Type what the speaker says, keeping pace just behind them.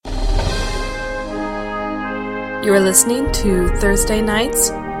You are listening to Thursday Nights,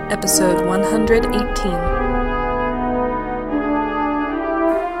 episode 118.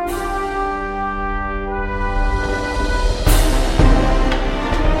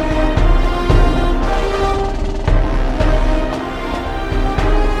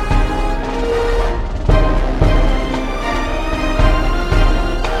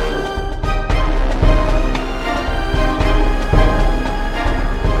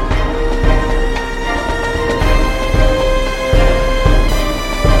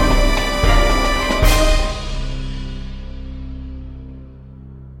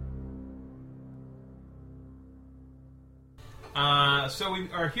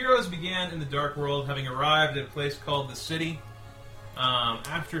 Our heroes began in the Dark World, having arrived at a place called the City.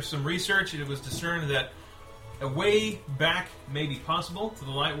 After some research, it was discerned that a way back may be possible to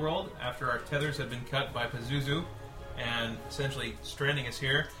the Light World after our tethers had been cut by Pazuzu and essentially stranding us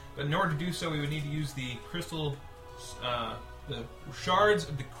here. But in order to do so, we would need to use the crystal, the shards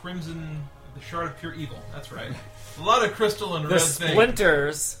of the Crimson, the Shard of Pure Evil. That's right. A lot of crystal and red things.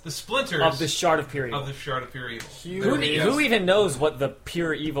 The splinters of the Shard of Pure Evil. Of the Shard of Pure Evil. Who even knows what the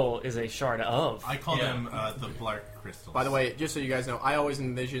Pure Evil is a shard of? I call them the Blark crystals. By the way, just so you guys know, I always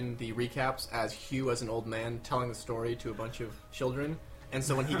envision the recaps as Hugh as an old man telling the story to a bunch of children, and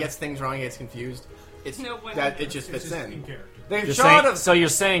so when he gets things wrong, he gets confused. It just fits in. So you're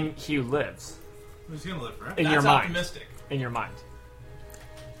saying Hugh lives? He's gonna live forever. In That's your mind. optimistic. In your mind.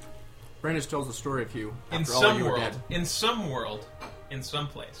 Brandis tells the story of Hugh In after all some you were world, dead. in some world, in some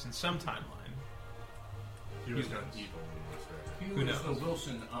place, in some timeline. He was not evil when he was there. Hugh is the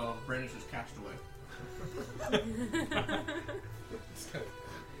Wilson of Brandis' Castaway.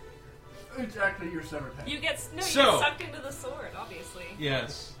 Exactly your severed head. You get So- sucked into the sword, obviously.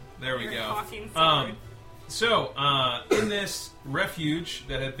 Yes, there we Your go. talking sword. In this refuge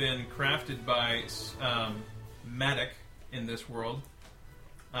that had been crafted by Matic in this world,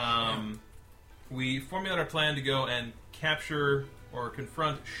 we formulate our plan to go and capture or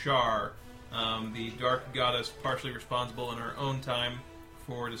confront Shar, the dark goddess partially responsible in her own time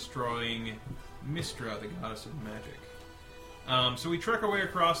for destroying Mistra, the goddess of magic. So we trek our way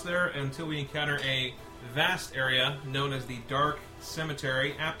across there until we encounter a vast area known as the Dark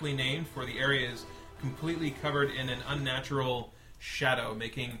Cemetery, aptly named for the area is completely covered in an unnatural shadow,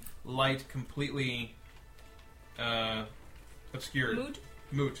 making light completely obscured.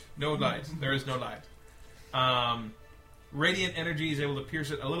 Moot. No light. There is no light. Radiant energy is able to pierce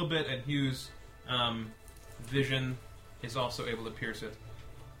it a little bit, and Hugh's vision is also able to pierce it.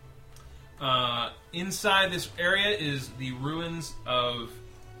 Inside this area is the ruins of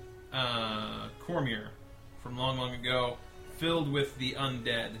Cormyr from long, long ago, filled with the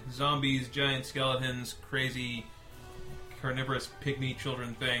undead. Zombies, giant skeletons, crazy carnivorous pygmy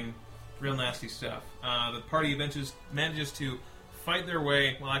children thing. Real nasty stuff. The party manages to fight their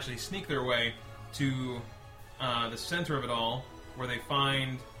way, well actually sneak their way, to the center of it all, where they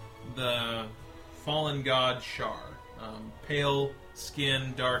find the fallen god Shar. Pale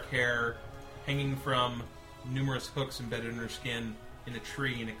skin, dark hair, hanging from numerous hooks embedded in her skin in a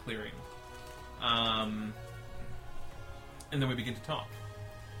tree in a clearing. And then we begin to talk.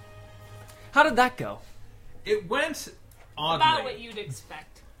 How did that go? It went oddly. About what you'd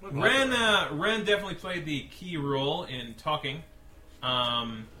expect. Ren definitely played the key role in talking.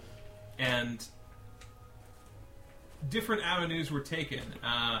 And different avenues were taken.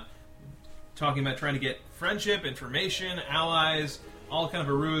 Talking about trying to get friendship, information, allies, all kind of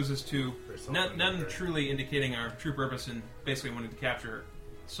a ruse as to none truly indicating our true purpose in basically wanting to capture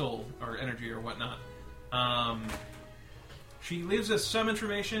soul or energy or whatnot. She leaves us some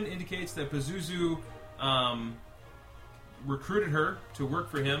information, indicates that Pazuzu recruited her to work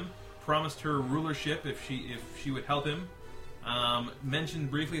for him, promised her rulership if she would help him.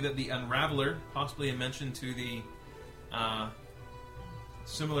 Mentioned briefly that the Unraveler, possibly a mention to the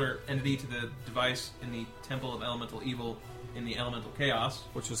similar entity to the device in the Temple of Elemental Evil in the Elemental Chaos.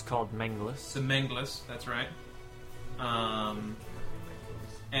 Which was called Menglis. The Menglis, that's right. And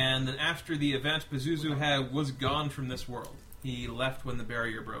then after the event, Pazuzu was gone from this world. He left when the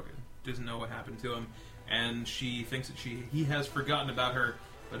barrier broke. Doesn't know what happened to him. And she thinks that he has forgotten about her,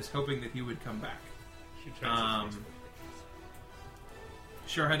 but is hoping that he would come back.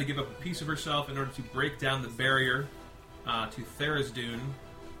 Shar had to give up a piece of herself in order to break down the barrier to Tharizdun.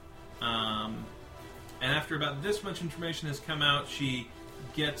 And after about this much information has come out, she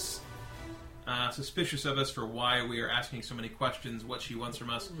gets suspicious of us for why we are asking so many questions, what she wants from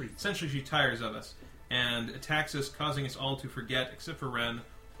us. Essentially, she tires of us and attacks us, causing us all to forget, except for Ren,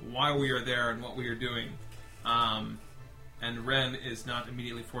 why we are there and what we are doing. and Ren is not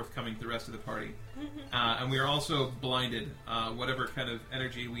immediately forthcoming to the rest of the party. And we are also blinded. Whatever kind of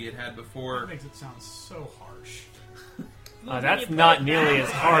energy we had before. That makes it sound so harsh. That's not nearly as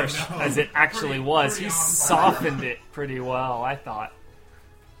harsh as it actually was. He softened it pretty well, I thought.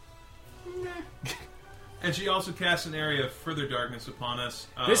 And she also casts an area of further darkness upon us.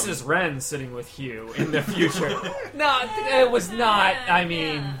 This is Ren sitting with Hugh in the future. No, it was not. I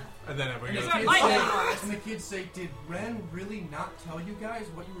mean... And then everyone These goes, are lightning bars. And the kids say, "Did Ren really not tell you guys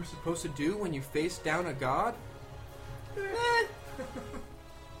what you were supposed to do when you faced down a god?" It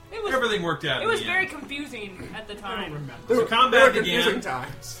was, Everything worked out. it in was the very end. confusing at the time. So combat confusing began.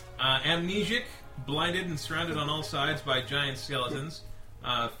 times. Amnesic, blinded and surrounded on all sides by giant skeletons,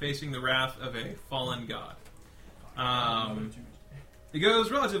 facing the wrath of a fallen god. It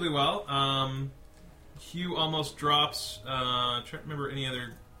goes relatively well. Hugh almost drops. Trying to remember any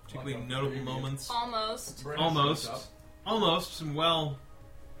other particularly notable moments. Almost. Almost some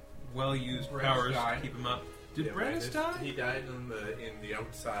well-used powers to died. keep him up. Did Brandis die? He died in the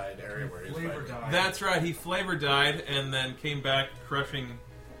outside area where he was Flavor fighting. died. That's right. He flavor died and then came back crushing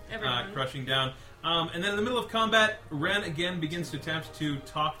down. And then in the middle of combat, Ren again begins to attempt to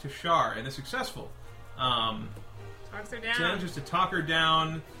talk to Shar and is successful. Talks her down. Manages to talk her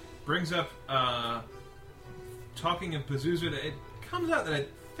down. Brings up talking of Pazuzu. It comes out that I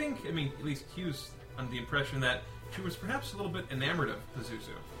think, at least Hugh's under the impression that she was perhaps a little bit enamored of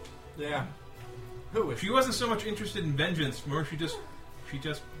Pazuzu. Yeah. Who is She wasn't so much interested in vengeance, more she just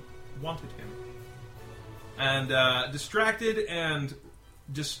wanted him. And distracted and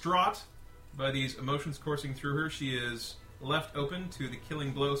distraught by these emotions coursing through her, she is left open to the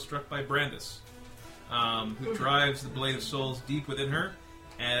killing blow struck by Brandis, who drives the Blade of Souls deep within her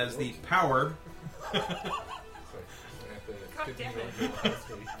as the power... God damn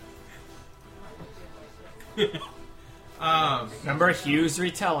it. Remember Hugh's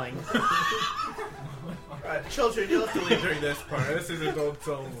retelling. Children, you'll have to leave during this part. This is adults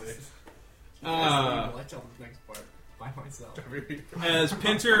only. I tell the next part by myself. As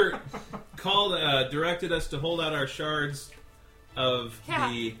Pinter directed us to hold out our shards of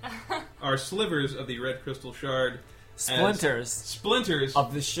our slivers of the red crystal shard. Splinters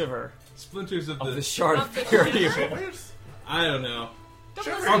of the shiver. Splinters of the shard Of of the purity. I don't know. Don't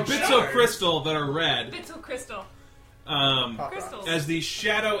Or listen to bits Shar. of crystal that are red. Bits of crystal. Crystals. As the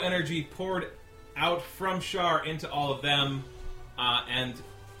shadow energy poured out from Shar into all of them, and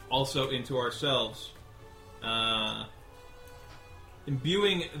also into ourselves.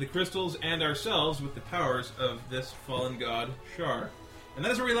 Imbuing the crystals and ourselves with the powers of this fallen god, Shar. And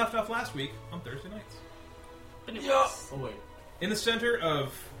that is where we left off last week on Thursday nights. But it was. Oh wait. In the center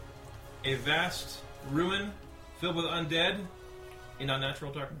of a vast ruin filled with undead in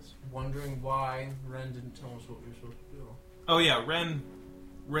unnatural darkness. Wondering why Ren didn't tell us what we were supposed to do. Oh yeah, Ren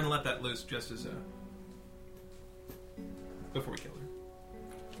let that loose just as before we killed her.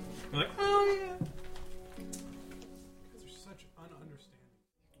 We're like, oh yeah. There's such ununderstanding.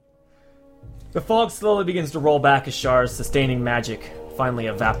 The fog slowly begins to roll back as Shar's sustaining magic finally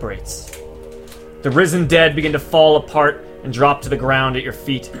evaporates. The risen dead begin to fall apart and drop to the ground at your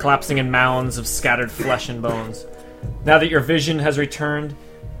feet, collapsing in mounds of scattered flesh and bones. Now that your vision has returned,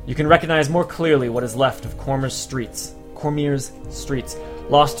 you can recognize more clearly what is left of Cormier's streets,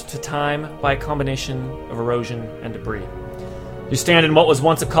 lost to time by a combination of erosion and debris. You stand in what was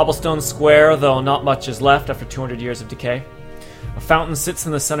once a cobblestone square, though not much is left after 200 years of decay. A fountain sits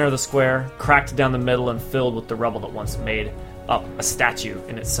in the center of the square, cracked down the middle and filled with the rubble that once made up a statue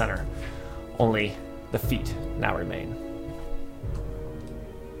in its center. Only the feet now remain.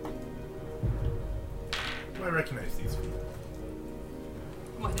 Do I recognize these feet?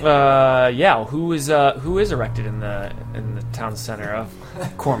 Yeah. Who is erected in the town center of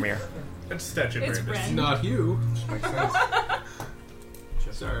Cormier? It's statue It's Brandis. Ren. Not you. Makes sense.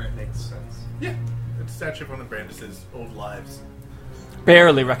 Sorry. Makes sense. Yeah. It's a statue of one of Brandis' old lives.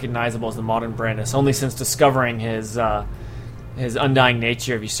 Barely recognizable as the modern Brandis. Only since discovering his undying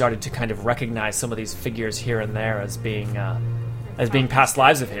nature have you started to kind of recognize some of these figures here and there as being past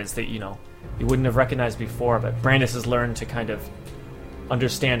lives of his that you wouldn't have recognized before. But Brandis has learned to kind of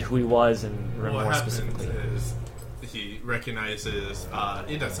understand who he was and What more happens specifically. is he recognizes,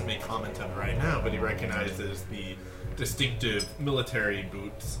 he doesn't make comment on it right now, but he recognizes the distinctive military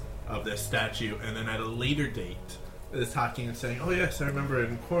boots of this statue, and then at a later date is talking and saying, oh yes, I remember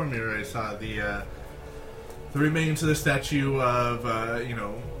in Cormier I saw the remains of the statue of,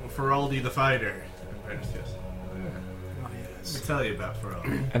 Feraldi the fighter. And Brandis goes, oh yeah. Let me tell you about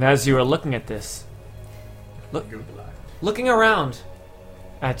Feraldi. And as you are looking at this, looking around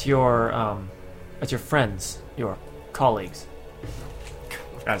at your friends, your colleagues.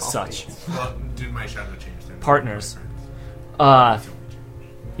 As such. Well, do my shadow change then? Partners.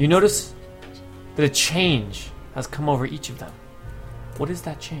 You notice that a change has come over each of them. What is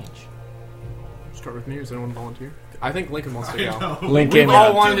that change? Start with me, or does anyone volunteer? I think Lincoln wants to go. Lincoln, We've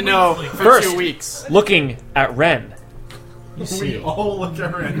all wanted to know for First. 2 weeks. looking at Ren. You We see, all look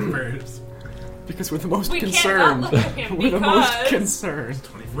at Ren first. Because we're the most We concerned. can't not look at him We're the most because- concerned.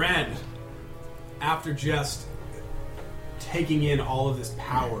 Ren, after just taking in all of this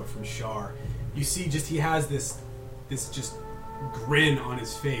power from Shar, you see just he has this just grin on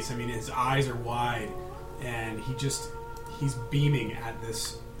his face. I mean, his eyes are wide, and he's beaming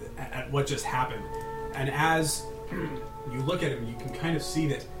at what just happened. And as you look at him, you can kind of see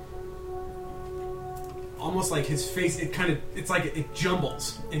that almost like his face, it's like it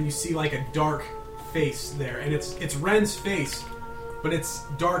jumbles, and you see like a dark face there, and it's Ren's face, but it's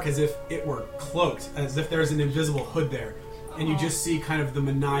dark as if it were cloaked, as if there's an invisible hood there, and you just see kind of the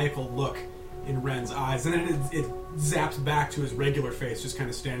maniacal look in Ren's eyes, and then it zaps back to his regular face, just kind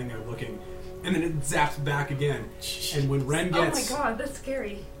of standing there looking, and then it zaps back again, and when Ren Oh my gets god, that's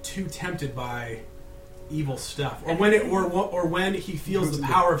scary. too tempted by evil stuff, or when he feels the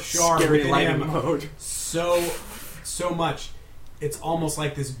power of Shar Scary within lightning him mode. so much, it's almost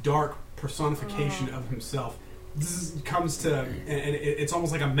like this dark personification of himself comes to, and it's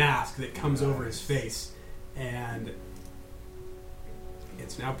almost like a mask that comes over his face, and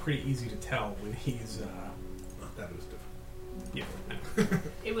it's now pretty easy to tell when he's That was different. yeah. I know.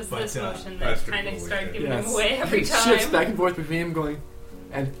 It was But, this motion that that's kind of pretty started cool, giving Yes. him away every It shifts time. back and forth between him going,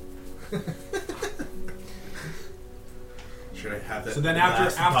 and Should I have that? So then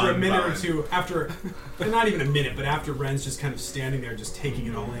last after a minute or bun? two, after not even a minute, but after Ren's just kind of standing there, just taking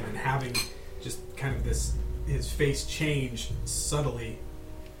it all in and having just kind of his face change subtly,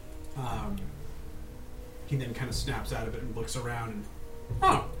 he then kind of snaps out of it and looks around and,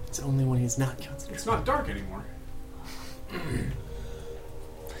 oh, it's only when he's not concentrating. it's not dark anymore.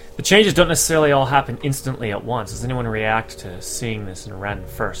 the changes don't necessarily all happen instantly at once. Does anyone react to seeing this in Ren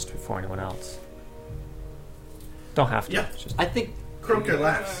first before anyone else? Don't have to. Yeah. It's just I think Croker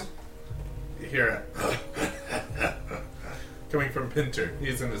laughs. You hear it. Coming from Pinter.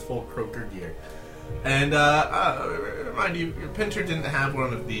 He's in his full Croker gear. And, remind you, Pinter didn't have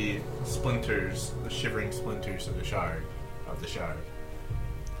one of the splinters, the shivering splinters of the shard.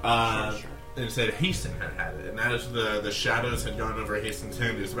 Instead, Hasten had it. And as the shadows had gone over Hasten's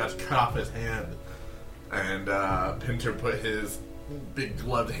hand, he was about to cut off his hand. And, Pinter put his big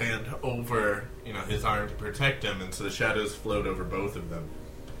gloved hand over, his arm to protect him, and so the shadows flowed over both of them.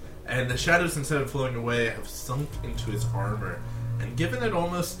 And the shadows, instead of flowing away, have sunk into his armor and given it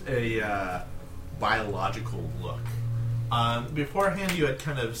almost a biological look. Beforehand, you had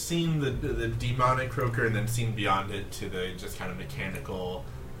kind of seen the demonic Croker and then seen beyond it to the just kind of mechanical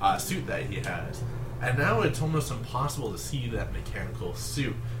suit that he has. And now it's almost impossible to see that mechanical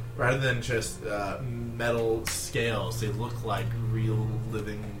suit. Rather than just metal scales, they look like real,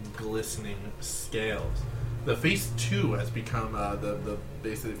 living, glistening scales. The face, too, has become, the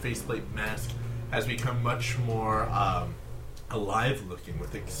basically faceplate mask has become much more alive-looking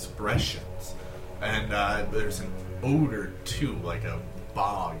with expressions. And there's an odor, too, like a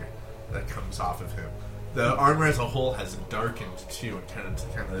bog that comes off of him. The armor as a whole has darkened, too, and kind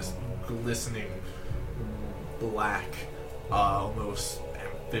of this glistening black, almost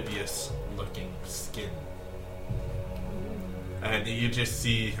amphibious-looking skin. And you just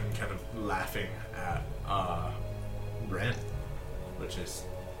see him kind of laughing at Ren, which is...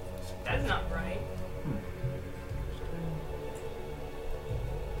 That's not right.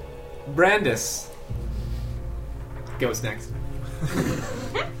 Brandis goes next.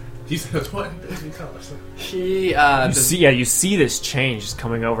 He says, what did you tell us? He you see this change just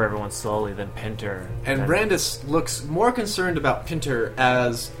coming over everyone slowly. Then Pinter and then- Brandis looks more concerned about Pinter,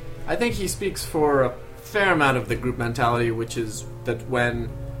 as I think he speaks for a fair amount of the group mentality, which is that when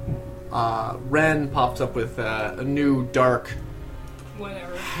Ren pops up with a new dark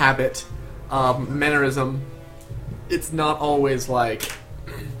Whatever. habit, mannerism, it's not always like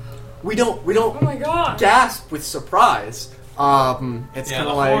we don't Oh my god. gasp with surprise. It's Yeah, kind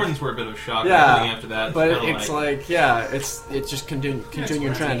the of like horns were a bit of a shock. yeah, Everything after that, but kinda it's like it's just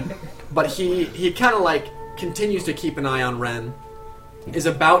continuing trend. But he kind of like continues to keep an eye on Ren. Is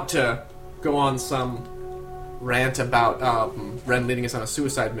about to go on some rant about Ren leading us on a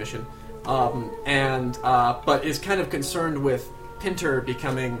suicide mission, but is kind of concerned with Pinter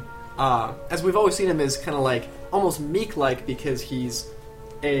becoming, as we've always seen him, as kind of like almost meek-like because he's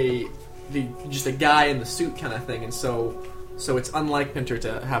just a guy in the suit kind of thing, and so it's unlike Pinter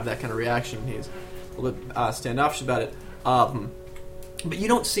to have that kind of reaction. little bit standoffish about it. But you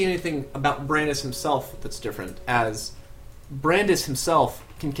don't see anything about Brandis himself that's different, as Brandis himself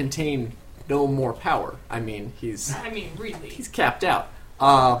can contain no more power. I mean, really. he's capped out.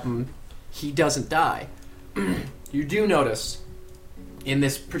 He doesn't die. You do notice, in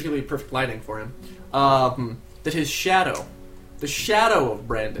this particularly perfect lighting for him, that his shadow, the shadow of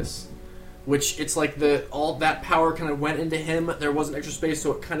Brandis, which it's like all that power kind of went into him. There wasn't extra space,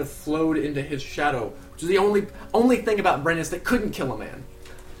 so it kind of flowed into his shadow, which is the only thing about Brandis that couldn't kill a man.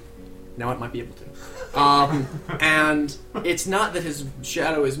 Now it might be able to. And it's not that his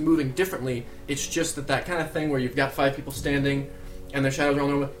shadow is moving differently. It's just that kind of thing where you've got 5 people standing, and their shadows are on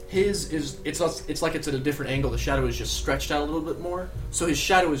the way. It's like it's at a different angle. The shadow is just stretched out a little bit more, so his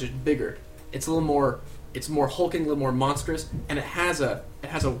shadow is just bigger. It's a little more. It's more hulking, a little more monstrous, and it has a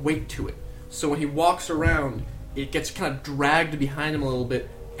weight to it. So when he walks around, it gets kind of dragged behind him a little bit,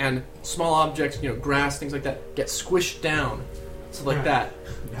 and small objects, grass, things like that, get squished down, so like that.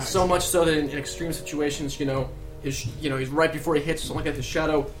 Nice. So much so that in extreme situations, he's right before he hits something like that. The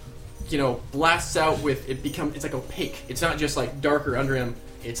shadow, blasts out with it's like opaque. It's not just like darker under him.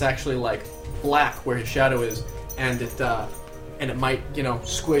 It's actually like black where his shadow is, and it might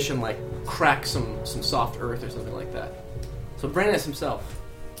squish and like crack some soft earth or something like that. So Brandis himself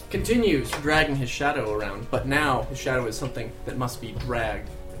continues dragging his shadow around, but now his shadow is something that must be dragged,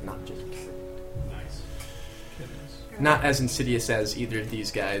 not just Nice. not as insidious as either of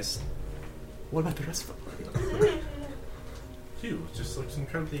these guys. What about the rest of them? Hugh just looks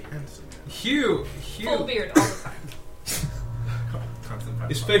incredibly handsome. Hugh. Full beard all the time. Constant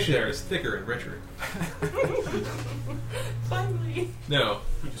His facial hair is thicker and richer. Finally. No.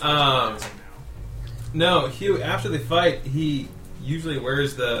 He just wants to dance No, Hugh, after they fight, he usually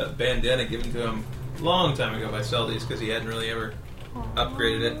wears the bandana given to him a long time ago by Seldes because he hadn't really ever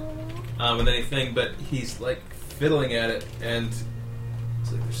upgraded it with anything, but he's like fiddling at it, and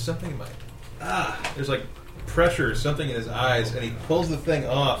it's like there's something in there's like pressure, something in his eyes, and he pulls the thing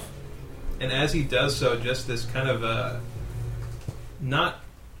off, and as he does so, just this kind of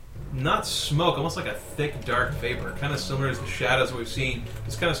not smoke, almost like a thick dark vapor, kind of similar to the shadows we've seen,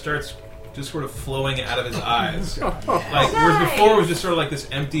 just kind of starts just sort of flowing out of his eyes. Like, whereas before it was just sort of like this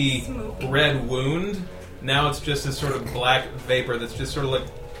empty red wound, now it's just this sort of black vapor that's just sort of like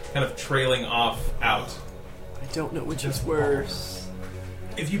kind of trailing off out. I don't know which is worse.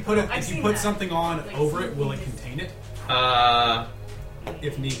 If you put I've seen that. something on Like over it, some will it movies. contain it?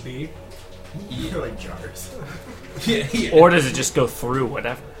 If If need be. They're like jars. yeah. Or does it just go through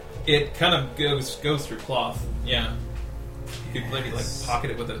whatever? It kind of goes through cloth. Yeah. You could maybe like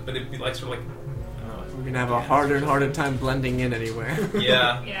pocket it with it, but it'd be like sort of like. We're gonna have a harder and harder time blending in anywhere.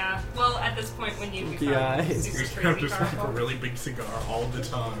 Yeah. Yeah. Well, at this point, when you Spooky become eyes. super You have crazy to smoke a powerful, really big cigar all the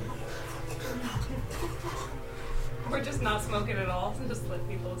time. or just not smoke it at all, and just let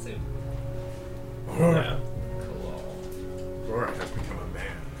people assume. Yeah. Cool. Laura has become a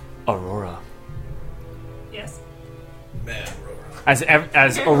man. Aurora. Yes. Man, Aurora.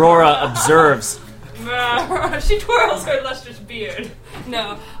 As Aurora observes, She twirls her lustrous beard.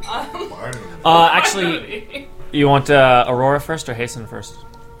 No. actually, you want Aurora first or Hasten first?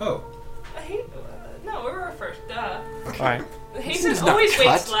 Oh. No, Aurora first. Duh. All right. Hasten not always cut.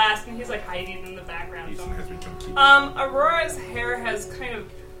 waits last, and he's like hiding in the background. Ethan has become cute. Aurora's hair has kind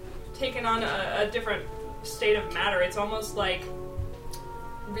of taken on a different state of matter. It's almost like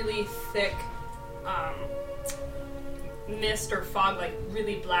really thick mist or fog, like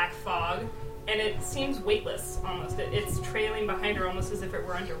really black fog, and it seems weightless almost. It's trailing behind her almost as if it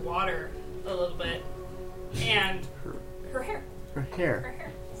were underwater a little bit. And her hair. Her hair. Her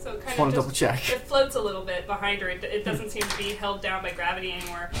hair. So it kind Want of to double check. It floats a little bit behind her. It doesn't seem to be held down by gravity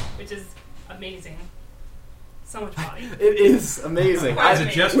anymore, which is amazing. So much body. It is amazing. Is Is it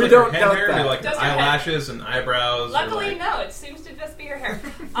it just we like don't her doubt head hair, that. or like Just her head. eyelashes and eyebrows? or Luckily, like... no. It seems to just be her hair.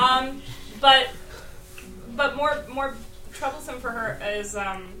 But more troublesome for her is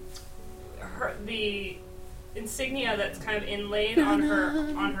the insignia that's kind of inlaid on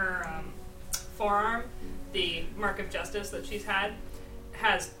her forearm. The mark of justice that she's had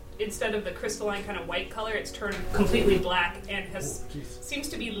has, instead of the crystalline kind of white color, it's turned completely black and seems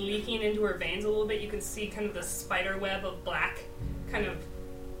to be leaking into her veins a little bit. You can see kind of the spider web of black kind of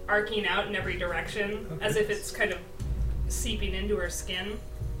arcing out in every direction, as if it's kind of seeping into her skin.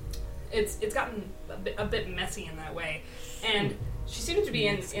 It's gotten a bit messy in that way, and she seems to be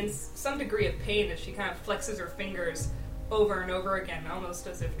in some degree of pain as she kind of flexes her fingers over and over again, almost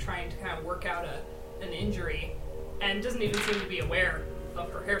as if trying to kind of work out an injury, and doesn't even seem to be aware of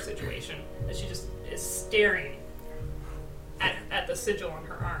her hair situation, as she just is staring at the sigil on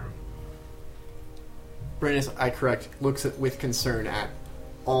her arm. Brandis, I correct, looks with concern at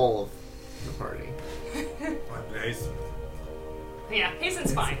all of the party. Nice. Yeah,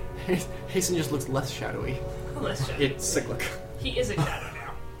 Hasten's fine. Hasten just looks less shadowy. Let's check. It's cyclic. He is a shadow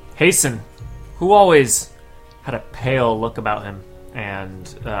now. Hasten, who always had a pale look about him, and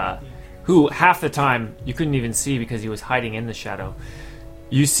who half the time you couldn't even see because he was hiding in the shadow.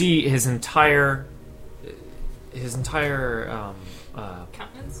 You see his entire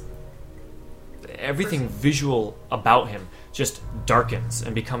Countenance? everything visual about him just darkens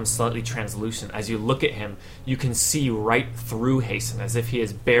and becomes slightly translucent. As you look at him, you can see right through Hasten, as if he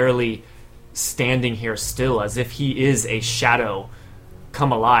is barely standing here still, as if he is a shadow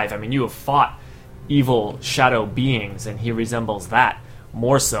come alive. I mean, you have fought evil shadow beings, and he resembles that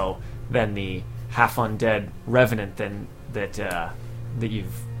more so than the half-undead revenant that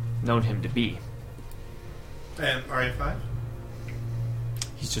you've known him to be. And RA5?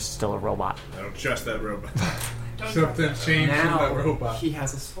 He's just still a robot. I don't trust that robot. Something changed with that Now robot. he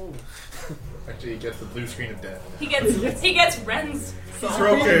has a soul. Actually, he gets the blue screen of death. He gets Ren's.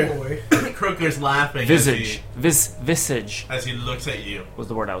 Croaker. Croaker's laughing Visage. Visage as he looks at you. was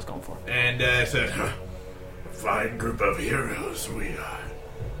the word I was going for. And said, a fine group of heroes we are.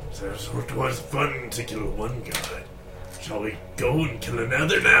 Says it was fun to kill one god. Shall we go and kill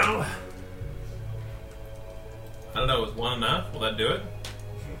another now? I don't know, is one enough? Will that do it?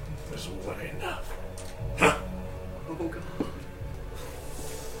 There's one enough. Oh god.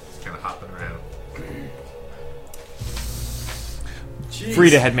 He's kind of hopping around. Jeez.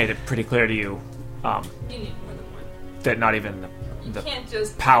 Frida had made it pretty clear to you You need more than one. that not even You the can't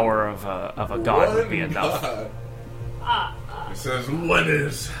just. power of a god would be enough. He says, one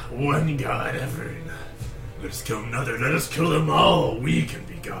is one god ever. Let's kill another. Let us kill them all. We can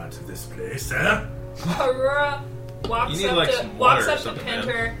be gods of this place, huh? Aurora walks You need, up like, to some water or to something,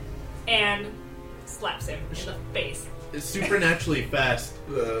 Pinter and slaps him in the face. Supernaturally fast,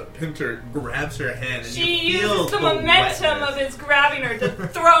 Pinter grabs her hand and She you feel uses the momentum wetness. of his grabbing her to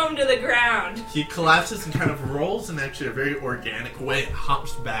throw him to the ground, He collapses and kind of rolls in actually a very organic way and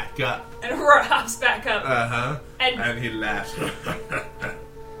hops back up. and Aurora hops back up. Uh-huh. And- And he laughs.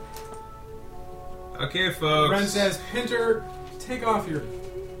 Okay, folks. Ren says, Pinter, take off your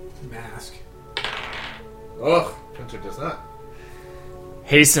mask. Ugh, Pinter does not.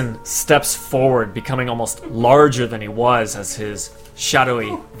 Hasten steps forward, becoming almost larger than he was as his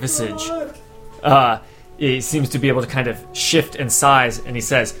shadowy visage. He seems to be able to kind of shift in size, and he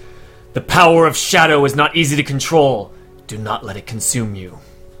says, "The power of shadow is not easy to control. Do not let it consume you."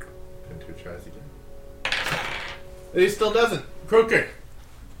 Pinter tries again. He still doesn't. Croaker,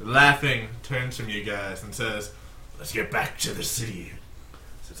 laughing, turns from you guys and says, let's get back to the city,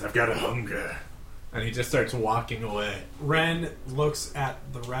 since I've got a hunger. And he just starts walking away. Ren looks at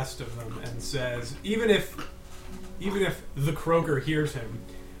the rest of them and says, even if the Croaker hears him,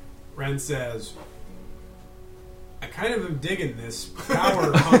 Ren says, I kind of am digging this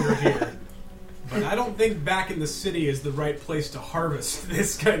power hunger here, but I don't think back in the city is the right place to harvest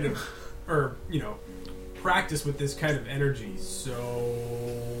this kind of, or, practice with this kind of energy. So,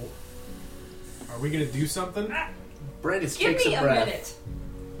 are we going to do something? Brandis Give takes me a a breath. minute.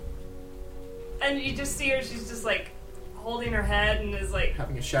 And you just see her, she's just like holding her head and is like,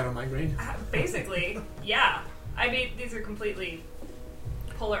 Having a shadow migraine. basically, yeah. I mean, these are completely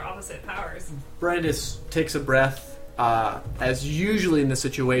polar opposite powers. Brandis takes a breath. As usually in this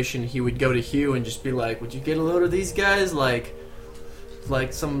situation, he would go to Hugh and just be like, would you get a load of these guys? Like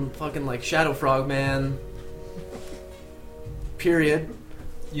some fucking shadow frog man. Period.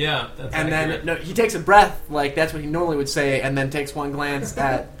 Yeah, that's And accurate. then he takes a breath, like that's what he normally would say, and then takes one glance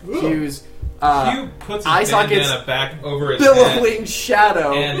at Hugh's Hugh puts his eye socket's bandana back over his head, billowing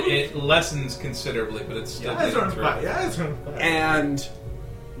shadow, and it lessens considerably, but it's still Eyes getting on through. fire. Eyes on fire. and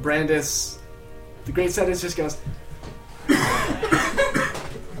Brandis, the Great Sentence just goes,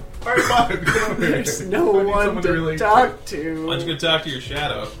 there's no one someone to to relate talk to. Why don't you go talk to your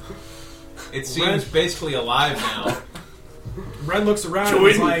shadow? It seems basically alive now. Ren looks around and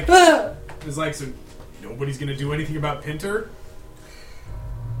is like, so nobody's going to do anything about Pinter?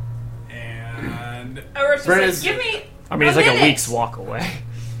 And Aurora's just Brandis- like, give me I mean, it's like minute. a week's walk away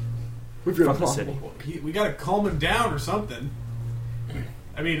We've from the city. we got to calm him down or something.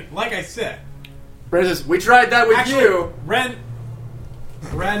 I mean, like I said, Brandis says, we tried that with actually, you.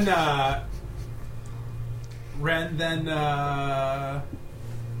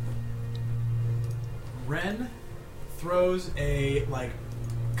 Ren throws a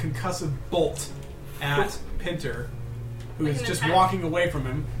concussive bolt at Pinter, who Like is an just attack? walking away from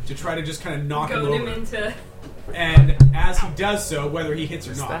him to try to just kind of knock him goad him over. into. And as he does so, whether he hits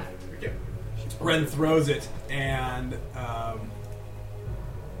or not, Ren throws it and Oh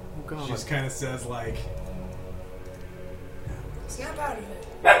god. just kind of says like, Snap out of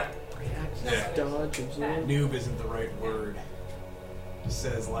it. Dodge, absorb. noob isn't the right word. Just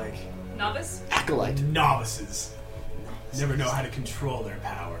says like, Novice? Acolyte. novices never know how to control their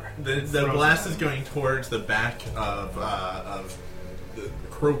power. The Throws blast it. is going towards the back of the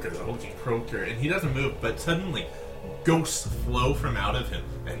Croaker, the hulking Croaker, and he doesn't move, but suddenly ghosts flow from out of him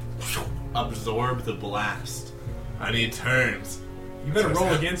and absorb the blast. And he turns. You better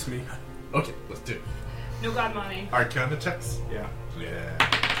roll against me. Okay, let's do it. No god money. Arcana checks? Yeah. Yeah.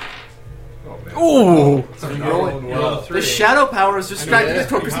 Oh, man. Ooh! Rolling. Roll a 3. The shadow power is distracting Yeah,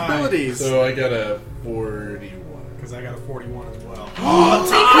 his focus pretty high. abilities. So I got a 41. Because I got a 41 as well.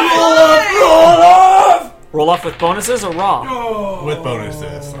 Roll off with bonuses or raw? Oh, With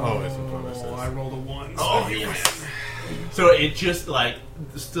bonuses. Always with bonuses. I rolled a 1. Oh, yes. So it just like,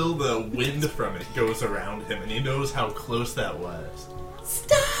 still the wind from it goes around him, and he knows how close that was.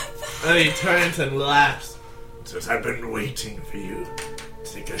 Stop! And he turns and laughs. Says, I've been waiting for you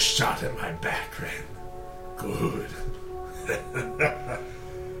to take a shot at my back, Ren. Good.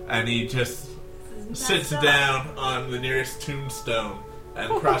 And he just sits down on the nearest tombstone and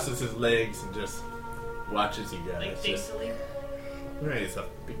crosses his legs and just watches you guys. Like Just, dastily? right, it's a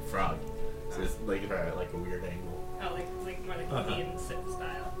big frog. So it's like a weird angle. Oh, like more like Indian sit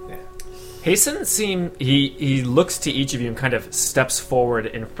style. Yeah. Hasten he looks to each of you and kind of steps forward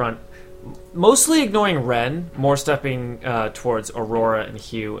in front, mostly ignoring Ren, more stepping towards Aurora and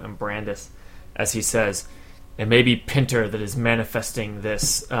Hugh and Brandis, as he says, "It may be Pinter that is manifesting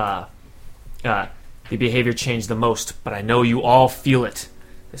this the behavior change the most, but I know you all feel it.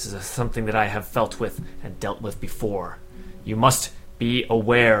 This is something that I have felt with and dealt with before. You must be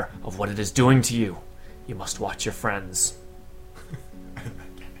aware of what it is doing to you. You must watch your friends."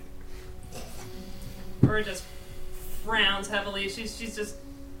 Or just frowns heavily. She's just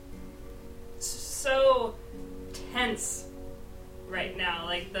so tense right now.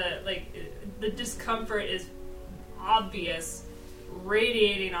 Like the discomfort is obvious,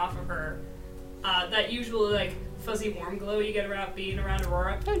 radiating off of her. That usual like fuzzy warm glow you get around being around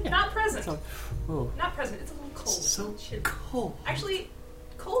Aurora, not present. Not present. It's a little cold. So Chilly. cold. Actually,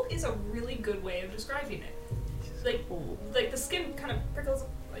 cold is a really good way of describing it. Like the skin kind of prickles,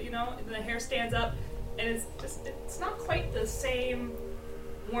 and the hair stands up, and it's not quite the same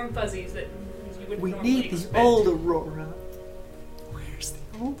warm fuzzies that you would We normally need the expect. old Aurora. Where's the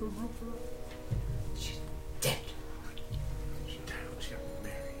old Aurora? She died when she got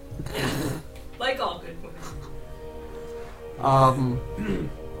married. Like all good women.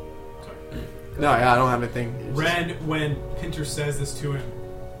 No, yeah, I don't have anything. Ren, when Pinter says this to him,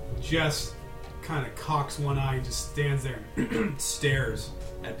 just kind of cocks one eye and just stands there and stares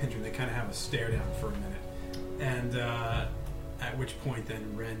at Pinter. They kind of have a stare down for a minute. And at which point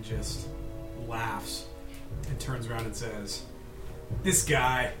then Ren just laughs and turns around and says, "This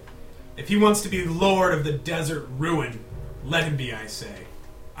guy, if he wants to be Lord of the Desert Ruin, let him be, I say.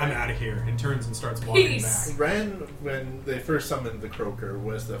 I'm out of here." And turns and starts walking Peace. back. Ren, when they first summoned the Croaker,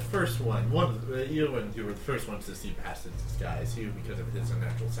 was the first one. You and you were the first ones to see past his disguise. You because of his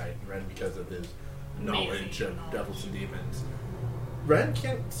unnatural sight, and Ren because of his knowledge of knowledge. devils and demons. Ren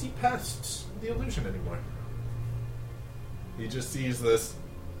can't see past the illusion anymore. He just sees this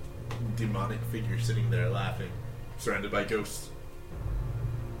demonic figure sitting there laughing, surrounded by ghosts.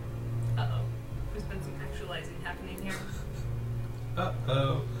 Uh-oh. There's been some actualizing happening here.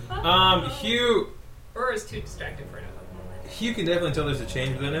 Hugh Aurora's too distracted for another moment. Hugh can definitely tell there's a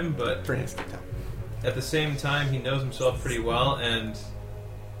change within him, but Brandis can tell. at the same time, he knows himself pretty well, and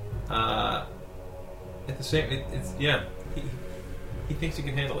at the same, he thinks he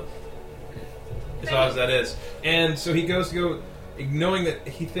can handle it. As odd as that is, and so he goes to go, knowing that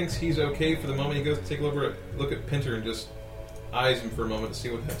he thinks he's okay for the moment. He goes to take a look at Pinter and just eyes him for a moment to see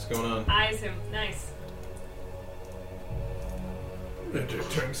what the heck's going on. Eyes him. Nice. Pinter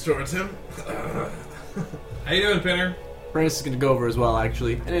turns towards him. How you doing, Pinter? Brandis is going to go over as well,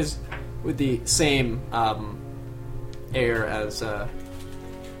 actually, and is with the same air as, kind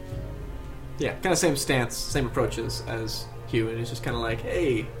of same stance, same approaches as Hugh, and he's just kind of like,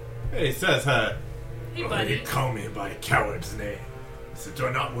 "Hey, He says, Hey, "You buddy. call me by a coward's name. So do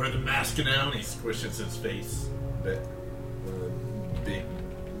I not wear the mask now?" And he squishes his face a bit. Big,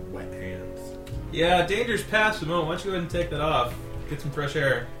 wet hands. Yeah, danger's past the moment. Why don't you go ahead and take that off? Get some fresh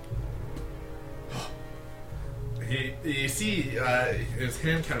air. You see, his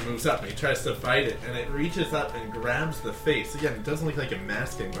hand kind of moves up, and he tries to fight it, and it reaches up and grabs the face. Again, it doesn't look like a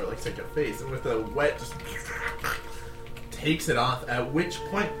mask anymore; it looks like a face. And with the wet, just takes it off. At which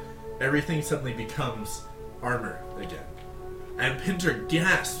point, everything suddenly becomes armor again. And Pinter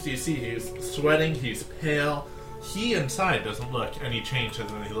gasps. You see, he's sweating, he's pale. He inside doesn't look any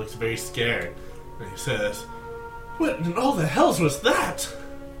changes, and he looks very scared. And he says, "What in all the hells was that?"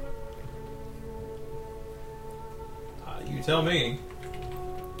 You tell me.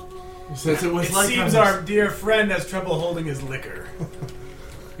 He says it was It like seems our dear friend has trouble holding his liquor.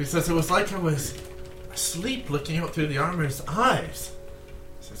 He says it was like I was asleep looking out through the armor's eyes.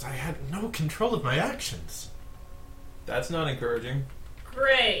 He says I had no control of my actions. That's not encouraging.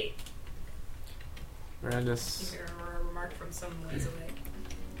 Great. Brandis You hear a remark from some ways away.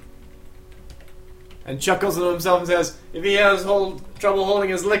 and chuckles to himself and says, "If he has trouble holding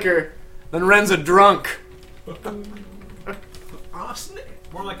his liquor, then Ren's a drunk."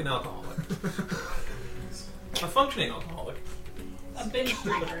 More like an alcoholic. A functioning alcoholic. A binge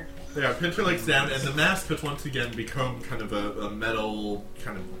drinker. Yeah, Pinter looks down, and the mask has once again become kind of a metal,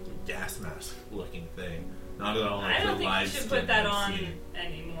 kind of gas mask looking thing. Not at all like I don't the think you live should skin put that we've on seen.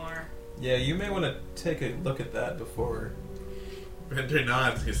 anymore. Yeah, you may want to take a look at that before. Pinter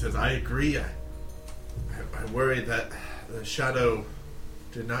nods. He says, "I agree. I worry that the shadow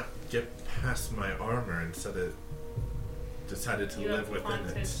did not get past my armor, and so it decided to You live have within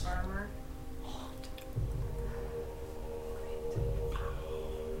haunted it." armor.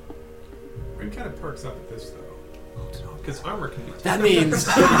 Ren kind of perks up at this, though. Because armor can be. That means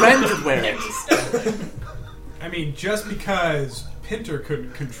Ren could wear it. I mean, just because Pinter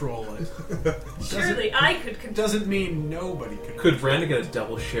couldn't control it Surely I could control. doesn't mean nobody could. Could Brandon get a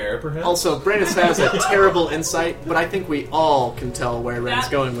double share, perhaps? Also, Brandis has a terrible insight, but I think we all can tell where Ren's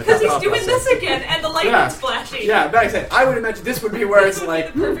going with Because that he's thought doing process. this again, and the lightning's Yeah. flashing. Yeah, but I said, I would imagine this would be where This it's would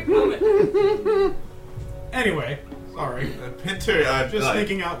like, be the perfect moment. Anyway, sorry. Pinter Just like,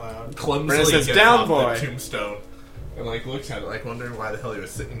 thinking out loud. clumsily Brandon says, gets "Down, off boy." the tombstone and like looks at it, like wondering why the hell he was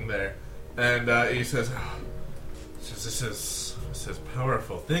sitting there. And he says, "This is a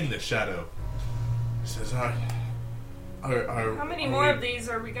powerful thing, the shadow." He says, How many more of these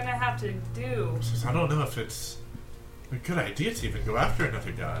are we gonna have to do? He says, "I don't know if it's a good idea to even go after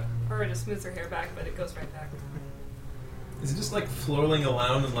another god." Or just smooths her hair back, but it goes right back. Is it just like flailing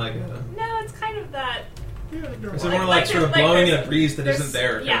around and like a... No, it's kind of that. Is it more like sort of blowing in a breeze that isn't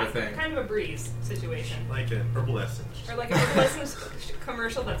there kind yeah, of thing? kind of a breeze situation. Like an herbal essence. Or like a Herbalism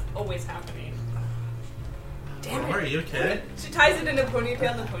commercial that's always happening. Damn it. Are you okay? She ties it in a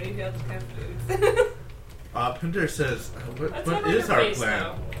ponytail, and the ponytail just kind of floats. Pinter says, That's what never is her our face, plan?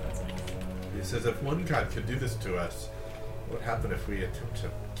 though. That's nice. He says, if one god could do this to us, what would happen if we attempt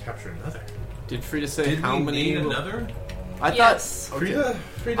to capture another? did Frida say Did how we many? need another? I Yes. thought. Okay.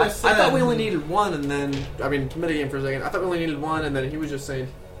 Frida I said... thought we only needed one, and then I mean, to mitigate for a second. I thought we only needed one, and then he was just saying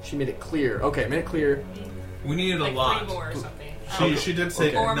she made it clear. Okay, made it clear. We needed Like a lot. 3 more or something. She did say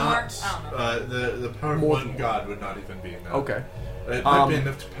Okay. Or not... more? I don't the power of More one than god would not even be enough. Okay. It might be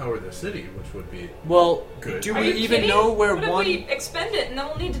enough to power the city, which would be... Well, Good. do Are we you even kidding? know where what one? if we expend it and then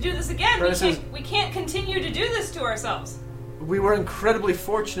we'll need to do this again? Francis- We can't continue to do this to ourselves. We were incredibly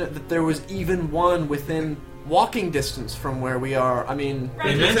fortunate that there was even one within walking distance from where we are. I mean, Right.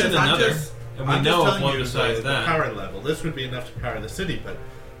 They mentioned I'm another, just- and we I'm know just of telling one you besides the that. power level. This would be enough to power the city, but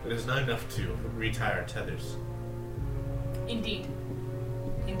it is not enough to retie our tethers. Indeed.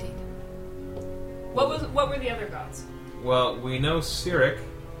 Indeed. What were the other gods? Well, we know Cyric,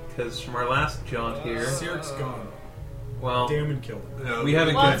 because from our last jaunt here. Cyric's gone. Well, Damon killed him. No, We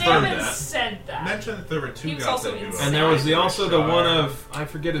haven't Well, confirmed Damon that. said that. mentioned that there were two He was gods also that knew insane. and there was also the Shar. one of I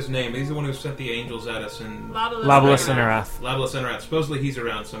forget his name. He's the one who sent the angels at us in Labalus and Arath. Labalus Enrath. Supposedly he's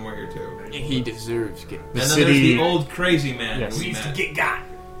around somewhere here too. he deserves to get. And then city- there's the old crazy man Yes. who we Needs to met. get got.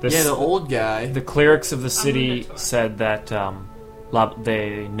 Yeah, the old guy. The clerics of the city gonna try. said that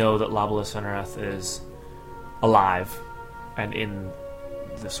they know that Labalus Enrath is alive and in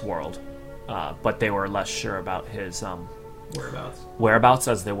this world, but they were less sure about his Whereabouts? whereabouts,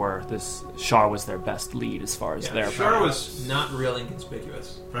 as they were. This Shar was their best lead as far as Yeah, their Shar was not real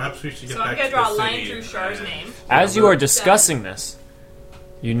inconspicuous. Perhaps we should get So I'm back gonna to draw the a line city through Shar's and- name. As you are discussing this,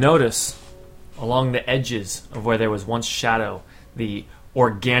 you notice along the edges of where there was once shadow, the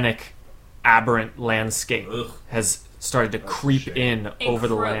organic, aberrant landscape Ugh. has started to creep shame. in over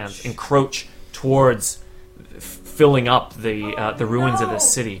the land, Encroach. encroach towards filling up the ruins of no.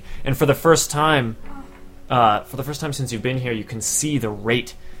 this city. And for the first time since you've been here, you can see the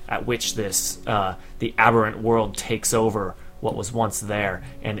rate at which this the aberrant world takes over what was once there,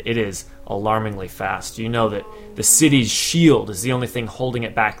 and it is alarmingly fast. You know that the city's shield is the only thing holding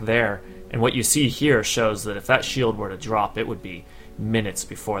it back there, and what you see here shows that if that shield were to drop, it would be minutes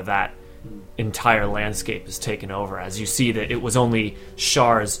before that entire landscape is taken over. As you see that it was only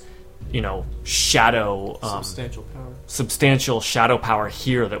Shar's shadow, Substantial shadow power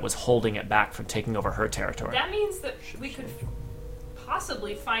here that was holding it back from taking over her territory. That means that we could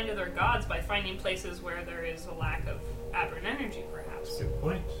possibly find other gods by finding places where there is a lack of aberrant energy, perhaps. Good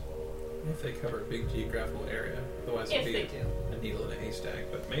point. If they cover a big geographical area, otherwise If it'd they be do. a needle in a haystack.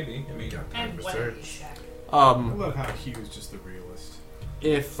 But maybe. I mean, And what Research. is that? I love how Hugh's just the realist.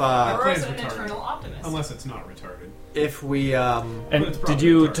 If Or Plane's is an retarded. eternal optimist. Unless it's not retarded. if we And It's did probably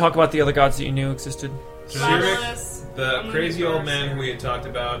you retarded. talk about the other gods that you knew existed? Silas, the crazy old man Amunatar. who we had talked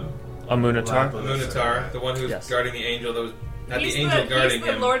about, Amunatar? Amunatar, the one who was Yes. guarding the angel that had He's the angel guarding he's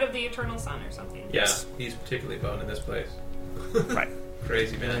the him. Lord of the Eternal Sun or something. Yeah, he's particularly boned in this place. Right.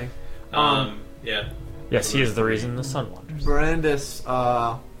 Crazy man. Yeah. Yes, he is the reason the sun wanders. Brandis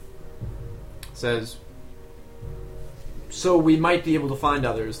says, so we might be able to find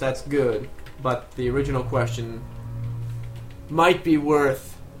others, that's good, but the original question might be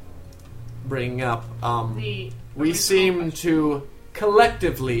worth bringing up. The We original seem question. to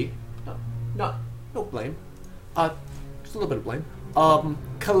collectively, no blame, just a little bit of blame,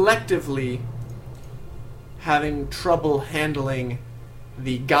 collectively having trouble handling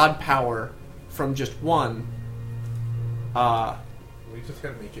the god power from just one. We just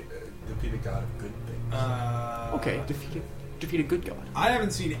gotta make it defeat a god of good things. Okay, defeat a good god. I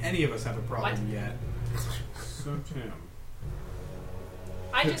haven't seen any of us have a problem What? yet. So Tim.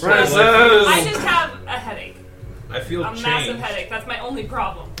 I just Princess! have a headache. I feel A changed. massive headache. That's my only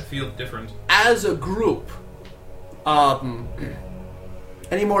problem. I feel different. As a group,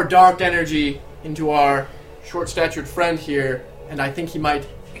 any more dark energy into our short-statured friend here, and I think he might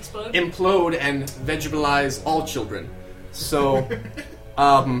Explode. implode and vegetabilize all children. So,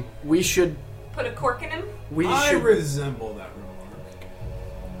 we should. Put a cork in him. I should. resemble that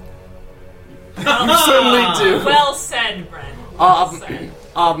remark. You certainly do. Well said, Brent. Well said.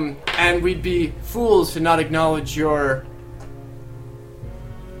 And we'd be fools to not acknowledge your.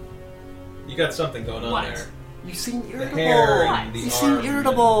 You got something going on What? there. You seem The irritable. hair and the You seem arm.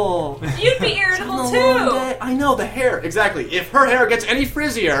 irritable. You'd be irritable It's been a long too. day. I know the hair exactly. If her hair gets any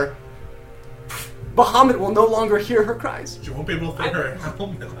frizzier, Bahamut will no longer hear her cries. You won't be able to throw her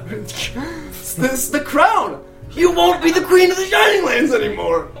helmet. This is the crown. You won't be the queen of the Shining Lands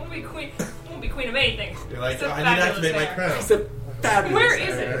anymore. Won't be queen. Won't be queen of anything. You're like, It's a I need to fabulous activate my hair. crown. It's a fabulous. Where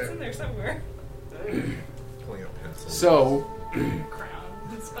is hair. it? It's in there somewhere. Pulling out pencils. So Crown.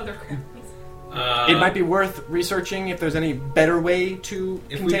 It's other crowns. it might be worth researching if there's any better way to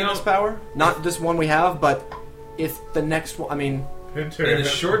If we contain don't- this power. Not this one we have, but if the next one. I mean, Pinter, In the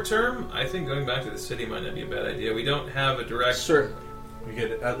short term, I think going back to the city might not be a bad idea. We don't have a direct certainly. we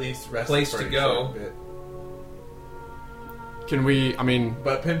could at least rest Place for to a go. short bit. Can we? I mean,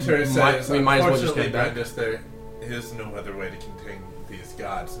 But Pinter We says, might- we might as well just unfortunately, get back. Brandis, there is no other way to contain these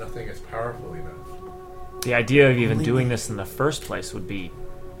gods. Nothing is powerful enough. The idea of even doing this in the first place would be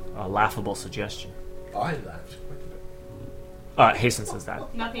a laughable suggestion. I laughed quite a bit. Hasten says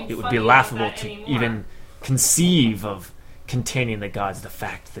that. Nothing It would funny be about laughable that to anymore. even conceive of containing the gods. The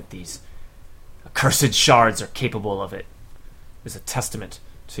fact that these accursed shards are capable of it is a testament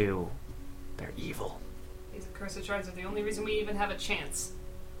to their evil. These accursed shards are the only reason we even have a chance.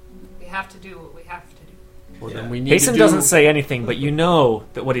 We have to do what we have to do. well, Yeah. then we need Hasten to do. doesn't say anything, but you know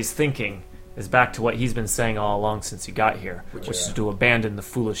that what he's thinking is back to what he's been saying all along since he got here, which is to abandon the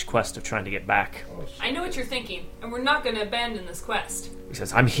foolish quest of trying to get back. I know what you're thinking, and we're not going to abandon this quest. He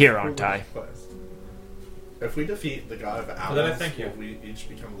says, I'm here, aren't I? If we defeat the god of owls, then I thank you. will we each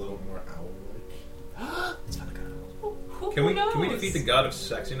become a little more owl-like? Who Can we knows? defeat the god of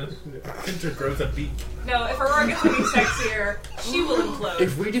sexiness? Pinter grows a beak. No, if Aurora gets to be sexier, she will implode.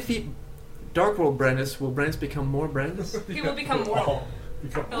 If we defeat Dark World Brandis, will Brandis become more Brandis? He will become mortal.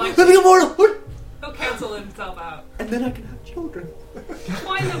 Become He'll, like, He'll become mortal, he'll cancel himself out. and then I can have children.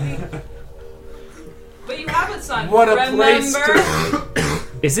 Why not? But you have a son. What a remember? place to.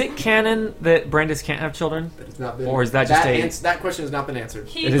 Is it canon that Brandis can't have children? That has not been, Or is that just that question has not been answered.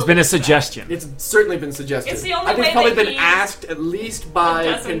 He It has been a believes that. suggestion. It's certainly been suggested. It's the only I think way it's probably that been he- asked at least A by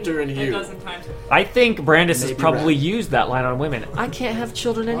dozen- Pinter and A Hugh. dozen times. I think Brandis has Maybe probably right. used that line on women. I can't have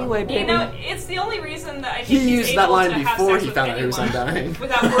children anyway, baby. You know, it's the only reason that I think He he's used able that line to have before sex he with found out he was anyone undying.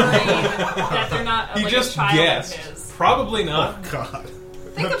 without worrying that they're not You like just a child guessed. of his. Probably not. Oh god.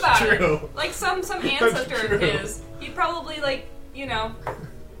 Think That's about true. it. Like some ancestor true. of his, he'd probably like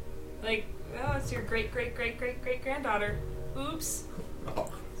oh, it's your great great great great great granddaughter. Oops.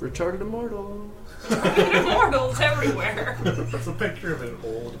 Retarded immortal. Immortals everywhere. There's a picture of an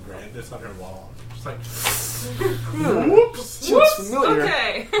old Brandis on her wall. Just like, Whoops. Whoops. Familiar.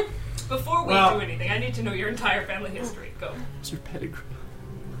 Okay. Before we Well- do anything, I need to know your entire family history. Go. What's your pedigree?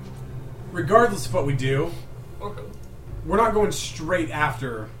 regardless of what we do, Or who? we're not going straight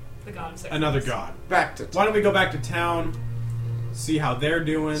after The god of sex. another god. Back to Why don't we go back to town, see how they're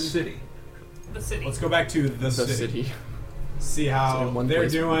doing? City. The city. Let's go back to the the city. city. See how One they're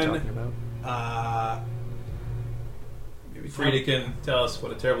place we're doing. talking about. Maybe Frida can tell us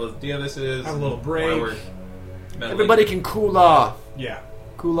what a terrible idea this is. Have a little why break. we're meddling. Everybody can cool off. Yeah,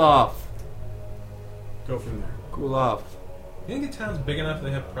 Cool off. go from there. Cool off. You think the town's big enough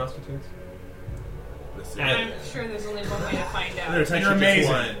they have prostitutes? I'm sure there's only one way to find out. There's You're actually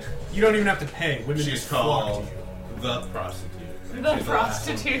amazing. just one. You don't even have to pay. Women She's just flock to called you. the prostitute. The She's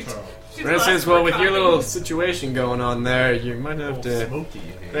prostitute. last one. She's For instance, last well, for with your copying. little situation going on there, you might have Oh, to smoky.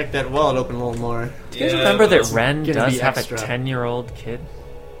 crack that wallet open a little more. Do you guys remember that but- Ren gonna does be have extra. a 10-year-old kid?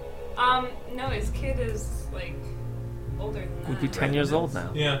 No, his kid is like older than that. Would be 10 years old now.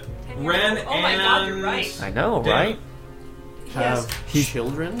 Yeah. 10 years Ren old. Oh my god, you're and- right. I know, Damn. right? Have He's-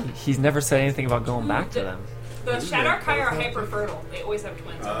 children? He's never said anything about going back to them. The Shadow Kai are hyper fertile. They always have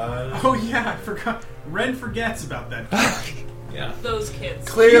twins. Oh yeah, I forgot. Ren forgets about that. Yeah. Those kids.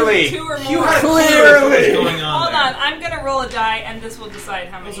 Clearly. Two or You more. had What's Clearly! going on Hold there? on, I'm gonna roll a die, and this will decide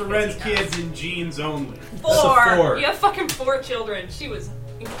how many. Those are Ren's he has. kids in genes only. Four. Four. You have fucking 4 children. She was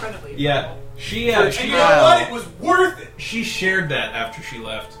incredibly. Yeah. fertile. She And you know Wow. what? It was worth it. she shared that after she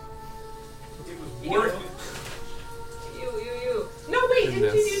left. It was worth it. You. No, wait, didn't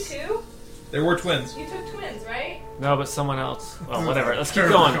you Goodness. do 2? There were twins. You took twins, right? No, but someone else. Well, whatever. Let's keep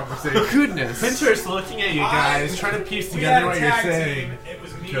Terrible going. conversation. Goodness. Pinterest looking at you guys, trying to piece We had together a what you're tag saying. team. It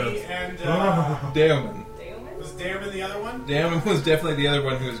was me Because- and Damon. Damon? was Damon the other one? Damon was definitely the other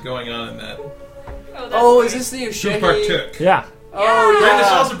one who was going on in that. Oh, is this the Who Ushehi? partook. Yeah. Oh, Brandis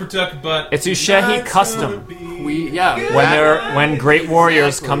yeah. also partook, but It's Ushehi custom. When great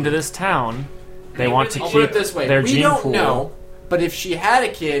warriors come to this town, they want to I'll put keep it this way: their we gene don't pool. know, but if she had a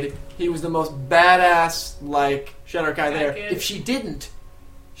kid, he was the most badass, like Shadow Kai there. kid. If she didn't,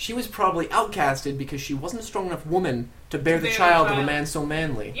 she was probably outcasted because she wasn't a strong enough woman to bear the bear the child of a child. man so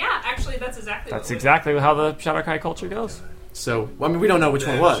manly. Yeah, actually, that's exactly. That's what exactly how the Shadow Kai culture goes. So, I mean, we don't know which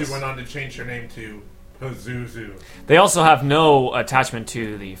one Then it was. She went on to change her name to Pazuzu. They also have no attachment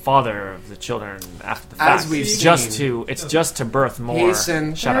to the father of the children after the fact. As we've it's seen. just to birth more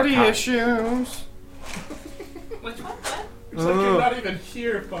Hasten Shadow daddy Kai. issues. Which one? What? It's like you're not even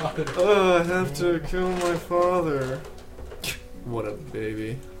here, father. I have to kill my father. What a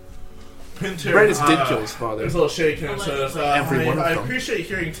baby. Pinter, Brandis did kill his father. There's a little shaking and says, Every one of I them. appreciate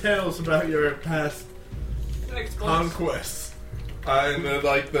hearing tales about your past Explodes. conquests. And then,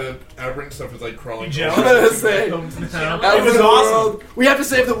 like, the aberrant stuff is, like, crawling. You jealous? over I was the saying. victims now. Out It of was the awesome. world. We have to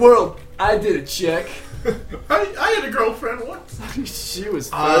save the world. I did a check. I had a girlfriend once. She was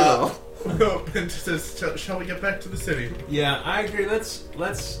fertile. Pinter says, shall we get back to the city? yeah, I agree. Let's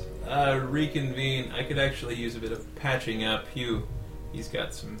reconvene. I could actually use a bit of patching up. He's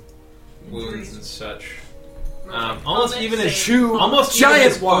got some wounds and such. Almost even his Two almost even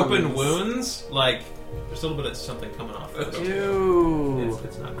giant his open ones. wounds, like there's a little bit of something coming off. Of it. Ew.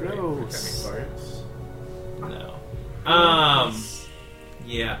 It's not great. Gross. No.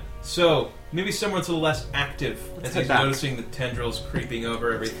 Yeah. So maybe someone's a little less active as head he's back. noticing the tendrils creeping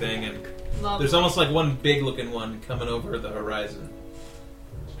over everything, and Love there's almost like one big-looking one coming over the horizon.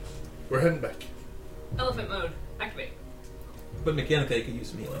 We're heading back. elephant mode. Activate. But mechanically, I could use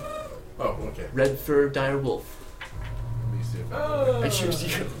some healing. Oh, okay. Red fur dire wolf. Let me see if Oh, I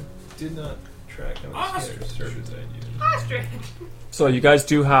choose you. Did not track how many searches I used. Ostrich. So you guys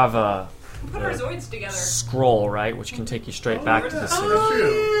do have a Put our Zoids together. scroll, right, which can take you straight back to the city. That's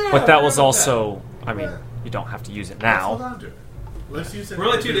true. But that was also, I mean, you don't have to use it Let's hold now. on to it. Let's use it. We're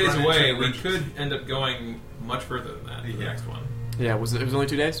only as 2 we days run into away. We bridges. could end up going much further than that. For the next one. Yeah, it was only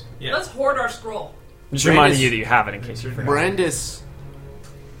 2 days? Yeah. Let's hoard our scroll. I'm just reminding Brandis- you that you have it in case you forgot. Brandis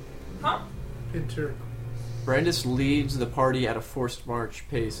Huh? Pinter. Brandis leads the party at a forced march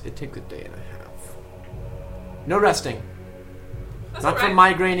pace. It takes a day and a half. No resting. That's Not for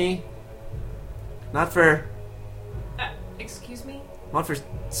alright. migrainey. Not for Excuse me?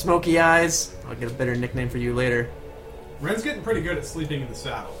 smoky eyes. I'll get a better nickname for you later. Ren's getting pretty good at sleeping in the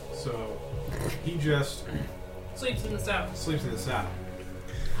saddle, so he just Sleeps in the south. sleeps in the saddle.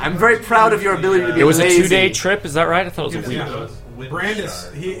 I'm very proud of your ability to be It was a lazy. 2-day trip, is that right? I thought it was a week. Yeah.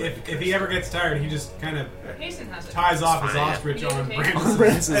 Brandis, if he ever gets tired, he just kind of Hasten has it. ties off his fine. ostrich You on okay? Brandis' On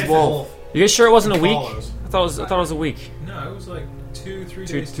Brandis' wolf. You guys sure it wasn't a week? Follows. I thought it was a week. No, it was like 2-3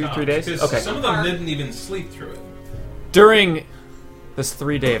 Two- days. 2-3 days? 'Cause Okay. Some of them didn't even sleep through it. During this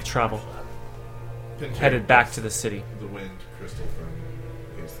 3-day of travel, Pinter. headed back to the city. The wind crystal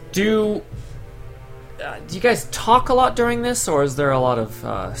from his. Do do you guys talk a lot during this, or is there a lot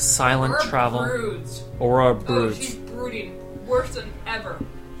of silent Aurora travel? broods. Aurora Oh, broods. she's brooding worse than ever.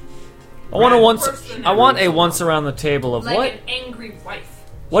 I want worse than I want ever. a once around the table of Like an angry wife.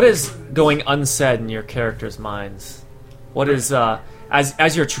 what is going unsaid in your characters' minds. What is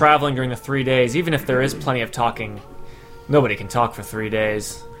as you're traveling during the 3 days, even if there is plenty of talking, nobody can talk for 3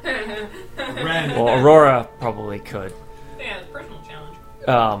 days. Ren, Well, Aurora probably could. Yeah, it's a personal challenge.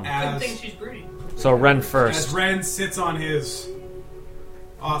 Good thing as, she's brooding. So Ren as first. Ren sits on his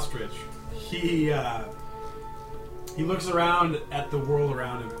ostrich, he looks around at the world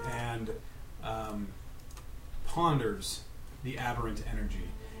around him and ponders the aberrant energy.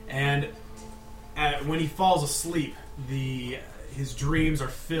 And when he falls asleep, his dreams are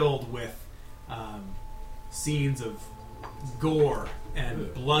filled with scenes of gore and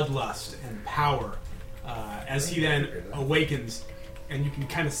bloodlust and power. As he then awakens, and you can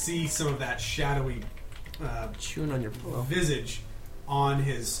kind of see some of that shadowy Chewing on your pillow. visage on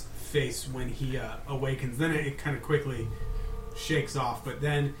his face when he awakens. Then it kind of quickly shakes off, but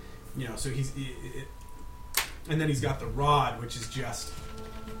then, so and then he's got the rod, which is just,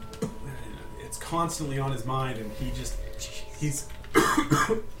 it's constantly on his mind, and he's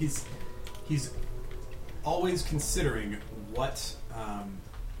always considering what,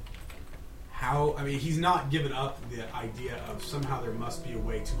 he's not given up the idea of somehow there must be a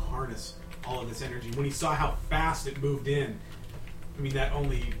way to harness all of this energy. When he saw how fast it moved in, that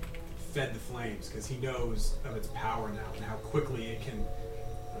only fed the flames, because he knows of its power now and how quickly it can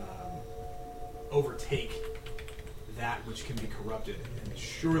overtake that which can be corrupted. And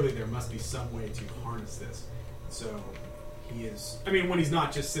surely there must be some way to harness this. So he is... when he's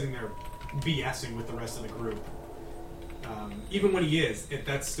not just sitting there BSing with the rest of the group, even when he is,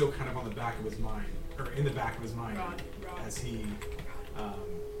 that's still kind of on the back of his mind, or in the back of his mind, Rod. as he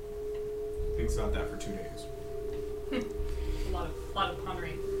thinks about that for 2 days. A lot of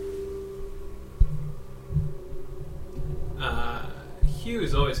pondering.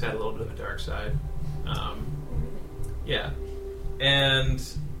 Hugh's always had a little bit of a dark side. Yeah.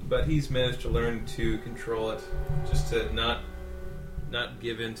 But he's managed to learn to control it, just to not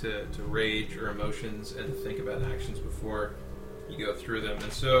give in to rage or emotions, and to think about actions before you go through them.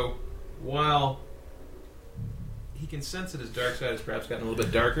 And so, while he can sense that his dark side has perhaps gotten a little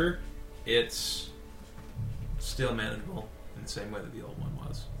bit darker, it's still manageable in the same way that the old one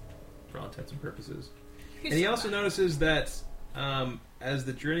was, for all intents and purposes. And he also notices that as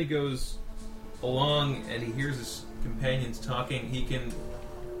the journey goes along and he hears his companions talking, he can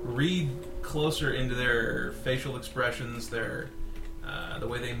read closer into their facial expressions, their the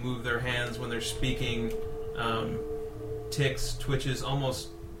way they move their hands when they're speaking, ticks, twitches, almost,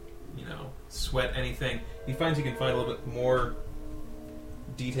 sweat, anything. He finds he can find a little bit more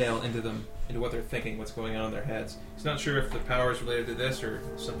detail into them, into what they're thinking, what's going on in their heads. He's not sure if the power is related to this or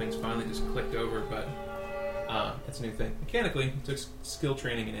something's finally just clicked over, but it's a new thing. Mechanically, he took skill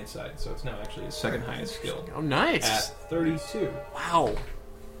training in Insight, so it's now actually his second highest skill. Oh, nice. At 32. Wow.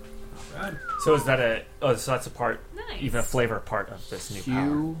 Right. So is that so that's a part, Nice. even a flavor part of this new power.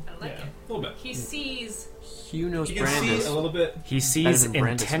 Hugh, I like Yeah, it. a little bit. He sees. Hugh knows You can Brandis. see a little bit. He Better sees than Brandis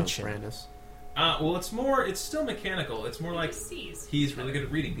knows intention. Brandis. Well, it's still mechanical. It's more like He sees. he's really good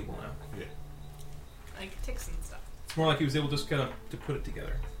at reading people now. Yeah. Like ticks and stuff. It's more like he was able just kind of to put it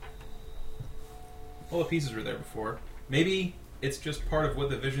together. All the pieces were there before. Maybe it's just part of what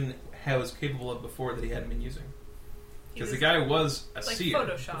the vision was capable of before that he hadn't been using. Because the guy was a like seer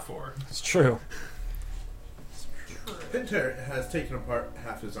Photoshop. before. It's true. Pinter has taken apart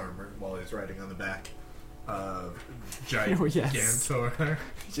half his armor while he's riding on the back of giant Oh, yes. Gantor.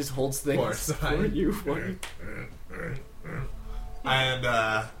 He just holds Poor things side. for you.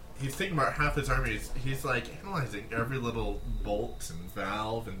 And he's taking apart half his armor. He's like analyzing every little bolt and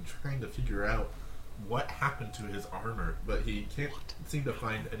valve and trying to figure out what happened to his armor, but he can't seem to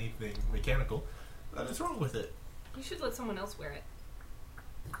find anything mechanical that is wrong with it. You should let someone else wear it.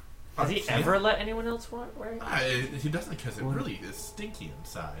 Has he ever let anyone else wear it? He doesn't, because it really is stinky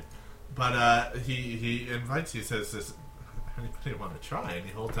inside. But he invites you, says, "Does anybody want to try?" And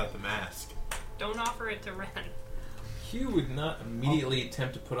he holds out the mask. Don't offer it to Ren. Hugh would not immediately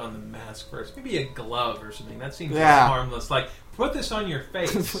attempt to put on the mask first. Maybe a glove or something. That seems Yeah. harmless. Like, put this on your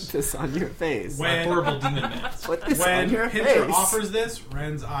face. Put this on your face. A horrible demon mask. Put this on When your Pinter face. offers this,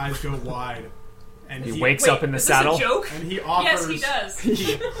 Ren's eyes go wide, and He wakes up in the is saddle. This a joke? and he offers. Yes, he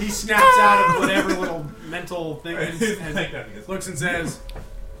does. He snaps out of whatever little mental thing and looks and says,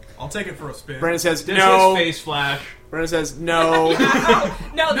 "I'll take it for a spin." Brandon says, Does no. his face flash? Brandon says, no.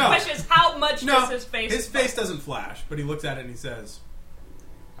 No, the No. question is how much No, does his face? his face doesn't flash, but he looks at it and he says,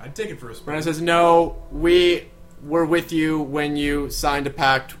 I'd take it for a spin. Brandis says, no, we were with you when you signed a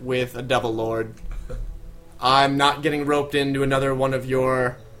pact with a devil lord. I'm not getting roped into another one of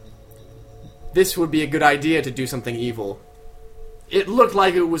your... This would be a good idea to do something evil. It looked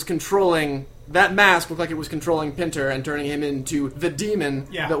like it was controlling... That mask looked like it was controlling Pinter and turning him into the demon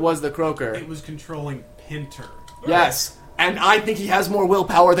that was the Croaker. It was controlling Pinter. Yes, and I think he has more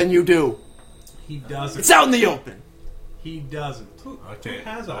willpower than you do. He doesn't. It's out in the open. He doesn't. Okay, Who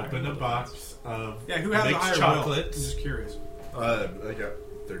has a open higher a box of Yeah, who has a mixed higher chocolates. will? I'm just curious. I got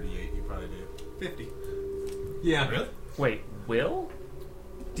 38. You probably do. 50. Yeah. Really? Wait, will?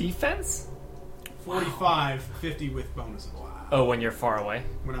 Defense? 45, 50 with bonuses. Wow. Oh, when you're far away.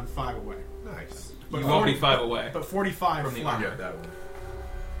 When I'm 5 away. Nice. You won't be 5 away. But 45 From the flat. You got that one.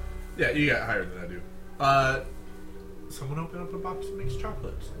 Yeah, you got higher than I do. Someone open up a box of mixed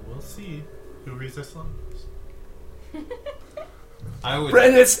chocolates, and we'll see who resists longest. I would.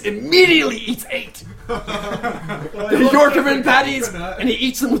 Brandis immediately eats 8. The Yorkerman patties, and he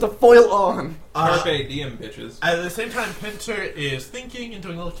eats them with a foil on. Carpe diem, bitches. At the same time, Pinter is thinking and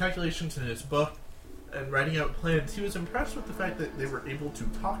doing little calculations in his book and writing out plans. He was impressed with the fact that they were able to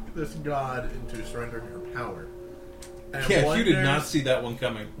talk this god into surrendering her power. And Yeah, you did not see that one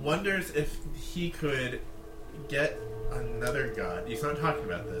coming. Wonders if he could get another god, he's not talking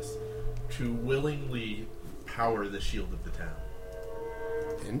about this, to willingly power the shield of the town.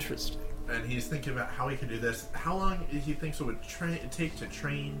 Interesting. And he's thinking about how he could do this. How long he thinks it would take to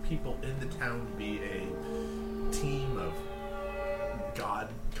train people in the town to be a team of god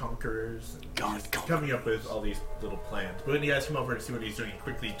conquerors. He's coming up with all these little plans. But when he has him over to see what he's doing, he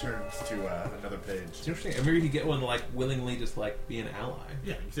quickly turns to another page. It's interesting. Maybe he could get one to, like, willingly just, like, be an ally.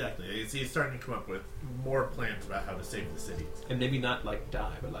 Yeah, exactly. He's starting to come up with more plans about how to save the city. And maybe not, like,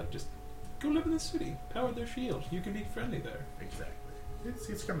 die, but, like, just go live in the city. Power their shield. You can be friendly there. Exactly.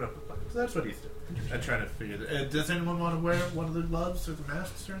 He's coming up with plans. So that's what he's doing. And trying to figure it. Does anyone want to wear one of the gloves or the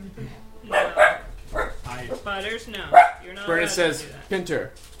masks or anything? No. I Butters, no. You're not. Brandis allowed to says, do that.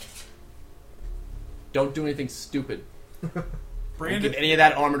 Pinter, don't do anything stupid. Don't Brandon. give any of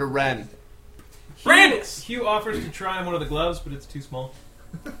that armor to Ren. Brandis! Hugh offers to try on one of the gloves, but it's too small.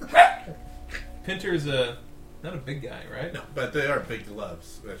 Pinter's not a big guy, right? No, but they are big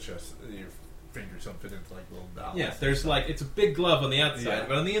gloves. That's just your fingers don't fit into like little dolls. Yeah, there's like, it's a big glove on the outside, Yeah.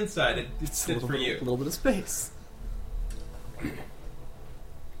 but on the inside, it's fit for you. A little bit of space.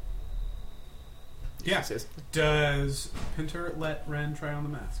 Yeah. Says, Does Pinter let Ren try on the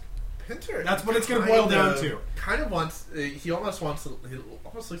mask? Pinter. That's what it's gonna boil down to. Kind of wants. He almost wants. He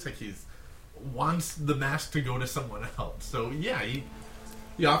almost looks like he's wants the mask to go to someone else. So yeah, he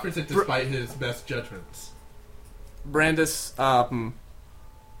offers it despite his best judgments. Brandis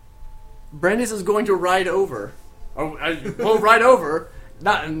is going to ride over. Well, ride over.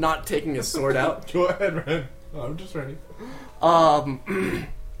 Not taking his sword out. Go ahead, Ren. Oh, I'm just ready.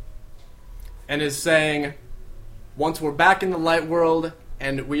 And is saying, once we're back in the light world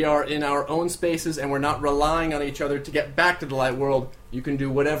and we are in our own spaces and we're not relying on each other to get back to the light world, you can do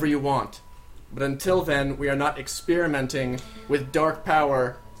whatever you want. But until then, we are not experimenting with dark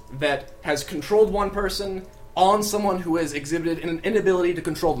power that has controlled one person on someone who has exhibited an inability to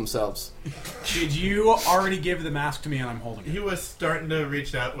control themselves. Did you already give the mask to me and I'm holding it? He was starting to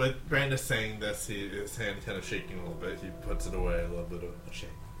reach out with Brandis saying this. His hand kind of shaking a little bit. He puts it away, a little bit of a shake.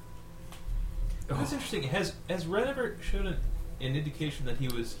 That's interesting. Has Ren ever shown an indication that he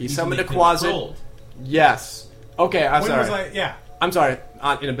was He easily summoned a Quasit. controlled? Yes. Okay, I'm When sorry. was I? Yeah. I'm sorry.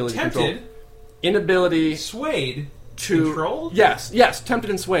 Not inability to control. Tempted, Inability swayed, to... controlled? Yes, tempted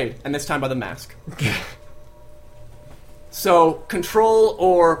and swayed. And this time by the mask. So, control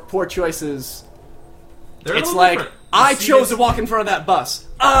or poor choices... They're a It's little like, different. I See, chose this- to walk in front of that bus.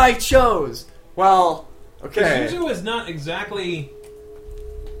 I chose. Well, Because okay. Yuzu is not exactly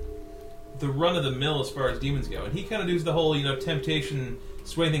the run of the mill as far as demons go, and he kind of does the whole, temptation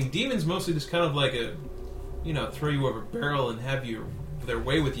sway thing. Demons mostly just kind of like a, throw you over a barrel and have their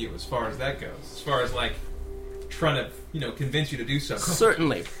way with you as far as that goes. As far as like trying to, convince you to do something.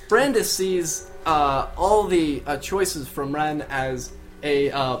 Certainly. Brandis sees all the choices from Ren as a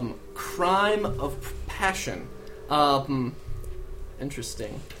crime of passion.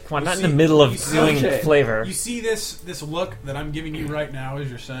 Interesting. Come on, not in the middle of doing Okay. flavor. You see this look that I'm giving you right now as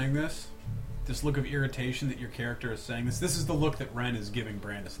you're saying this? This look of irritation that your character is saying this. This is the look that Ren is giving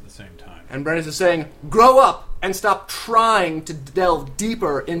Brandis at the same time. And Brandis is saying, grow up and stop trying to delve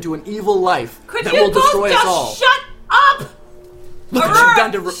deeper into an evil life Could that you will both destroy us just all. shut up? Look what you've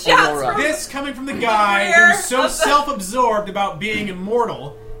done to Shots Aurora. from- This coming from the guy Rear who's so of the- self-absorbed about being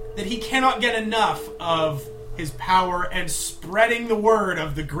immortal that he cannot get enough of his power and spreading the word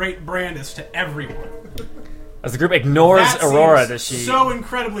of the great Brandis to everyone. As the group ignores That Aurora, seems does she? so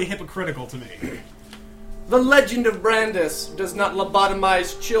incredibly hypocritical to me. The legend of Brandis does not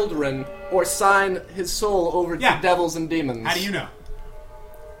lobotomize children or sign his soul over Yeah. to devils and demons. How do you know?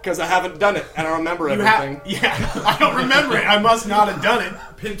 Because I haven't done it. I don't remember You everything. I don't remember it. I must not have done it.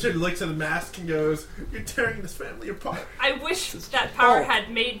 Pincher looks at the mask and goes, "You're tearing this family apart." I wish that power Oh. had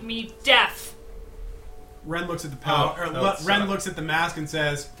made me deaf. Ren looks at the power. Oh, or that would Ren suck. looks at the mask and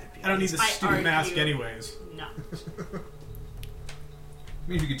says, "I don't need this I stupid mask argue. anyways." No. I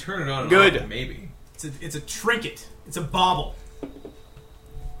mean, if you could turn it on and Good. off, maybe. It's a trinket. It's a bauble.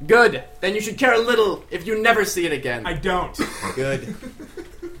 Good. Then you should care a little if you never see it again. I don't. Good.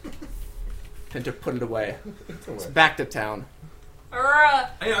 Pinter put it away. It's back to town.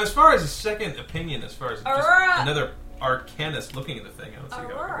 Aurora, You know, as far as a second opinion, as far as just Aurora! another arcanist looking at the thing, I don't see how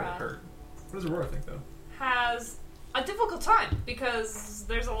it Aurora. really hurt. What does Aurora think, though? has a difficult time because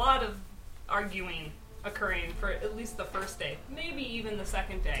there's a lot of arguing occurring for at least the first day, maybe even the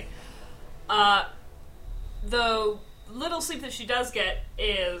second day. The little sleep that she does get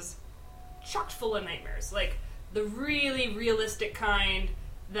is chock full of nightmares, like the really realistic kind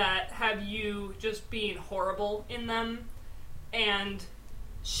that have you just being horrible in them. And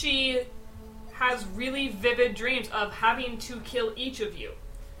she has really vivid dreams of having to kill each of you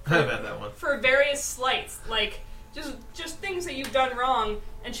I've had that one. for various slights, like just things that you've done wrong,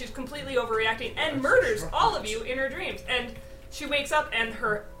 and she's completely overreacting and murders all of you in her dreams. And she wakes up and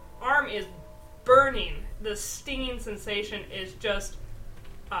her arm is burning. The stinging sensation is just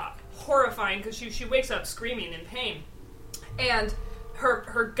horrifying because she wakes up screaming in pain, and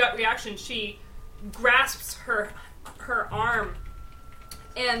her gut reaction, she grasps her arm,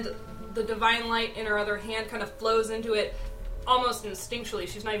 and the divine light in her other hand kind of flows into it almost instinctually.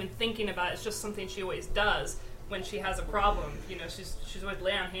 She's not even thinking about it. It's just something she always does when she has a problem. You know, she's always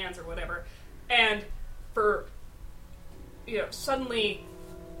lay on hands or whatever. And suddenly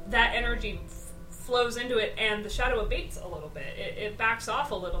that energy flows into it, and the shadow abates a little bit. It backs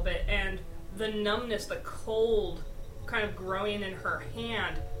off a little bit, and the numbness, the cold kind of growing in her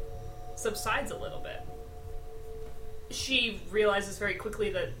hand subsides a little bit. She realizes very quickly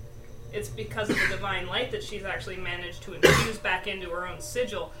that it's because of the divine light that she's actually managed to infuse back into her own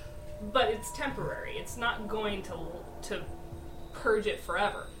sigil, but it's temporary. It's not going to purge it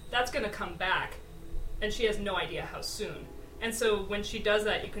forever. That's going to come back, and she has no idea how soon. And so when she does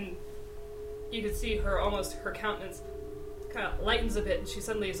that, you can see her countenance kind of lightens a bit, and she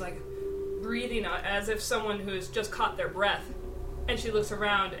suddenly is like breathing out as if someone who has just caught their breath. And she looks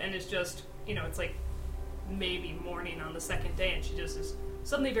around and is just, it's like maybe morning on the second day, and she just is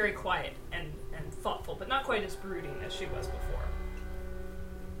suddenly very quiet and thoughtful, but not quite as brooding as she was before.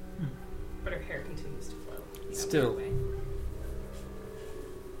 But her hair continues to flow. in a Still. weird way.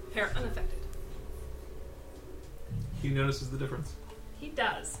 Hair unaffected. He notices the difference. He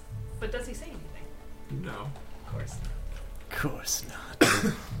does. But does he say anything? No. Of course. Of course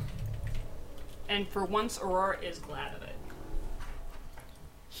not. And for once, Aurora is glad of it.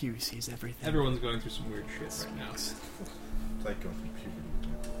 Hugh sees everything. Everyone's going through some weird shit right now. It's like going through puberty.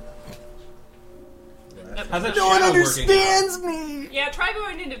 How's that No one shadow working out? understands me! Yeah, try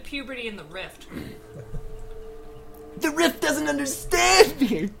going into puberty in the Rift. The Rift doesn't understand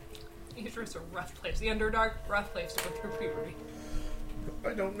me! These Rifts are rough place. The Underdark, rough place to go through puberty.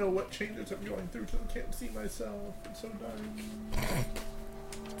 I don't know what changes I'm going through till I can't see myself. It's so dark.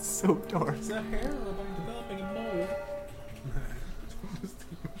 It's so dark. It's a hair I'm developing a mole.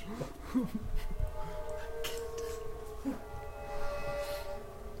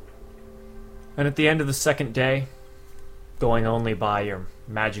 And at the end of the second day, going only by your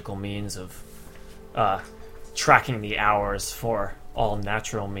magical means of tracking the hours, for all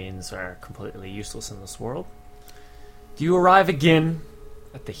natural means are completely useless in this world, do you arrive again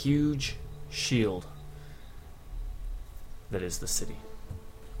at the huge shield that is the city.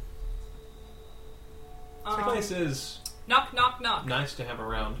 This place is Knock, knock, knock. nice to have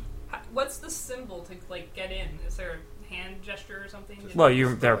around. What's the symbol to get in? Is there a hand gesture or something? Well,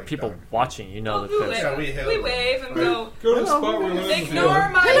 there are people watching. You know Oh, that we there's... wave. We wave and go. Go to the spot where we Ignore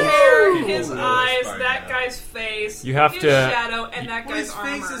my hair, his Hello. eyes, By that now. guy's face, You have his to- shadow, and that Well, guy's his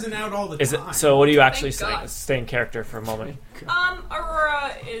armor. face isn't out all the Is it, time. so what are you actually Thank saying? God. Stay in character for a moment.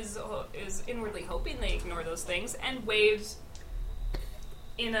 Aurora is inwardly hoping they ignore those things and waves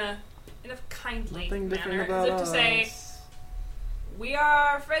in a kindly Nothing different manner, about as if to say, us. "We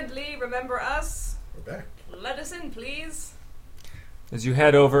are friendly. Remember us. We're back. Let us in, please." As you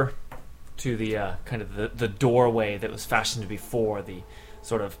head over to the kind of the doorway that was fashioned before, the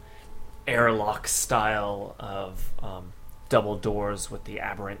sort of airlock style of double doors with the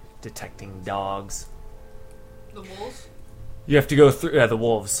aberrant detecting dogs. The wolves? You have to go through the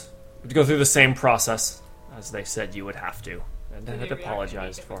wolves. You have to go through the same process as they said you would have to, and Do I they had react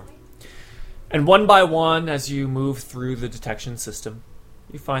apologized any for. differently? And one by one, as you move through the detection system,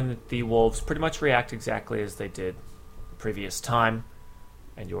 you find that the wolves pretty much react exactly as they did the previous time,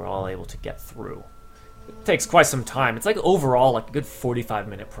 and you are all able to get through. It takes quite some time. It's like overall like a good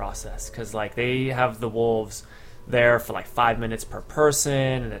 45-minute process, because like they have the wolves there for like 5 minutes per person,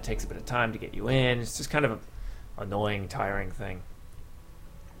 and it takes a bit of time to get you in. It's just kind of an annoying, tiring thing.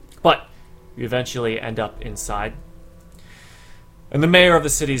 But you eventually end up inside. And the mayor of the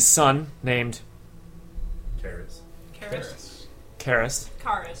city's son, named Karis. Karis.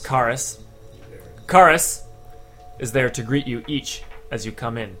 Karis, is there to greet you each as you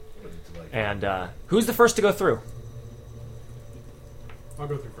come in. And who's the first to go through? I'll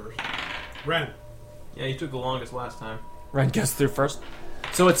go through first. Ren. Yeah, you took the longest last time. Ren goes through first.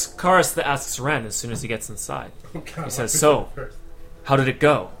 So it's Karis that asks Ren as soon as he gets inside. Oh, God, He says, "So, first. how did it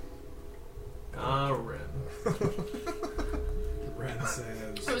go?" Ren. Ren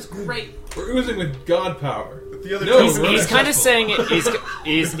says. It was great. We're oozing with god power. The other No, two He's, were he's kind of successful. saying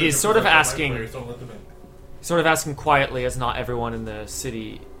it. He's sort of asking, Don't let them in. sort of asking quietly, as not everyone in the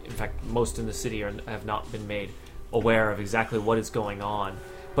city, in fact, most in the city, have not been made aware of exactly what is going on.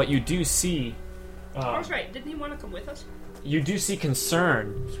 But you do see, I was right. Didn't he want to come with us? you do see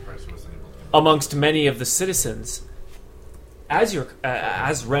concern I'm surprised he wasn't able to. amongst many of the citizens. As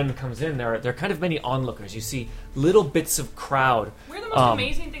Ren comes in, there are kind of many onlookers. You see little bits of crowd. We're the most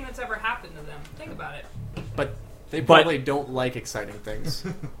amazing thing that's ever happened to them. Think about it. But they probably don't like exciting things.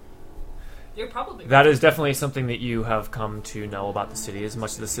 You're probably That is definitely something that you have come to know about the city. As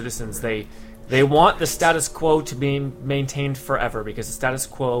much as the citizens, they want the status quo to be maintained forever, because the status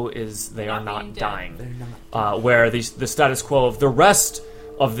quo is they are Not being not dead. dying. They're not. Where the status quo of the rest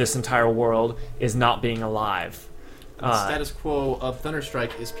of this entire world is not being alive. The status quo of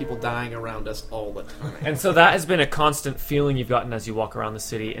Thunderstrike is people dying around us all the time. And so that has been a constant feeling you've gotten as you walk around the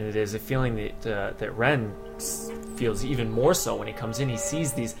city, and it is a feeling that Ren feels even more so when he comes in. He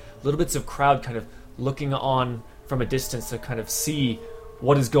sees these little bits of crowd kind of looking on from a distance to kind of see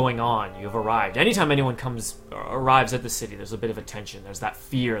what is going on. You have arrived. Anytime anyone arrives at the city, there's a bit of a tension. There's that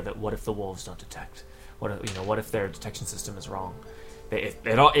fear that what if the wolves don't detect? What if their detection system is wrong?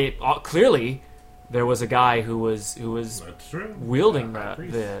 Clearly, there was a guy who was That's true. wielding High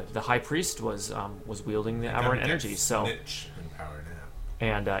priest. the high priest was wielding the aberrant energy. So, Snitch in power now.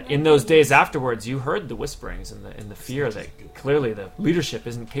 and in those days afterwards, you heard the whisperings and the fear that clearly the leadership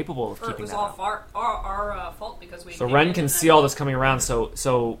isn't capable of Or it keeping was that all up. our fault because we. So came Ren in can and see then- all this coming around.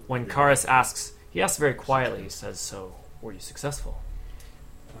 So when Karis asks, he asks very quietly. He says, "So were you successful?"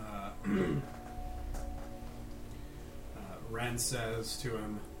 Ren says to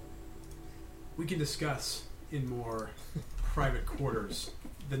him, "We can discuss in more private quarters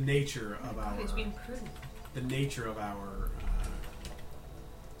the nature of He's being prudent. our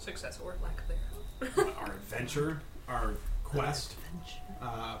Success or lack thereof. our adventure, our quest.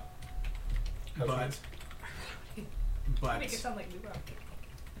 But Make it sound like New Rock.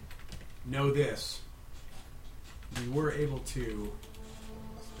 know this: we were able to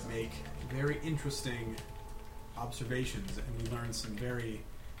make very interesting observations, and we learned some very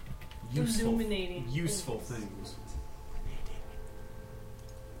Illuminating useful things. things.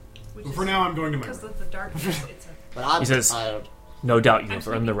 Which But is- for now, I'm going to my because room. of the darkness, it's a. But I'm He says- tired. No doubt you have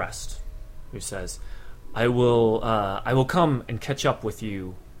Actually, earned the rest. Who says, I will come and catch up with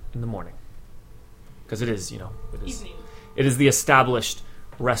you in the morning. Because it is Evening. it is the established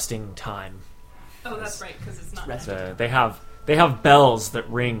resting time. Oh, that's right, because it's not. Rest. They have bells that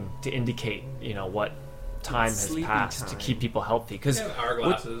ring to indicate, what time has Sleeping passed to time. keep people healthy. They Because have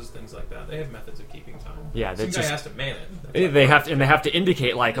hourglasses, things like that. They have methods of keeping time. Yeah, they Some guy just- has to man it. That's they like- have to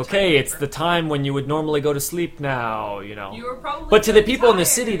indicate like, okay, it's the time when you would normally go to sleep now. You were probably. But to the people in the tired.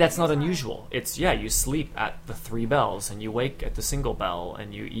 city, that's not Tired. unusual. It's you sleep at the 3 bells, and you wake at the single bell,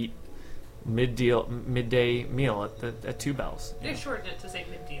 and you eat midday meal at 2 bells. They shortened it to say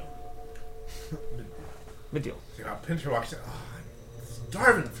mid deal. Mid deal. Pincher walks in. Oh, I'm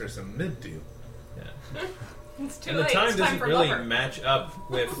starving for some mid-deal. Yeah. It's too And the late. time it's time doesn't for really supper. match up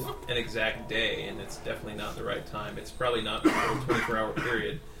with an exact day, and it's definitely not the right time. It's probably not a full 24-hour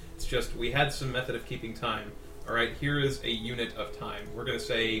period. It's just we had some method of keeping time. All right, here is a unit of time. We're going to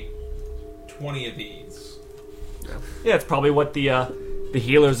say 20 of these. Yeah, it's probably what the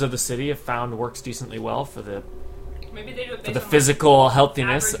healers of the city have found works decently well for the Maybe they do it based for the on, physical like,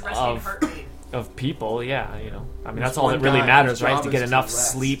 healthiness average resting of heart rate. of people, yeah, you know. I mean, There's that's all one that really guy matters, whose right? job To is get to enough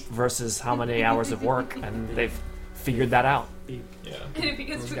rest. sleep versus how many hours of work, and they've figured that out. Yeah. And if he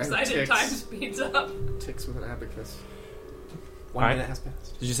gets too This guy excited, ticks. time speeds up. Ticks with an abacus. All right. 1 minute has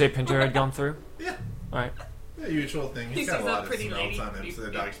passed. Did you say Pinter had gone through? Yeah. All right. The usual thing. He He's got sees a that lot of pretty smells lady. on him, Beep, so the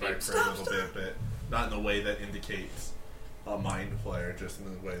beep, dog's beep. barked for a little bit, but not in the way that indicates a mind flare, just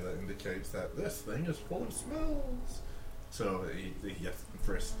in the way that indicates that this thing is full of smells. So he gets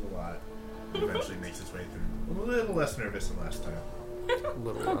frisked a lot. And eventually makes his way through. A little less nervous than last time. A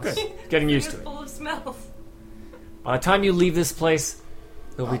little Oh, less. good. Getting used It's to it. full of smells. By the time you leave this place,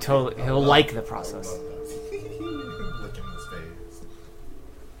 he'll like the process. Licking his face.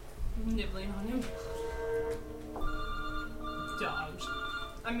 Nibbling on him. Dogs.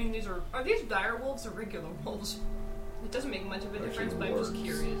 I mean, are these dire wolves or regular wolves? It doesn't make much of a difference, but I'm just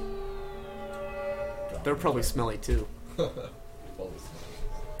curious. They're probably smelly too. Full of smells.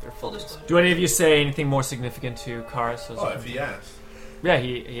 They're Full full of disclosure. Do any of you say anything more significant to Karis? Oh, if he asks. Yeah,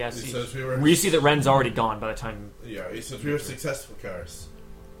 he has. He says we were- You see that Ren's already gone by the time. Yeah, he says we were successful, cars.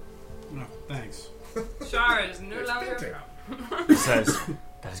 No, thanks. Shara is no It's longer. Pinter. He says,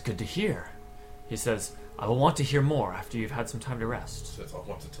 "That is good to hear." He says, "I will want to hear more after you've had some time to rest." Says I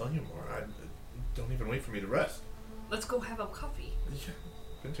want to tell you more. Don't even wait for me to rest. Let's go have a coffee.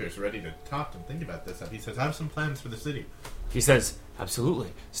 Pinter's ready to talk and think about this. He says I have some plans for the city. He says,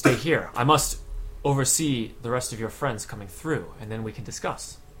 "Absolutely. Stay here. I must oversee the rest of your friends coming through, and then we can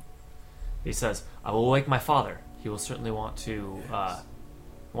discuss." He says, "I will wake my father. He will certainly want to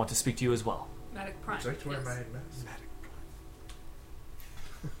speak to you as well." Matic Prime. Would you like to wear yes. my mask?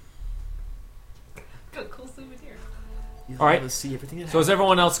 Good, cool souvenir. All right. Let's see everything. So as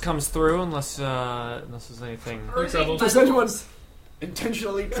everyone else comes through, unless there's anything. Or is it trouble. Does metal? anyone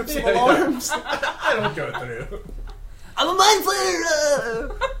intentionally trip some alarms? I don't go through. I'm a mind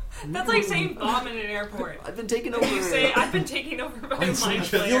flayer! That's like saying bomb in an airport. I've been taken over. You say, I've been taken over by a mind I flayer.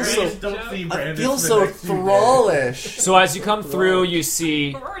 feel so- It's a Don't joke. see I Brandon feel for the so next few days. thrallish. So as you come through, you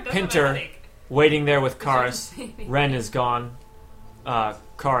see Aurora doesn't have a Pinter headache. waiting there with Karis. Doesn't say anything. Ren is gone.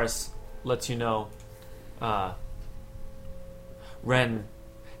 Karis lets you know. Ren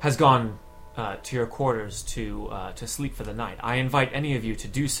has gone to your quarters to sleep for the night. I invite any of you to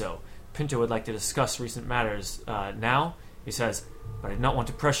do so. Pinter would like to discuss recent matters now. He says, but I do not want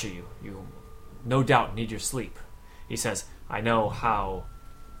to pressure you. You no doubt need your sleep. He says, I know how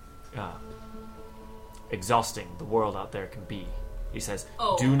exhausting the world out there can be. He says,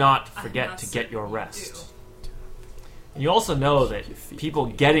 Oh, do not I'm forget not to get your certain you rest. do. And you also know that people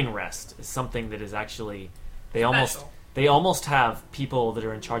getting rest is something that is actually they almost have people that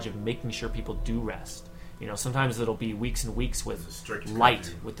are in charge of making sure people do rest. You know, sometimes it'll be weeks and weeks It's a with strict light,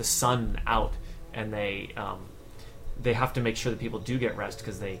 curfew. with the sun out, and they have to make sure that people do get rest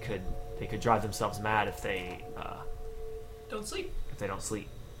because they could drive themselves mad if they Don't sleep. don't sleep.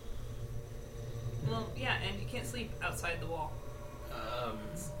 Well, yeah, and you can't sleep outside the wall.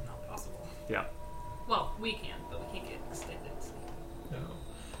 It's not possible. Yeah. Well, we can, but we can't get extended sleep. No.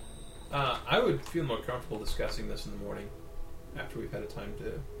 I would feel more comfortable discussing this in the morning after we've had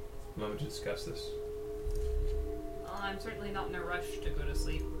a moment to discuss this. Well, I'm certainly not in a rush to go to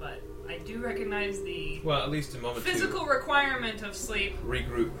sleep, but I do recognize the Well, at least a moment physical requirement of sleep. to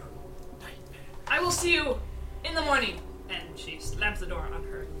regroup. I will see you in the morning. And she slams the door on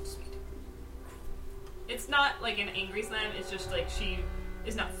her speed. It's not like an angry slam, it's just like she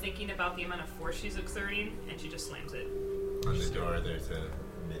is not thinking about the amount of force she's exerting, and she just slams it. On the door, there's a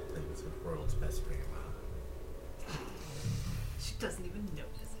mid things of world's best grandma. She doesn't even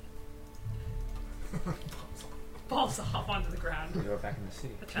notice it. Falls off onto the ground. Go back in the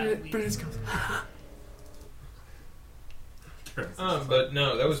city. The child leaves. But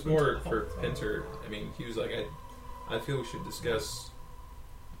no, that was more for Pinter. I mean, he was like, I feel we should discuss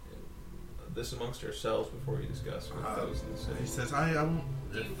this amongst ourselves before we discuss with those in the He city. says, I won't.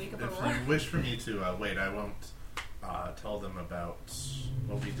 Do you If wake up you Aurora? wish for me to wait, I won't tell them about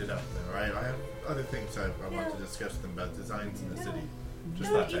what we did up there. I have other things I want to discuss with them about designs in the city.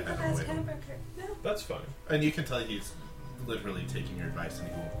 Just thought I had to wait. That's fine. And you can tell he's literally taking your advice and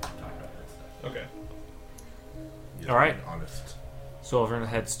he won't talk about that stuff. Okay. He's All right. being honest. So everyone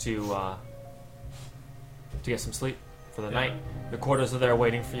heads to get some sleep for the night. The quarters are there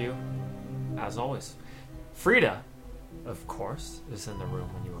waiting for you, as always. Frida, of course, is in the room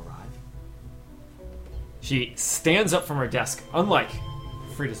when you arrive. She stands up from her desk, unlike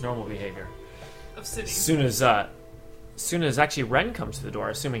Frida's normal behavior. Of sitting. As soon as actually Ren comes to the door,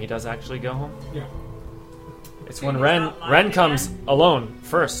 assuming he does actually go home. Yeah. It's So when he's Ren not lying Ren comes again? alone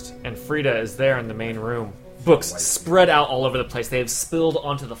first, and Frida is there in the main room books spread out all over the place. They have spilled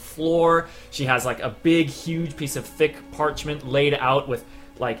onto the floor. She has like a big, huge piece of thick parchment laid out with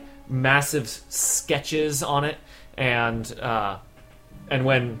like massive sketches on it. And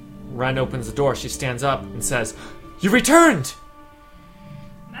when Ren opens the door, she stands up and says, "You returned!"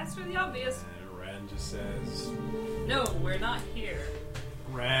 Master the obvious. And Ren just says... No, we're not here.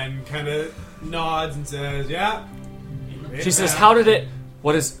 Ren kind of nods and says, "Yeah." She says, "How did it?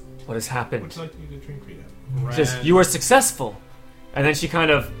 What has happened?" Would you like me to drink Rita? Ren, She says, "You were successful." And then she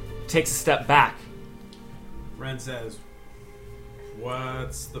kind of takes a step back. Ren says,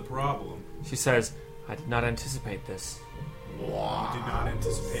 "What's the problem? She says, "I did not anticipate this." You did not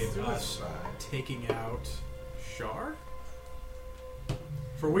anticipate us taking out Shar?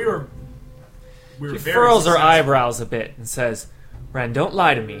 For we were She very furls her successful. eyebrows a bit and says, "Ren, don't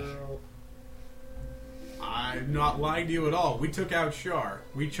lie to me." I'm not lying to you at all. We took out Shar.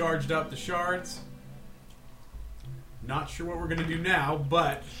 We charged up the shards. Not sure what we're going to do now,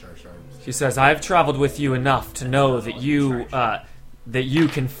 but She says, "I have traveled with you enough to know that you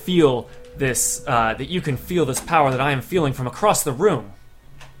can feel this power that I am feeling from across the room."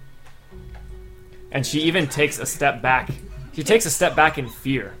 And she even takes a step back. She takes a step back in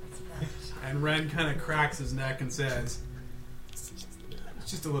fear. and Ren kind of cracks his neck and says, "It's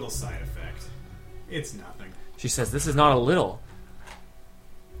just a little side effect. It's nothing." She says, "This is not a little."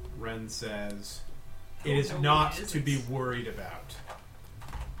 Ren says, "It is not to be worried about."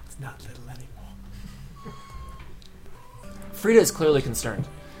 It's not little anymore. Frida is clearly concerned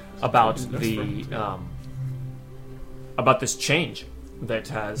about about this change that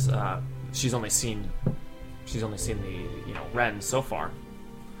has she's only seen the Ren so far,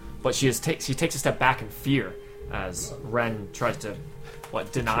 but she takes a step back in fear as Ren tries to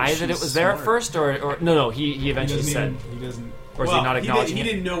deny that it was there at first, or no he eventually said, He doesn't. or is he not acknowledging He it?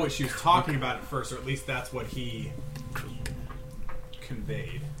 didn't know what she was talking about at first, or at least that's what he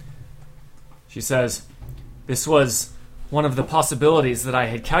conveyed. She says, "This was one of the possibilities that I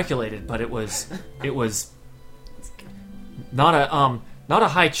had calculated, but it was not a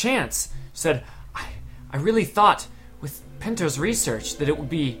high chance." She said, I really thought with Pinter's research that it would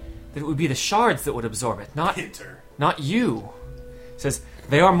be the shards that would absorb it, not you." Says,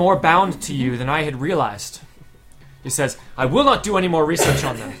 "They are more bound to you than I had realized." He says, "I will not do any more research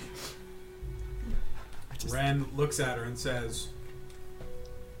on them." Ren looks at her and says,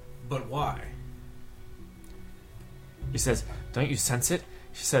 "But why?" He says, "Don't you sense it?"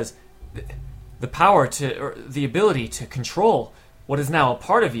 She says, "The power or the ability to control what is now a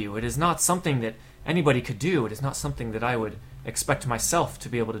part of you. It is not something that anybody could do. It is not something that I would expect myself to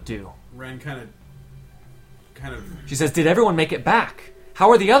be able to do." Ren kind of. She says, "Did everyone make it back?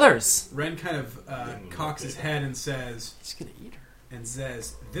 How are the others?" Ren kind of cocks his head and says, He's gonna eat her. and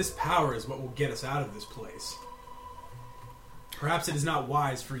says, "This power is what will get us out of this place. Perhaps it is not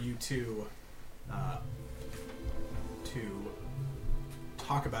wise for you to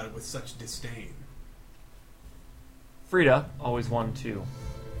talk about it with such disdain." Frida, always one to,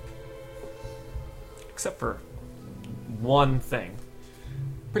 except for one thing,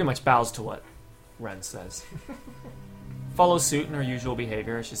 pretty much bows to what Ren says. Follows suit in her usual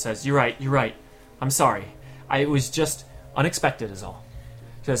behavior. She says, You're right. I'm sorry. It was just unexpected is all."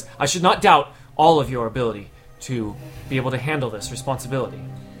 She says, "I should not doubt all of your ability to be able to handle this responsibility."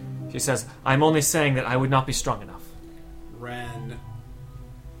 She says, "I'm only saying that I would not be strong enough." Ren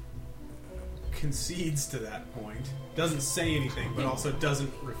concedes to that point, doesn't say anything, but also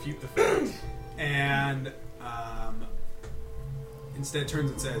doesn't refute the fact, and instead turns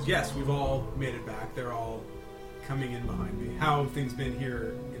and says, "Yes, we've all made it back. They're all coming in behind me. How have things been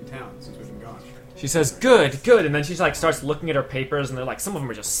here in town since we've been gone?" She says, good, and then she starts looking at her papers, and they're some of them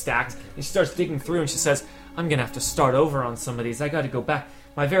are just stacked, and she starts digging through, and she says, "I'm gonna have to start over on some of these. I gotta go back.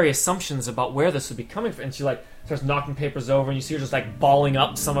 My very assumptions about where this would be coming from," and she starts knocking papers over, and you see her just balling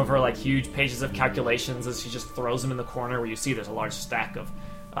up some of her huge pages of calculations as she just throws them in the corner where you see there's a large stack of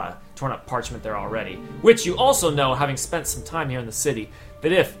torn up parchment there already, which you also know, having spent some time here in the city,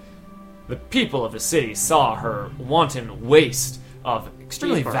 that if the people of the city saw her wanton waste of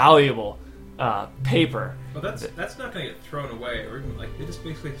extremely valuable paper. But that's not going to get thrown away, or even it just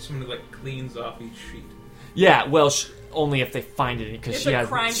basically someone who cleans off each sheet. Yeah, well, only if they find it, because It's she a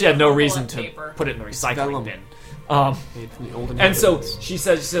crime had to no crumple reason up to paper. put it in the recycling vellum. bin. Made from the old And so inhabitants. she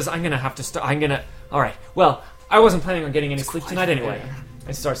says, "I'm gonna have to start. All right. Well, I wasn't planning on getting any sleep tonight anyway."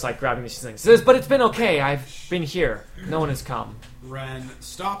 And starts grabbing these things. She says, "But it's been okay. I've been here. No one has come." Ren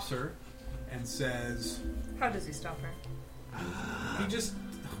stops her and says, How does he stop her? he just...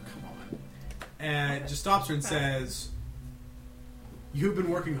 Oh, come on. And just stops her and says, "You've been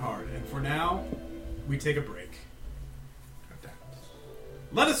working hard, and for now, we take a break.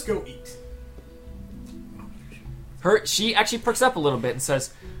 Let us go eat. She actually perks up a little bit and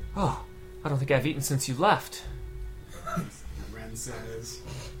says, "Oh, I don't think I've eaten since you left." Ren says.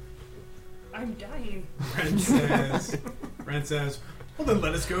 I'm dying. Ren says. Well, then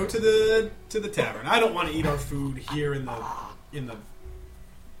let us go to the tavern. I don't want to eat our food here in the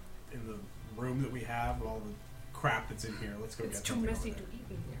room that we have with all the crap that's in here. Let's go It's get too something messy over to there. eat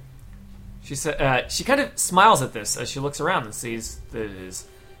in here. She said. She kind of smiles at this as she looks around and sees that it is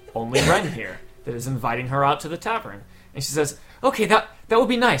only Ren here that is inviting her out to the tavern. And she says, "Okay, that would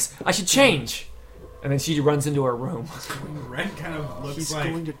be nice. I should change." And then she runs into her room. Ren kind of looks He's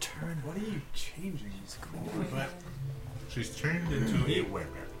like, going to turn. what are you changing? But She's turned into a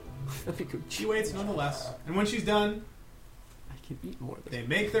werewolf. she waits nonetheless. And when she's done, I can eat more of this. they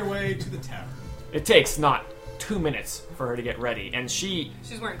make their way to the tavern. It takes not 2 minutes for her to get ready, and she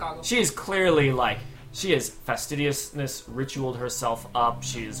She's wearing goggles. is clearly like she has fastidiousness ritualed herself up.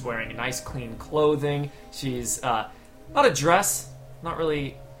 She's wearing nice, clean clothing. She's not a dress, not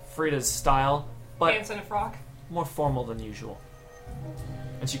really Frida's style, but Pants and a frock. more formal than usual.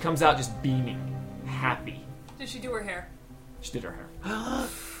 And she comes out just beaming, happy. Did she do her hair? She did her hair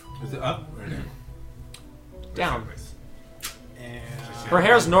Is it up or down? down. And Her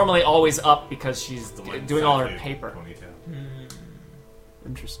hair's normally always up because she's The one doing all her side paper. ponytail.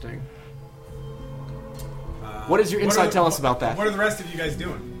 Interesting. What does your insight tell us about that? What are the rest of you guys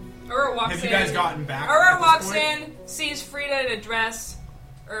doing? Aurora walks Have in. you guys gotten back? Aurora at this walks point? in, sees Frida in a dress,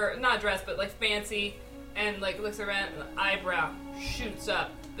 or not a dress, but like fancy, and like looks around, and the eyebrow shoots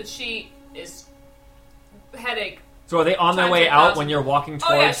up. But she is headache. So are they on their Times way 1,000. out when you're walking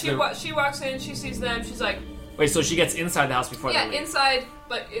towards Oh yeah, the... she walks in, she sees them, she's like, Wait, so she gets inside the house before yeah, they leave. inside,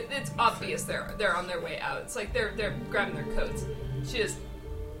 but it's obvious they're on their way out. It's like they're grabbing their coats. She just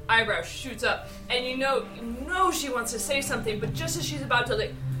eyebrow shoots up, and you know she wants to say something, but just as she's about to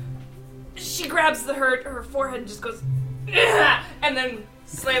like, she grabs her forehead and just goes, "Ugh!" and then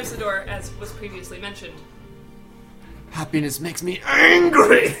slams the door, as was previously mentioned. Happiness makes me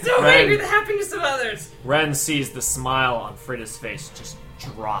angry. So Ren. angry the happiness of others. Ren sees the smile on Frida's face just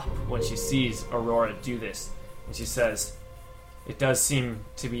drop when she sees Aurora do this. And she says, "It does seem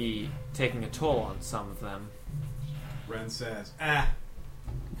to be taking a toll on some of them." Ren says,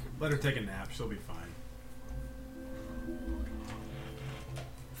 let her take a nap. She'll be fine.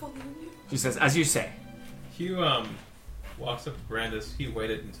 She says, "As you say." Hugh walks up to Brandis. He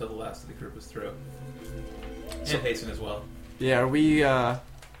waited until the last of the group was through. And Hasten as well. Yeah, are we, yeah.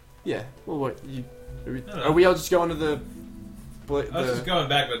 Well, what, know. are we all just going to the... I was just going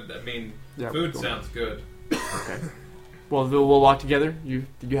back, but I mean, Yeah, food go on. sounds good. Okay. Well, we'll walk together. Did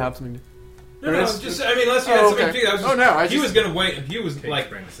you have something to... No, There is- just I mean, unless you had Oh, something okay. to do. I was Oh, just, no, I he just- was gonna wait, and he was like,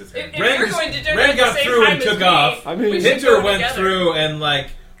 Brandis' If Ren you're was- going to dinner Ren at the got same through time and as took me, off. I mean- we should Hinter go went together. through and like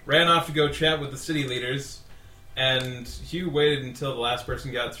ran off to go chat with the city leaders, and Hugh waited until the last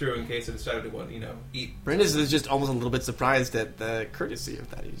person got through in case they decided to want eat. Brandis is just almost a little bit surprised at the courtesy of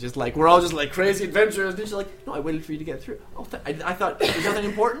that. He's just like, we're all just like crazy adventurers. And she's like, no, I waited for you to get through. Oh, I thought, there's nothing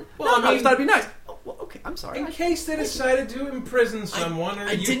important? Well, no, I I mean- thought it'd be nice. Oh, well, okay, I'm sorry. In case they decided to imprison someone, or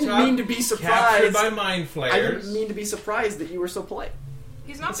I you didn't got mean to be captured surprised. by mind I flayers. didn't mean to be surprised that you were so polite.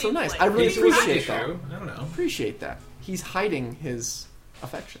 He's not That's being so nice. polite. I really He's appreciate happy. that. I don't know. Appreciate that. He's hiding his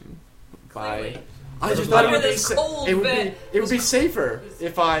affection by... Clearly. I just Under thought it would be this cold it would bit. be it would be safer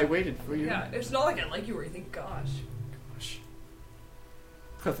if I waited for you. Yeah, it's not like I like you or anything. Gosh.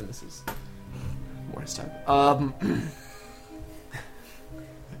 Clifton, this is more his time.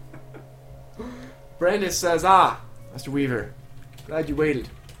 Brandis says, Mr. Weaver, glad you waited.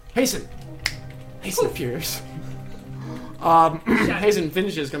 Hasten appears. Hasten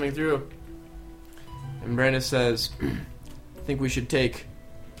finishes coming through. And Brandis says, I think we should take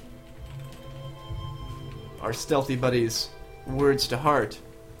our stealthy buddy's words to heart.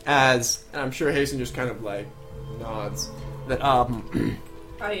 And I'm sure Hasten just kind of like nods. That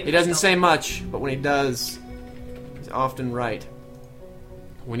he doesn't say much, but when he does, he's often right.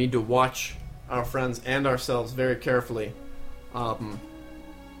 We need to watch our friends and ourselves very carefully. Brandis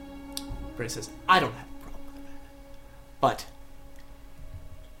says, I don't have a problem with that. But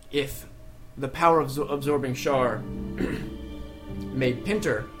if the power of absorbing Shar made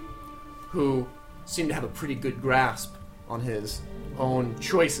Pinter, who seemed to have a pretty good grasp on his own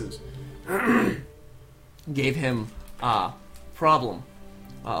choices, gave him a problem.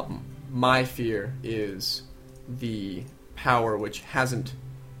 My fear is the power which hasn't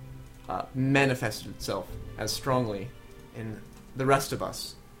manifested itself as strongly in the rest of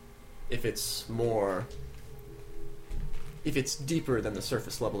us. If it's deeper than the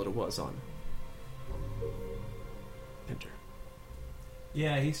surface level that it was on. Pinter.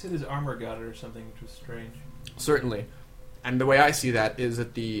 Yeah, he said his armor got it or something, which was strange. Certainly. And the way I see that is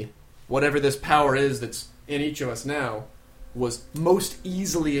that whatever this power is that's in each of us now was most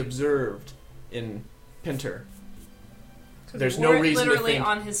easily observed in Pinter. There's no reason to literally think...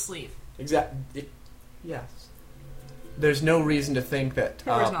 on his sleeve. Exactly. Yes. There's no reason to think that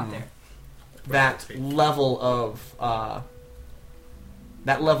Whoever's not there. that level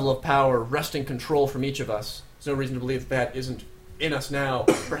of power wresting control from each of us. There's no reason to believe that isn't in us now,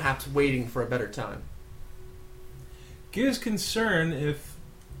 perhaps waiting for a better time. Gives concern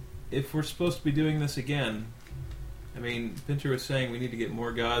if we're supposed to be doing this again. I mean, Pinter was saying we need to get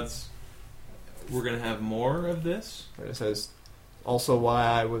more gods. We're going to have more of this? It says also why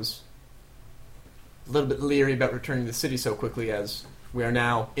I was a little bit leery about returning to the city so quickly, as we are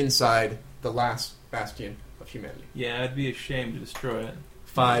now inside the last bastion of humanity. Yeah, I'd be ashamed to destroy it.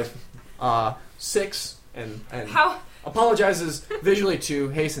 5, 6, and How? apologizes visually to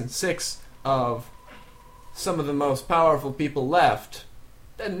Hasten. 6 of some of the most powerful people left.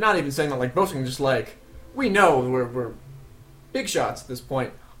 And not even saying that like boasting, just like, we know we're big shots at this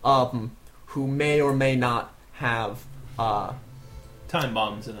point, who may or may not have, Time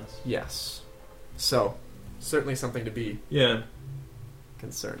bombs in us. yes. So, certainly something to be Yeah.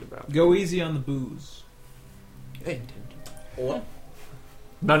 concerned about. Go easy on the booze. Hey, what?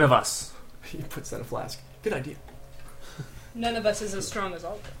 None of us. He puts that in a flask. Good idea. None of us is as strong as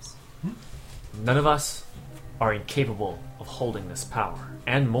all of us. None of us are incapable of holding this power,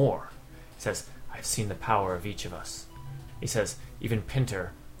 and more. He says, I've seen the power of each of us. He says, even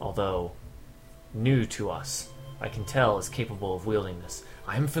Pinter, although new to us, I can tell is capable of wielding this.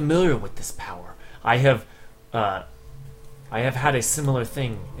 I am familiar with this power. I have had a similar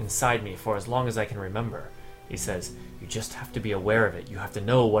thing inside me for as long as I can remember. He says, you just have to be aware of it. You have to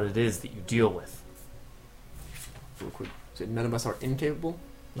know what it is that you deal with. Real quick. So none of us are incapable?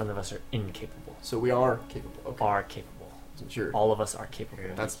 None of us are incapable. So we are capable. Okay. Are capable. Wasn't sure. All of us are capable.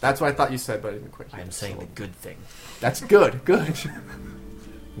 That's what I thought you said, but I didn't quite hear I am it, saying so- the good thing. That's good. Good.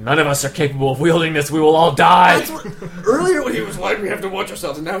 None of us are capable of wielding this. We will all die. That's what, earlier when he was like, we have to watch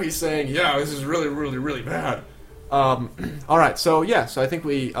ourselves, and now he's saying, yeah, this is really, really, really bad. All right, so yeah, so I think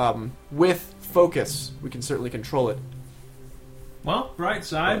we, with focus, we can certainly control it. Well, bright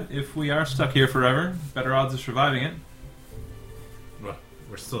side, if we are stuck here forever, better odds of surviving it. Well,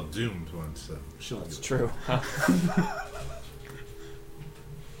 we're still doomed once. So That's true.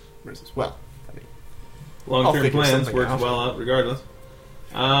 Versus, well, I mean, I'll Long-term figure plans something works out. well out regardless.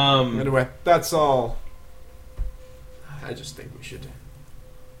 Anyway, that's all. I just think we should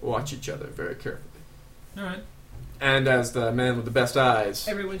watch each other very carefully. All right. And as the man with the best eyes,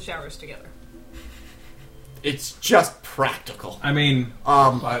 Everyone showers together. it's just practical. I mean,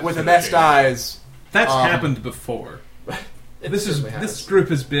 With the best eyes, that's happened before. This certainly has. this group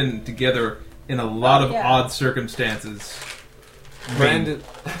has been together in a lot of Yeah. odd circumstances. Brandon.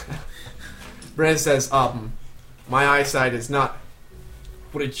 Brandon says, my eyesight is not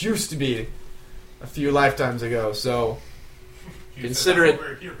what it used to be a few lifetimes ago, so consider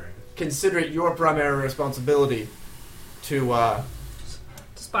it your primary responsibility to To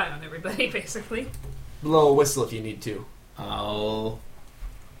spy on everybody, basically. blow a whistle if you need to. I'll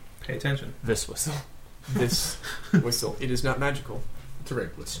pay attention. This whistle. This whistle. It is not magical. It's a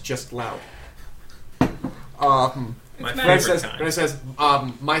regular. It's just loud. My favorite friend kind. says,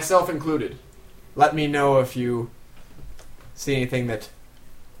 myself included. Let me know if you see anything that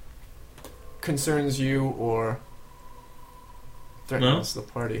concerns you or threatens the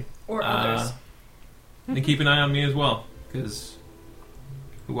party. Or others. And keep an eye on me as well, because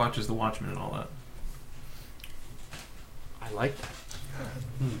who watches the Watchmen and all that? I like that.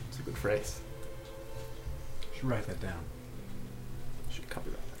 It's a good phrase. Should write that down. Should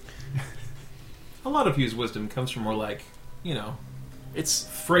copyright that. A lot of Hugh's wisdom comes from more like, It's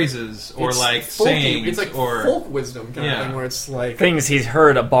phrases or it's like folky. sayings It's like or folk wisdom kind Yeah. of thing, where it's like Things he's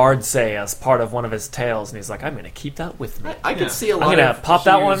heard a bard say as part of one of his tales, and he's like, I'm going to keep that with me. I Yeah. can see a I'm lot. going to of pop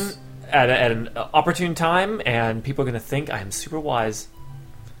that one Hugh's- at an opportune time, and people are going to think I am super wise.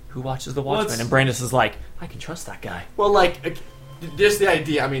 Who watches the Watchmen? it's- And Brandis is like, I can trust that guy. Well, like, just the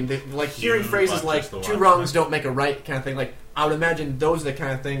idea. I mean, like hearing He phrases watches like the "two Watchmen." wrongs don't make a right" kind of thing. Like, I would imagine those are the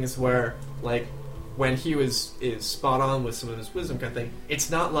kind of things where, like, when he is spot on with some of his wisdom kind of thing. It's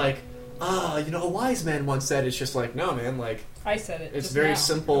not like, a wise man once said. It's just like, no, man. Like, I said it. it's just very now.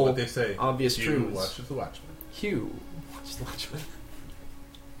 simple, what they say. obvious Hugh truths. watches the Watchmen. Hugh, watch the Watchmen.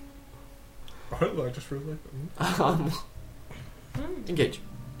 I just really like that. Engage.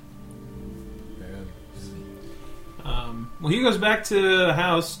 Well, he goes back to the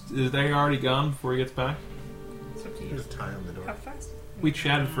house. Is they already gone before he gets back? It's up to you. There's a tie on the door. How fast? We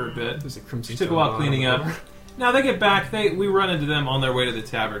chatted for a bit. There's a crimson. It took a stone while on cleaning the up. door. Now they get back. We run into them on their way to the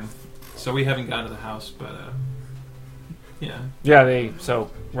tavern, so we haven't gotten to the house. But yeah, Yeah, so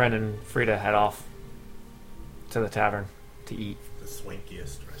Ren and Frida head off to the tavern to eat. The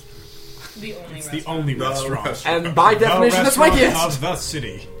swankiest restaurant. The only It's restaurant. the only The restaurant. restaurant. And by definition, that's my restaurant guess. of the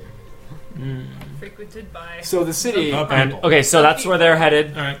city. frequented by. So the city. The And people. okay, so that's where they're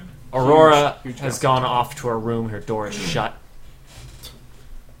headed. all right. Aurora Huge has house. gone off to her room. Her door is shut.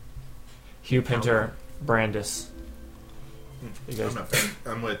 Hugh Pinter, Brandis. You guys. I'm not there.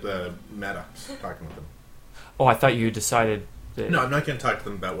 I'm with Maddox talking with them. Oh, I thought you decided that. No, I'm not going to talk to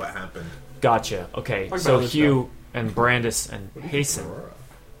them about what happened. Gotcha. Okay, Talk so about this Hugh and Brandis and Hasten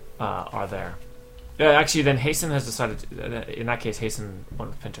are there. Actually, then Hasten has decided. In that case, Hasten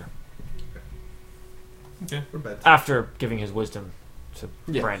went with Pinter Okay. We're bed. after giving his wisdom to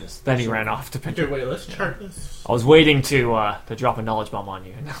Yeah. Brandis. Then he ran off to Pinter. Okay, wait, let's chart this. I was waiting to drop a knowledge bomb on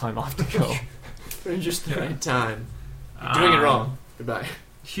you, and now I'm off to go. In just the right time. You're doing it wrong. Goodbye.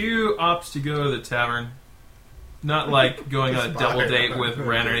 Hugh opts to go to the tavern. Not like going on a double date with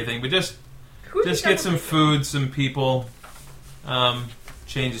Ren or anything, but just get some food, some people,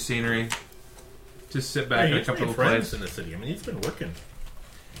 change the scenery. Just sit back Hey, in a he's made couple of friends places. in the city. I mean, he's been working.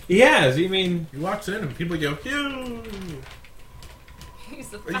 He has. I mean, He walks in and people go, "Hugh, He's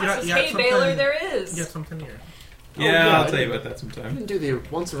the You got- fastest you got hay baler something- there you is. got something here." yeah, yeah, I'll I tell you did. about that We sometime. didn't do the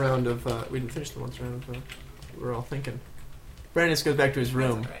once around of. We didn't finish the once around of. We were all thinking. Brandis goes back to his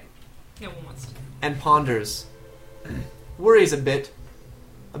room That's all right. No one wants to. and ponders, worries a bit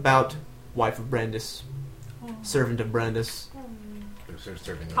about wife of Brandis, servant of Brandis. They're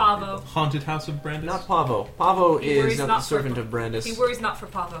serving other Pavo. people. Haunted House of Brandis. Not Pavo. Pavo He is worries not not the for- servant of Brandis. He worries not for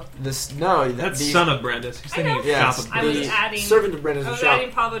Pavo. This no, That's the, son of Brandis. He's I thinking know. of Yes, shop of I was the adding- servant of Brandis I of was shop.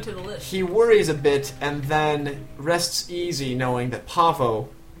 adding Pavo to the list. He worries a bit and then rests easy knowing that Pavo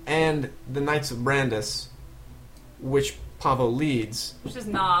and the Knights of Brandis, which Pavo leads, Which is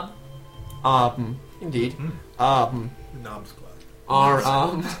Knob. indeed, Knob Squad.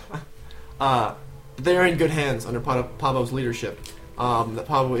 are, they're in good hands under Pavo's leadership. That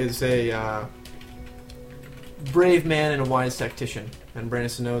Pavo is a brave man and a wise tactician, and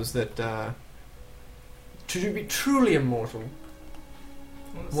Brandis knows that to be truly immortal,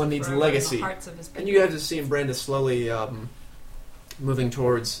 One needs Forever in the legacy. hearts of his and people. you guys have seen Brandis slowly moving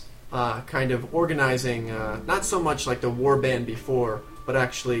towards kind of organizing, not so much like the war band before, but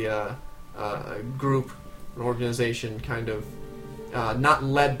actually a group, an organization, kind of not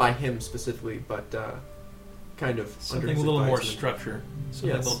led by him specifically, but kind of under Something his a little more advisement. structure. Something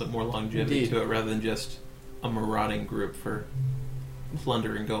Yes. a little bit more longevity Indeed. to it rather than just a marauding group for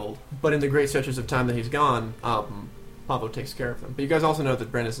plunder and gold. But in the great stretches of time that he's gone, Pavo takes care of them. But you guys also know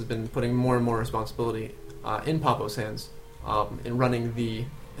that Brandis has been putting more and more responsibility in Pavo's hands in running the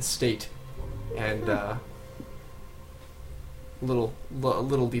estate and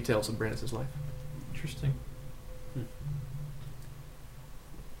little details of Brandis' life. Interesting.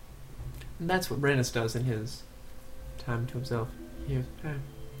 And that's what Brandis does in his time to himself. Yes.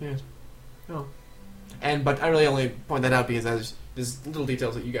 Oh. But I really only point that out because there's little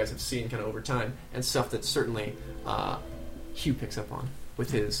details that you guys have seen kind of over time, and stuff that certainly Hugh picks up on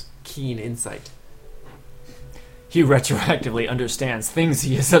with his keen insight. He retroactively understands things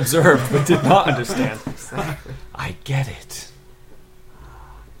he has observed but did not understand. Exactly. I get it.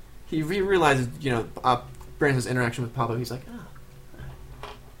 He realizes, Brandis' interaction with Pablo. He's like,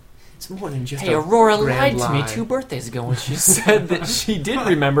 it's more than just Hey, a Aurora grand lied to me lie. 2 birthdays ago when she said that she did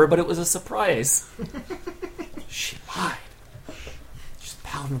remember, but it was a surprise. She lied. She's a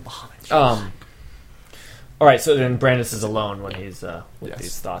paladin of Bahamut. All right, so then Brandis is alone when he's with Yes.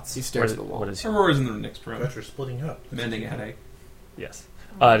 these thoughts. He stares What- at the wall. What is Aurora's in the next room, But you're splitting up. mending a headache. Yes.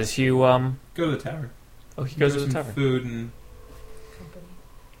 Does Hugh? Go to the tavern. Oh, he goes to Get the some tavern. Food and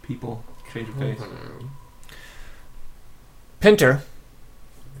people. Change of pace. Pinter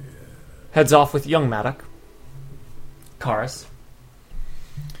heads off with young Maddock. Karis.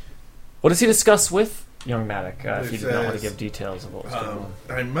 What does he discuss with young Maddock? If you He did not want to says, give details of what was going on.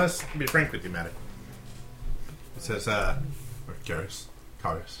 I must be frank with you, Maddox. He says, or Karis.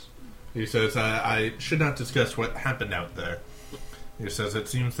 He says, I should not discuss what happened out there. He says, it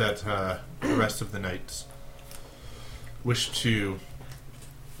seems that the rest of the knights wish to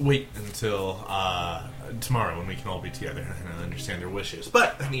wait until tomorrow when we can all be together, and I understand their wishes.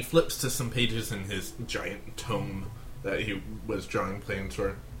 But, and he flips to some pages in his giant tome that he was drawing plans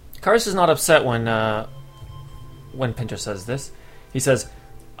for. Karis is not upset when Pinter says this. He says,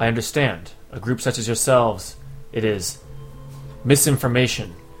 I understand. A group such as yourselves, it is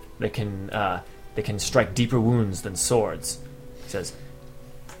misinformation that can they can strike deeper wounds than swords. He says,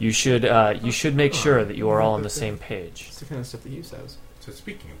 you should make sure that you are all on the same page. It's the kind of stuff that you says. So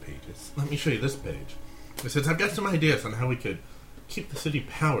speaking of pages, let me show you this page. It says, I've got some ideas on how we could keep the city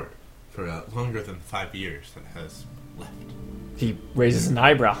powered for longer than 5 years that has left. He raises an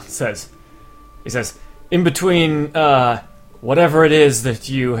eyebrow and says, in between whatever it is that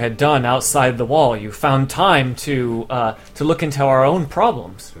you had done outside the wall, you found time to look into our own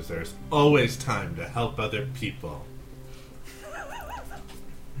problems. Because there's always time to help other people.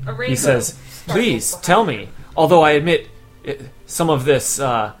 A rainbow He says, sparkles please, behind tell you. me, although I admit some of this,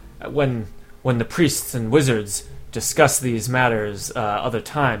 when the priests and wizards discuss these matters other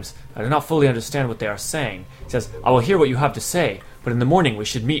times, I do not fully understand what they are saying. He says, I will hear what you have to say, but in the morning we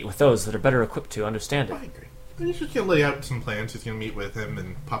should meet with those that are better equipped to understand it. I agree. And he's just going to lay out some plans. He's going to meet with him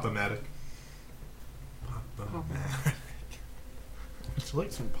and Pop-O-Matic. Pop-O-Matic. Would you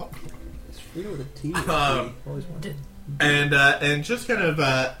like some popcorn? And just kind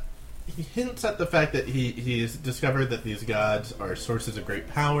of he hints at the fact that he's discovered that these gods are sources of great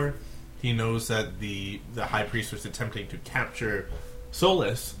power. He knows that the high priest was attempting to capture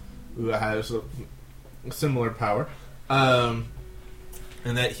Solus, who has a similar power, and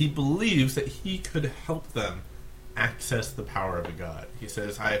that he believes that he could help them access the power of a god. He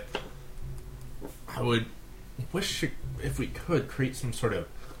says, I would wish if we could create some sort of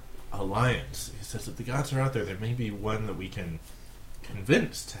alliance. He says, if the gods are out there, there may be one that we can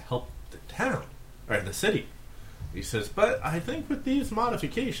convince to help the town, or the city. He says, but I think with these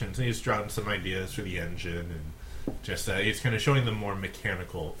modifications, and he's drawn some ideas for the engine, and just he's kind of showing them more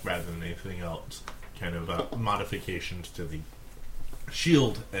mechanical rather than anything else, kind of modifications to the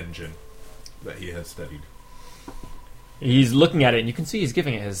shield engine that he has studied. He's looking at it, and you can see he's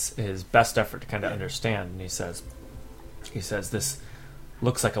giving it his best effort to kind of understand. And he says, this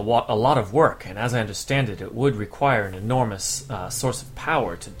looks like a lot of work, and as I understand it, it would require an enormous source of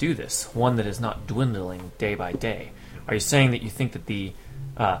power to do this, one that is not dwindling day by day. Are you saying that you think that the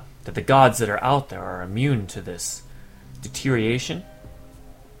gods that are out there are immune to this deterioration?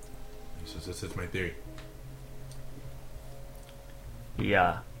 He says, this is my theory.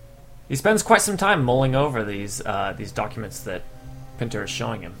 He spends quite some time mulling over these documents that Pinter is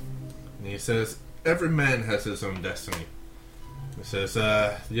showing him. And he says, every man has his own destiny. He says,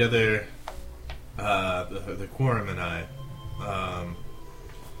 the other, the Quorum and I,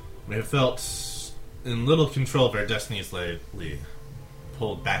 we have felt in little control of our destinies lately,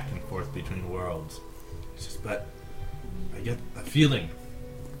 pulled back and forth between worlds. He says, but I get a feeling,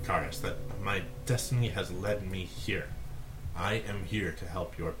 Karis, that my destiny has led me here. I am here to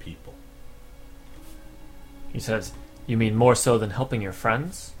help your people. He says, you mean more so than helping your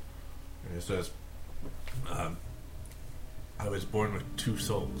friends? And he says, I was born with 2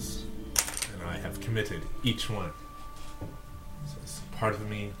 souls, and I have committed each one. He says, part of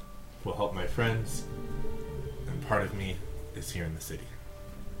me will help my friends, and part of me is here in the city.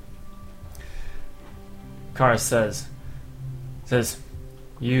 Karis says,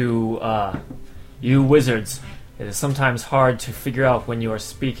 you wizards, it is sometimes hard to figure out when you are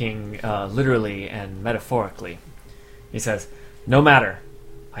speaking literally and metaphorically. He says, no matter.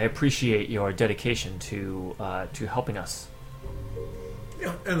 I appreciate your dedication to helping us.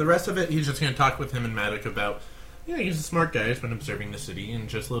 Yeah, and the rest of it, he's just going to talk with him and Matic about, he's a smart guy, he's been observing the city, and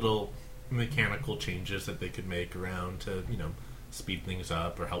just little mechanical changes that they could make around to, speed things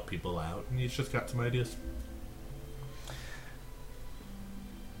up or help people out, and he's just got some ideas.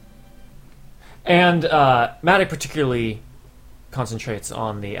 And Matic particularly concentrates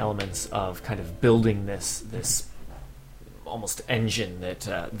on the elements of kind of building this almost engine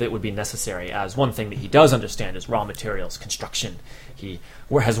that would be necessary, as one thing that he does understand is raw materials, construction. He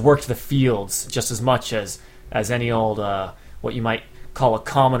has worked the fields just as much as any old, what you might call a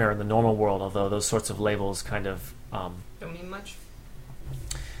commoner in the normal world, although those sorts of labels kind of... Don't mean much.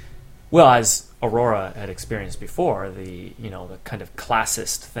 Well, as Aurora had experienced before, the kind of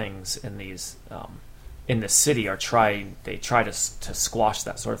classist things in these in this city try to squash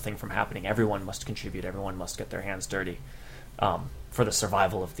that sort of thing from happening. Everyone must contribute. Everyone must get their hands dirty for the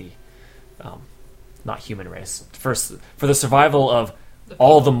survival of the not human race. First, for the survival of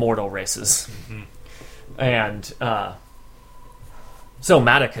all the mortal races. Mm-hmm. And so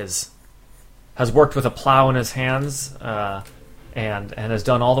Matic has worked with a plow in his hands. And has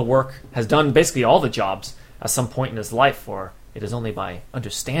done all the work, has done basically all the jobs at some point in his life, for it is only by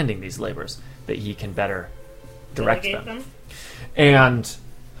understanding these labors that he can better direct them. And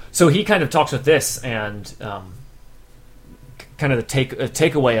so he kind of talks with this, and kind of the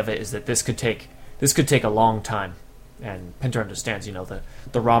takeaway of it is that this could take a long time. And Pinter understands,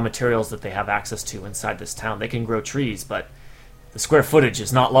 the raw materials that they have access to inside this town. They can grow trees, but the square footage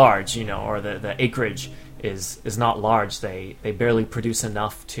is not large, or the acreage is not large. They barely produce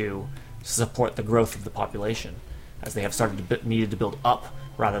enough to support the growth of the population, as they have needed to build up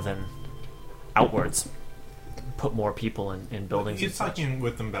rather than outwards. Put more people in buildings. He's and such. talking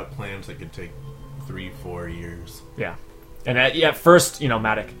with them about plans that could take 3-4 years. Yeah. And at first,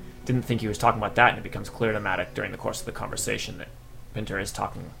 Matic didn't think he was talking about that, and it becomes clear to Matic during the course of the conversation that Pinter is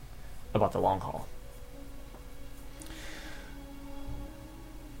talking about the long haul.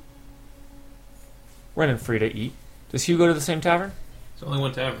 Ren and Frida eat. Does Hugh go to the same tavern? It's only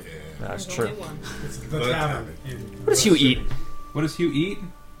one tavern. That's There's true. only one. It's the tavern. What does Hugh eat? What does Hugh eat?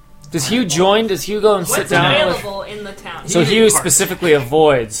 Does Hugh join? Does Hugh go and sit What's down? available in the town? So Hugh specifically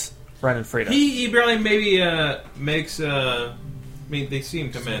avoids Ren and Frida. He barely maybe makes. I mean, they see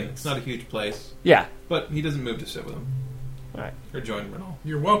him come in. It's not a huge place, Yeah. but he doesn't move to sit with them Right. or join Renal.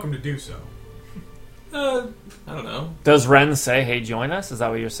 You're welcome to do so. I don't know. Does Ren say, "Hey, join us"? Is that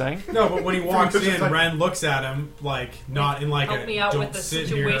what you're saying? No, but when he walks in, Ren looks at him not in like Help a me out don't with the sit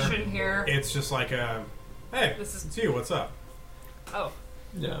situation here. It's just like a, hey, This is- it's you. What's up? Oh,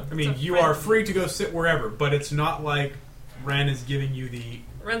 Yeah. I mean, It's a you friend. are free to go sit wherever, but it's not like Ren is giving you the.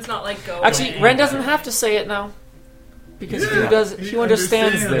 Ren's not like go. Actually, away. Ren doesn't have to say it now. Because Yeah, he he understands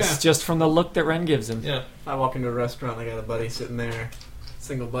understands. this Yeah. just from the look that Ren gives him. Yeah. I walk into a restaurant, I got a buddy sitting there,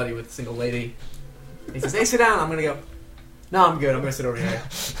 single buddy with a single lady. He says, "Hey, sit down." I'm gonna go. No, I'm good. I'm gonna sit over here.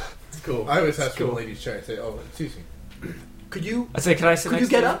 It's cool. I always ask It's for the cool. lady's chair and say, "Oh, excuse me." Could you? I say, "Can I sit Could you next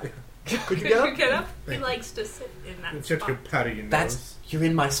get to up? Could you Could get up? you get up? He Thank you. likes to sit in that Check spot. your patty your nose. That's you're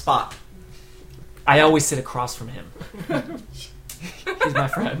in my spot. I always sit across from him. He's my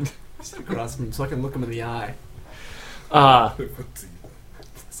friend. Sit across from him so I can look him in the eye.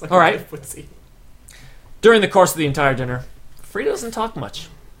 It's like All a right. footsie. During the course of the entire dinner, Frida doesn't talk much.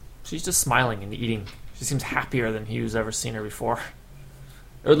 She's just smiling and eating. She seems happier than Hugh's ever seen her before.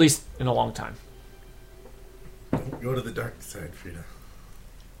 Or at least in a long time. Don't go to the dark side, Frida.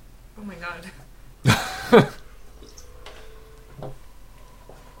 Oh my god.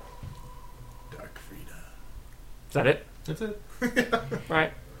 Dark Frida. Is that it? That's it.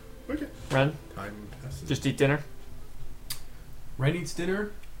 Right. Okay. Ren, Time passes. just eat dinner. Ren eats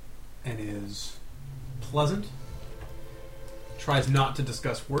dinner and is pleasant. Tries not to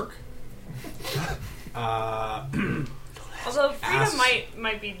discuss work. Although Frida Asks-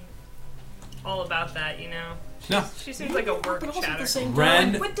 might be all about that, No. She seems like a work chatter.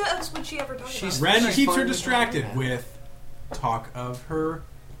 Ren What else would she ever talk about? Ren She's keeps her fine with distracted that. with talk of her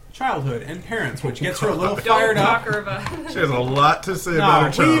childhood and parents, which gets her a little Don't fired talk up. her about. She has a lot to say No,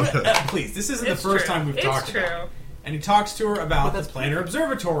 about her we've- childhood. please, this isn't It's the first true. time we've It's talked true. about it. And he talks to her about But the that's Planar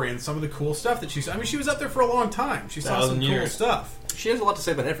Observatory and some of the cool stuff that she saw. I mean, she was up there for a long time. She saw some 1,000 cool years. stuff. She has a lot to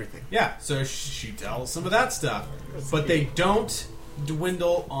say about everything. Yeah, so she tells some of that stuff. But they don't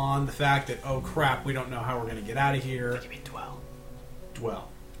dwindle on the fact that, oh crap, we don't know how we're going to get out of here. You mean dwell? Dwell.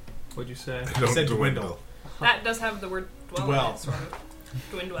 What'd you say? I said dwindle. That does have the word dwell. Dwell. In it, sort of.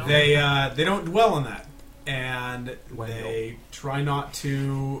 Dwindle. They don't dwell on that, and Wendell. they try not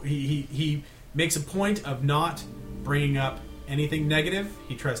to. He makes a point of not bringing up anything negative.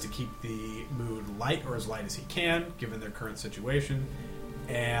 He tries to keep the mood light, or as light as he can, given their current situation.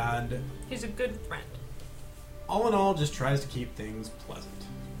 And He's a good friend. all in all, just tries to keep things pleasant.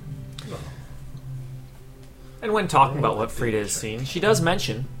 And when talking about what Frida has seen, she does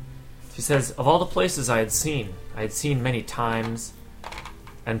mention, she says, of all the places I had seen many times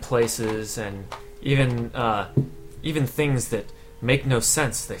and places and even things that make no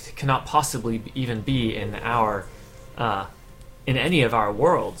sense, that cannot possibly even be in any of our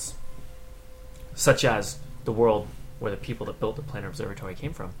worlds, such as the world where the people that built the Planar Observatory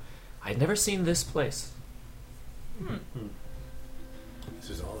came from. I had never seen this place. This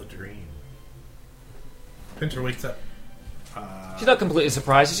is all a dream. Pinter wakes up. She's not completely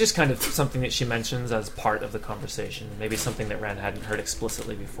surprised. It's just kind of something that she mentions as part of the conversation. Maybe something that Ren hadn't heard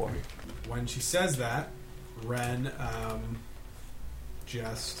explicitly before. When she says that, Ren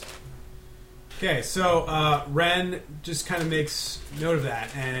just... Okay, so Ren just kind of makes note of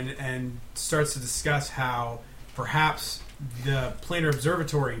that and starts to discuss how perhaps the Planar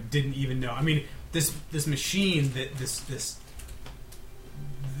Observatory didn't even know. I mean, this machine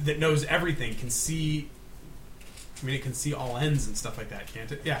that knows everything can see... I mean, it can see all ends and stuff like that,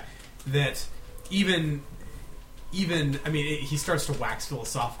 can't it? Yeah. That even I mean, he starts to wax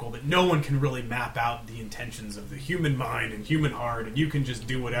philosophical that no one can really map out the intentions of the human mind and human heart, and you can just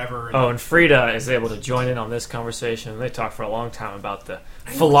do whatever. And, Oh, and Frida is able to join in on this conversation. They talk for a long time about the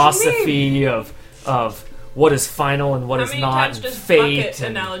philosophy of what is final and what How is many not, times and does fate. bucket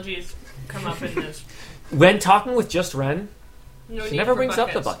And analogies come up in this? when talking with just Ren, No she need never for brings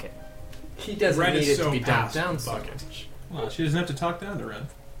up the buckets. bucket. He doesn't Ren need is it so to be dumped past down so bucket. much. Well, she doesn't have to talk down to Ren.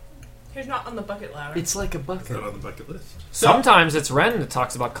 He's not on the bucket ladder. It's like a Is bucket. that on the bucket list? Sometimes it's Ren that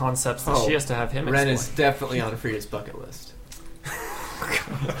talks about concepts that Oh, she has to have him Ren explain. is definitely on Frida's bucket list.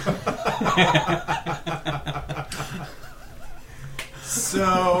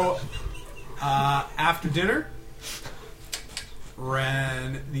 So, after dinner,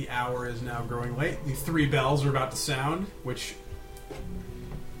 Ren, the hour is now growing late. The 3 bells are about to sound, which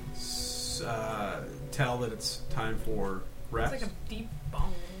tell that it's time for It's rest. like a deep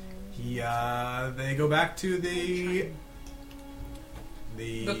bong. They go back to the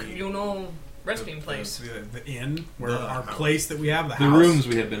The communal resting place. the inn, where The our house. place that we have, the The house. rooms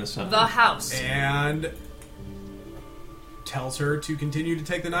we have been assigned. The house. And tells her to continue to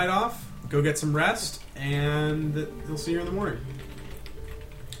take the night off, go get some rest, and he'll see her in the morning.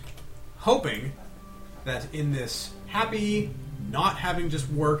 Hoping that in this happy, not having just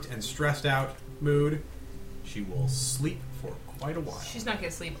worked and stressed out mood, she will sleep for quite a while. She's not gonna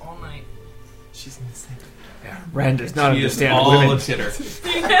sleep all night. She's insane. Ren does not She is understand all women. a titter.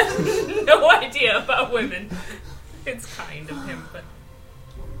 He has no idea about women. It's kind of him, but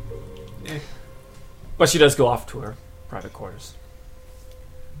Eh. But she does go off to her private quarters.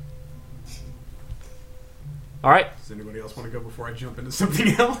 All right. Does anybody else want to go before I jump into something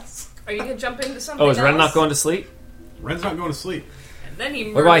else? are you gonna jump into something Oh, is Ren else? not going to sleep? Ren's not going to sleep. And then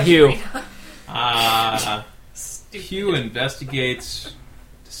he What about murders Hugh? Rita. Stupid. Hugh investigates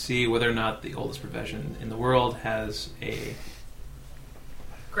to see whether or not the oldest profession in the world has a...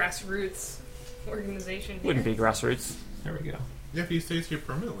 Grassroots organization. Here. Wouldn't be grassroots. There we go. Yeah, if he stays here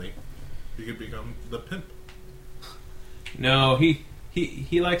permanently, he could become the pimp. No, he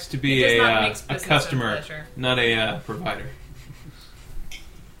likes to be He does not a mix business and customer, pleasure. not a provider.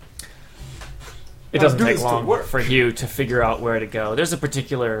 It doesn't do take this to long work. for Hugh to figure out where to go. There's a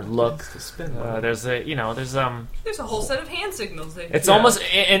particular look. To spend money. There's a There's a whole set of hand signals there. It's Yeah. almost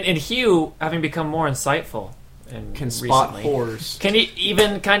and Hugh, having become more insightful and Can spot recently, whores. can he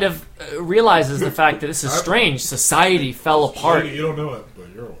even kind of realizes the fact that this is strange. Society fell apart. You don't know it, but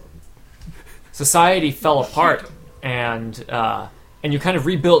you're one. Society fell apart, and you kind of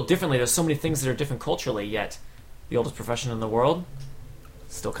rebuilt differently. There's so many things that are different culturally, yet the oldest profession in the world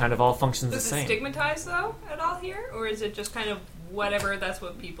still kind of all functions Does the it same. stigmatize though at all here, or is it just kind of whatever? That's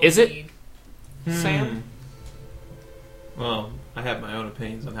what people Is it? need. Sam? Well, I have my own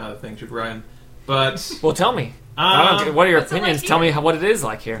opinions on how the thing should run, but Well, tell me. I don't, what are your what's it like opinions? Tell here? me what it is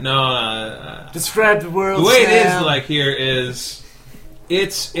like here. no. Describe the world. The way it is Sam. like here is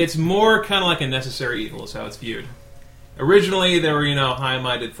it's more kind of like a necessary evil is how it's viewed. Originally, there were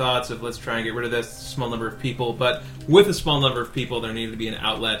high-minded thoughts of let's try and get rid of this small number of people, but with a small number of people, there needed to be an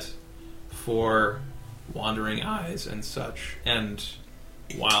outlet for wandering eyes and such. And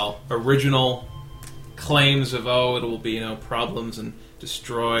while original claims of it will be problems and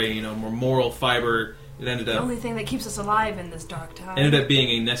destroy more moral fiber, it ended The up only thing that keeps us alive in this dark time. ended up being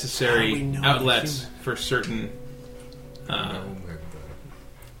a How we necessary know outlet the human. for certain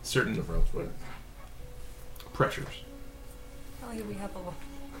certain pressures. Oh, yeah, we have little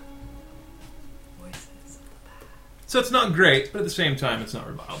voices. So it's not great, but at the same time, it's not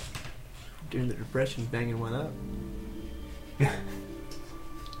reviled. During the depression, banging one up.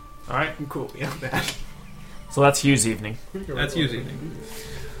 All right. I'm cool. Yeah, that. So that's Hugh's evening. That's usually evening.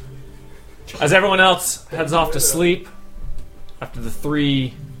 As everyone else heads off to sleep after the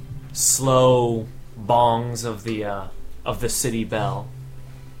 3 slow bongs of the city bell.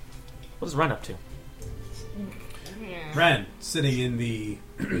 What is Ren up to? Yeah. Ren, sitting in the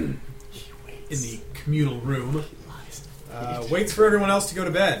communal room, waits for everyone else to go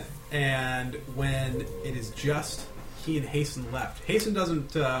to bed. And when it is just he and Hasten left, Hasten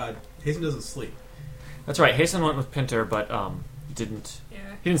doesn't sleep. That's right. Hasten went with Pinter, but didn't. Yeah.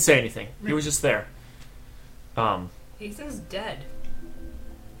 He didn't say anything. He was just there. Hasten's dead.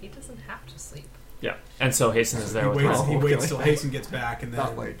 He doesn't have to sleep. Yeah. And so Hasten is there He with waits. Ren. He okay. waits till Hasten gets back, and then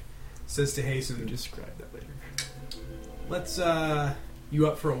Not like says to Hasten, describe that later. "Let's you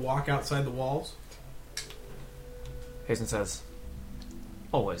up for a walk outside the walls?" Hasten says,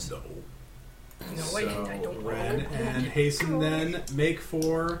 "Always." No. No, So I don't Ren want to. and Hasten then make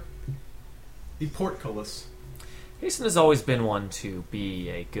for the portcullis. Hasten has always been one to be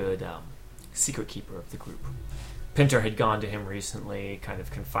a good secret keeper of the group. Pinter had gone to him recently, kind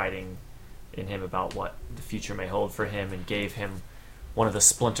of confiding in him about what the future may hold for him, and gave him one of the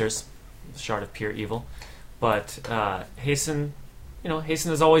splinters, the shard of pure evil. But Hasten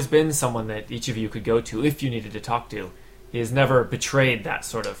Hasten has always been someone that each of you could go to if you needed to talk to. He has never betrayed that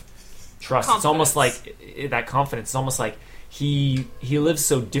sort of trust. Confidence. It's almost like that confidence. It's almost like he lives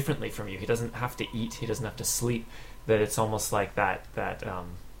so differently from you. He doesn't have to eat. He doesn't have to sleep. That it's almost like that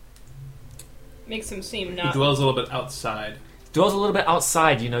Makes him seem He not. dwells a little bit outside. dwells a little bit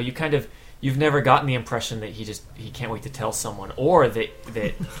outside. You've never gotten the impression that he can't wait to tell someone, or that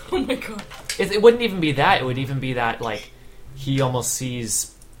Oh my god. it wouldn't even be that. It would even be that like he almost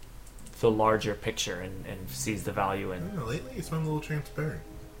sees the larger picture and sees the value in. Yeah, lately he's been a little transparent.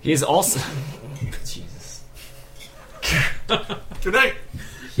 He is also Jesus. Good night.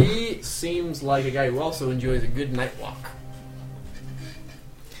 He seems like a guy who also enjoys a good night walk.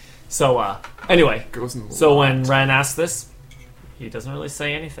 So anyway, Goes in the so lot. when Ren asks this, he doesn't really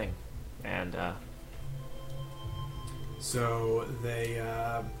say anything, and So they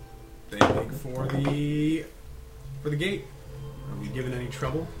make for the gate. Are we given any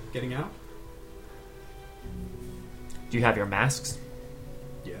trouble getting out? do you have your masks?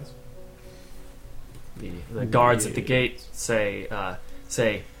 Yes. The guards at the gate say, I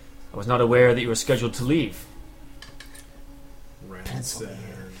was not aware that you were scheduled to leave. Ren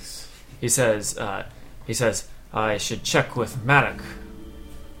says, He says, I should check with Maddox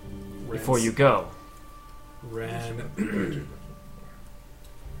before you go.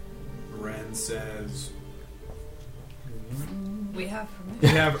 Ren says, We have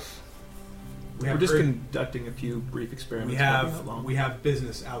We're just conducting a few brief experiments. we won't be that long. have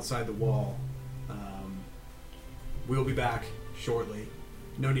business outside the wall. We'll be back shortly.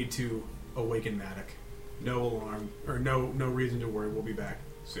 No need to awaken Maddox. No alarm or no reason to worry. We'll be back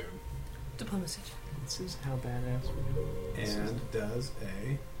soon. diplomacy. This is how badass we are. And does a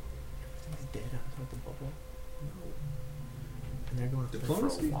He's dead outside the bubble. And they're going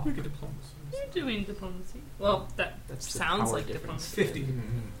diplomacy? for a walk. Make a diplomacy. You're doing diplomacy. Well, that That's the sounds power like difference. diplomacy. 50.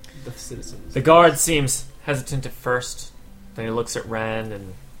 The citizens. The guard seems hesitant at first. Then he looks at Ren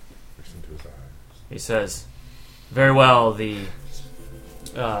and Listen to his eyes. he says, "Very well.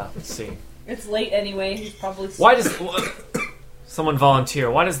 Let's see. It's late anyway. He's probably. Why does someone volunteer?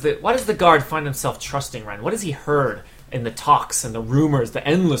 Why does the guard find himself trusting Ren? What has he heard in the talks and the rumors, the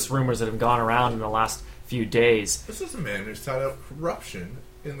endless rumors that have gone around in the last few days? This is a man who sought out corruption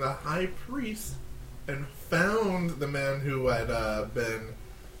in the high priest and found the man who had been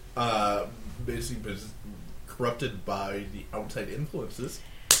basically corrupted by the outside influences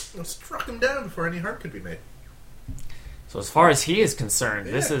and struck him down before any harm could be made. So as far as he is concerned,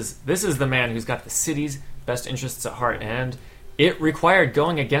 Yeah. this is the man who's got the city's best interests at heart, and it required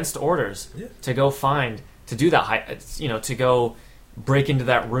going against orders Yeah. to go do that to go break into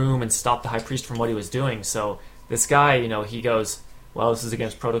that room and stop the high priest from what he was doing. So this guy, he goes, well, this is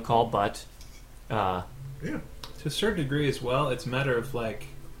against protocol, but Yeah. To a certain degree as well, it's a matter of like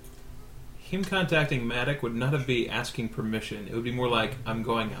him contacting Maddox would not be asking permission. It would be more like I'm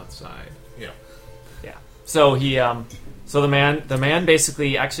going outside. Yeah. yeah. So he so the man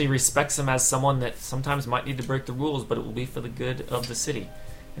basically actually respects him as someone that sometimes might need to break the rules, but it will be for the good of the city.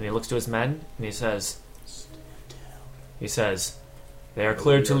 And he looks to his men and he says, they are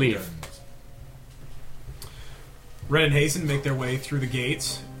cleared to leave. Ren and Hasten make their way through the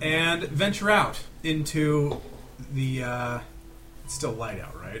gates and venture out into the. It's still light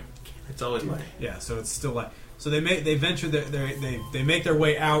out, right? It's always like Yeah, so it's still light. So they venture they make their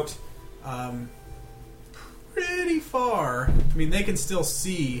way out pretty far. I mean, they can still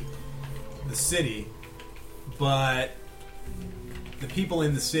see the city, but the people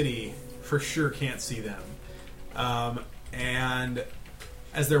in the city for sure can't see them. And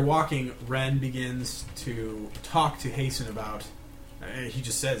as they're walking, Ren begins to talk to Hasten about. He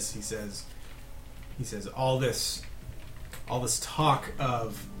says all this talk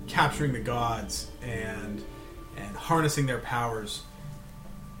of capturing the gods and harnessing their powers.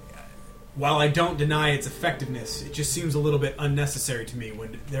 While I don't deny its effectiveness, it just seems a little bit unnecessary to me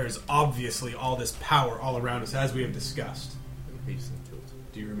when there's obviously all this power all around us, as we have discussed.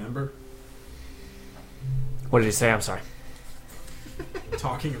 Do you remember What did he say? I'm sorry.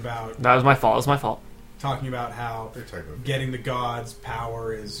 talking about That was my fault. It was my fault. talking about how They're talking about getting the gods'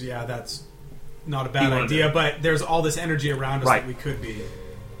 power is that's not a He bad wanted idea, to- but there's all this energy around us Right. that we could be.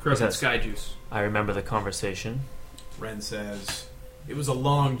 corrupted Yes. sky juice. I remember the conversation. Ren says, it was a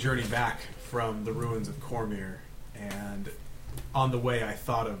long journey back from the ruins of Cormyr, and on the way I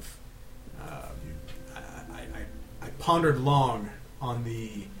thought of, I pondered long on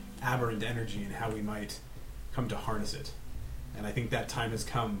the aberrant energy and how we might come to harness it. And I think that time has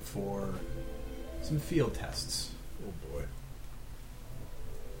come for some field tests. oh boy.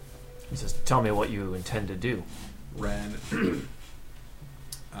 He says, tell me what you intend to do. Ren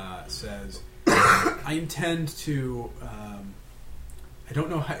says, I intend to... I don't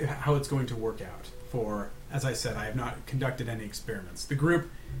know how it's going to work out. For, as I said, I have not conducted any experiments. The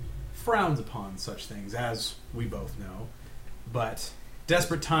group frowns upon such things, as we both know. But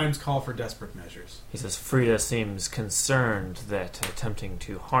desperate times call for desperate measures. He says, Frida seems concerned that attempting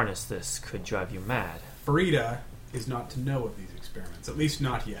to harness this could drive you mad. Frida is not to know of these experiments, at least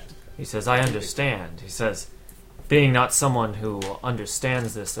not yet. He says, I understand. He says, being not someone who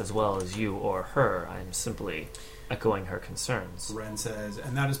understands this as well as you or her, I am simply echoing her concerns. Ren says,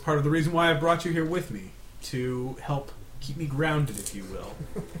 and that is part of the reason why I brought you here with me, to help keep me grounded, if you will.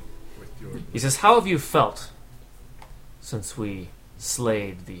 He says, how have you felt since we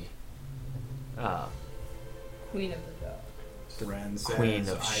slayed the Queen of the Dark? Ren says, Queen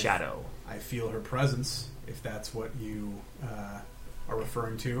of Shadow? I feel her presence, if that's what you are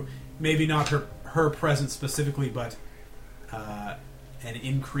referring to. Maybe not her presence specifically, but an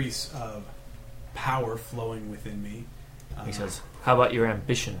increase of power flowing within me. He says, how about your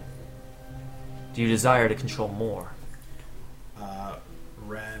ambition? Do you desire to control more?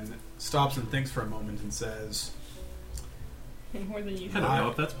 Ren stops and thinks for a moment and says, More than you I don't know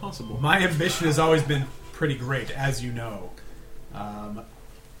if that's possible. my ambition has always been pretty great, as you know.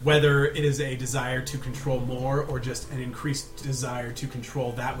 Whether it is a desire to control more or just an increased desire to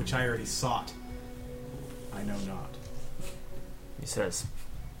control that which I already sought, I know not. He says,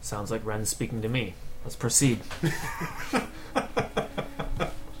 sounds like Ren's speaking to me. Let's proceed. He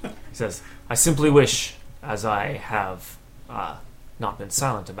says, I simply wish, as I have not been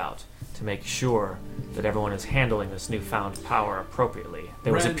silent about, to make sure that everyone is handling this newfound power appropriately.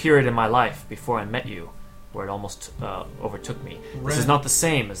 There was a Ren- period in my life before I met you where it almost overtook me. This is Ren- not the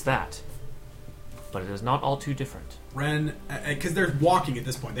same as that, but it is not all too different. Ren, because they're walking at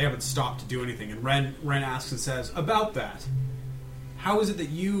this point, they haven't stopped to do anything, and Ren asks and says, about that, how is it that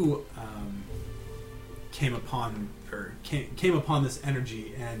you came upon this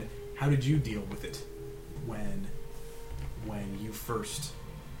energy, and how did you deal with it when you first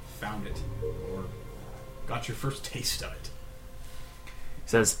found it, or got your first taste of it? He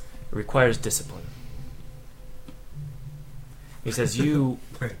says, it requires discipline. He says, you...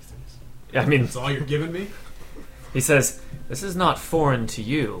 I mean, That's all you're giving me? he says, this is not foreign to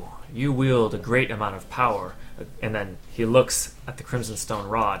you. You wield a great amount of power. And then he looks at the Crimson Stone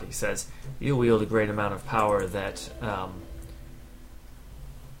Rod. He says, you wield a great amount of power that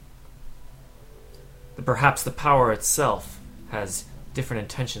perhaps the power itself has different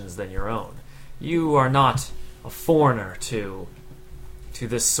intentions than your own. You are not a foreigner to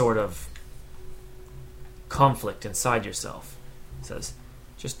this sort of conflict inside yourself. He says,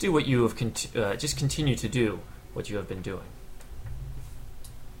 just do what you have just continue to do what you have been doing.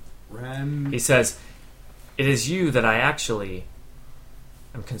 Ren... He says, it is you that I actually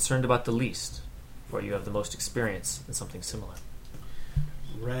am concerned about the least, for you have the most experience in something similar.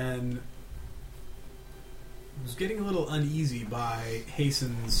 Ren was getting a little uneasy by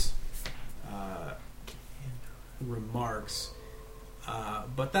Hasten's remarks,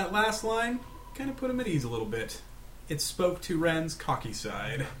 but that last line kind of put him at ease a little bit. It spoke to Ren's cocky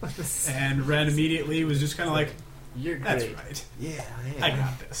side, and Ren immediately was just kind of like, You're that's great. right, Yeah, I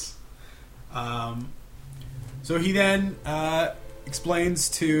got this. So he then explains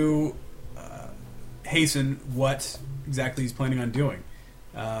to Hasten what exactly he's planning on doing.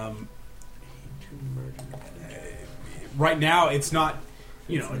 Right now, it's not,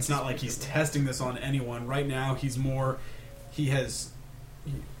 it's not like he's testing this on anyone. Right now, he's more, he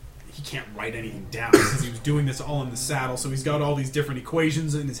can't write anything down because he was doing this all in the saddle. So he's got all these different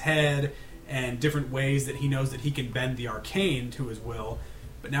equations in his head and different ways that he knows that he can bend the arcane to his will.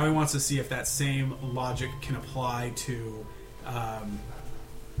 But now he wants to see if that same logic can apply to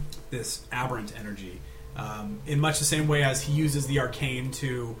this aberrant energy. In much the same way as he uses the arcane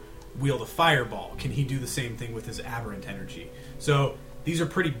to wield a fireball, can he do the same thing with his aberrant energy? So these are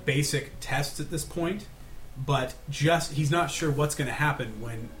pretty basic tests at this point, but just he's not sure what's going to happen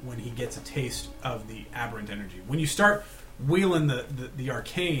when he gets a taste of the aberrant energy. When you start wielding the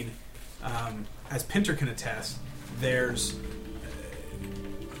arcane, as Pinter can attest, there's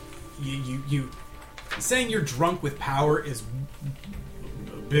you saying you're drunk with power is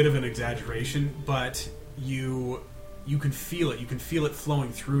a bit of an exaggeration, but you can feel it. You can feel it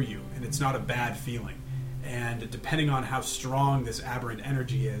flowing through you, and it's not a bad feeling. And depending on how strong this aberrant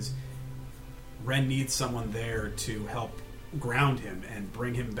energy is, Ren needs someone there to help ground him and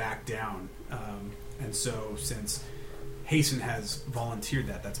bring him back down. And so, since Hasten has volunteered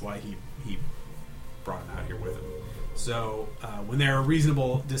that's why he brought him out here with him. So when they're a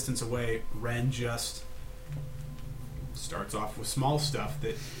reasonable distance away, Ren just starts off with small stuff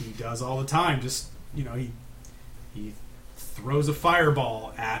that he does all the time. Just, he throws a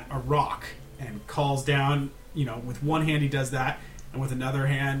fireball at a rock and calls down, with one hand he does that, and with another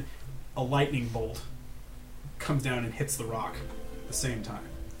hand, a lightning bolt comes down and hits the rock at the same time.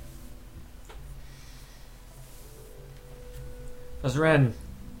 As Ren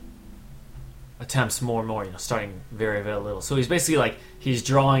attempts more and more, starting very, very little. So he's basically he's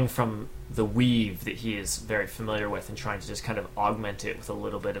drawing from the weave that he is very familiar with and trying to just kind of augment it with a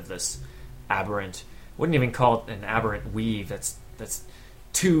little bit of this aberrant, wouldn't even call it an aberrant weave. That's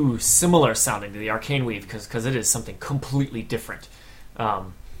too similar sounding to the arcane weave because it is something completely different. But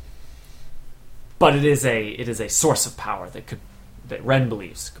it is a source of power that Ren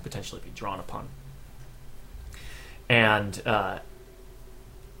believes could potentially be drawn upon. And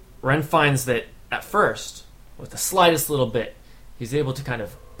Ren finds that at first, with the slightest little bit, he's able to kind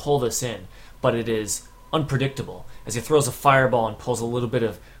of pull this in, but it is unpredictable. As he throws a fireball and pulls a little bit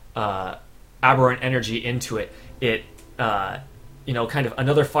of aberrant energy into it, kind of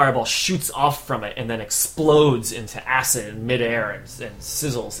another fireball shoots off from it and then explodes into acid in midair and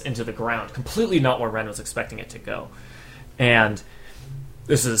sizzles into the ground, completely not where Ren was expecting it to go. And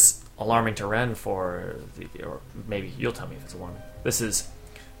this is alarming to Ren or maybe you'll tell me if it's alarming. This is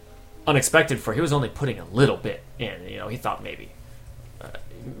unexpected for he was only putting a little bit in. He thought maybe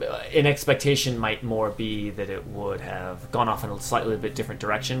an expectation might more be that it would have gone off in a slightly bit different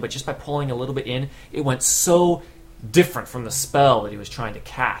direction, but just by pulling a little bit in, it went so different from the spell that he was trying to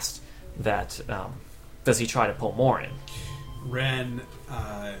cast that does he try to pull more in? Ren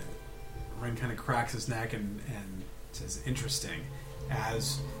kind of cracks his neck and says, interesting,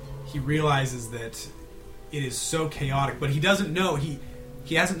 as he realizes that it is so chaotic, but he doesn't know, he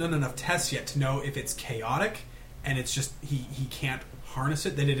hasn't done enough tests yet to know if it's chaotic and it's just he can't harness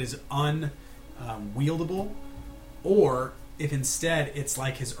it, that it is unwieldable, or if instead it's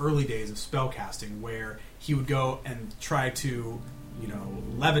like his early days of spellcasting where he would go and try to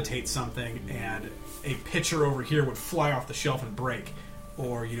levitate something and a pitcher over here would fly off the shelf and break,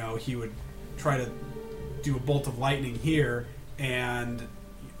 or he would try to do a bolt of lightning here and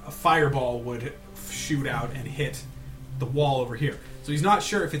a fireball would shoot out and hit the wall over here. So he's not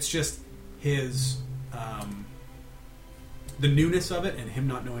sure if it's just his the newness of it and him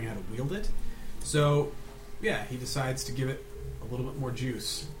not knowing how to wield it. So yeah, he decides to give it a little bit more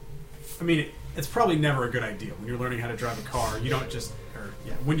juice. I mean, it's probably never a good idea when you're learning how to drive a car. You don't just,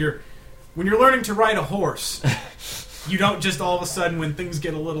 when you're learning to ride a horse, you don't just all of a sudden when things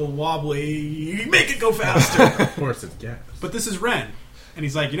get a little wobbly, you make it go faster. Horse is gas. But this is Ren, and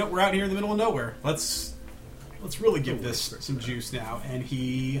he's like, we're out here in the middle of nowhere. Let's really give this some juice now. And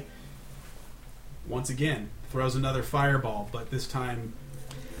he once again throws another fireball, but this time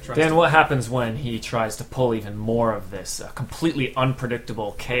Dan, what happens when he tries to pull even more of this completely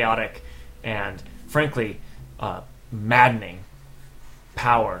unpredictable, chaotic, and frankly maddening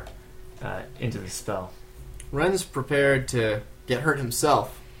power into the spell? Ren's prepared to get hurt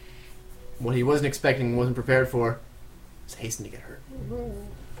himself. What he wasn't expecting, wasn't prepared for, is hasten to get hurt.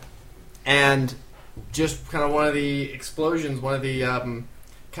 And just kind of one of the explosions, one of the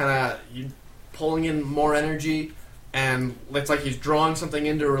pulling in more energy, and it's like he's drawing something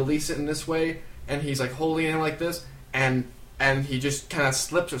in to release it in this way, and he's like holding it in like this, and he just kind of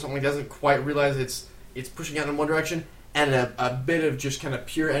slips or something. He doesn't quite realize it's pushing out in one direction, and a bit of just kind of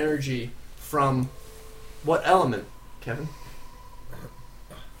pure energy from what element, Kevin?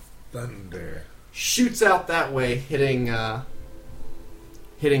 Thunder. Shoots out that way, hitting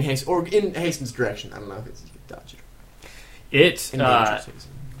Hastings, or in Hastings' direction. I don't know if it's you can dodge it.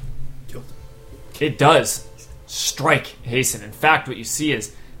 It does strike Hasten. In fact, what you see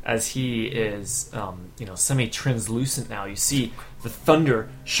is, as he is, semi-translucent now, you see the thunder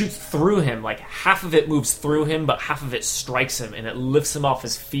shoots through him. Like half of it moves through him, but half of it strikes him, and it lifts him off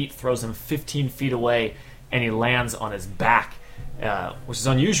his feet, throws him 15 feet away, and he lands on his back, which is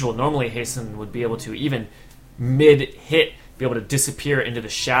unusual. Normally, Hasten would be able to, even mid-hit, be able to disappear into the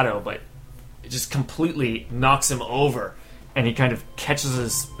shadow, but it just completely knocks him over, and he kind of catches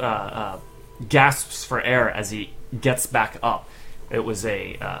his gasps for air as he gets back up. It was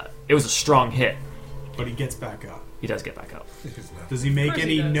a strong hit, but he gets back up. He does get back up. Does he make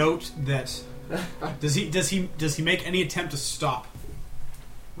any note that? Does he make any attempt to stop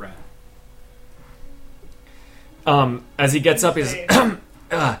Ren? As he gets up, he's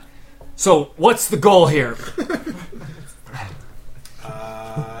so what's the goal here?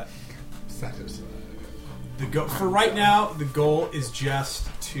 For right now, the goal is just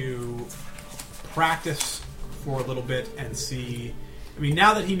to practice for a little bit and see. I mean,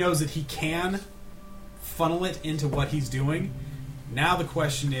 now that he knows that he can funnel it into what he's doing. Now the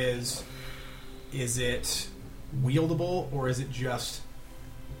question is it wieldable or is it just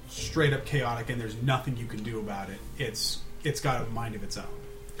straight up chaotic and there's nothing you can do about it? It's got a mind of its own.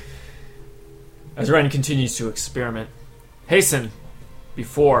 As Ren continues to experiment, Hasten,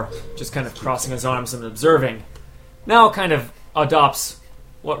 before just kind of crossing his arms and observing, now kind of adopts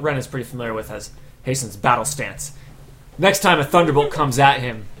what Ren is pretty familiar with as Hasten's battle stance. Next time a thunderbolt comes at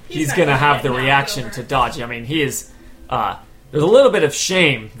him, he's not going to gonna have get the knocked reaction over. to dodge. I mean, he is... there's a little bit of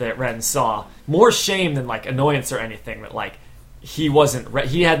shame that Ren saw. More shame than, like, annoyance or anything. That, like, he wasn't...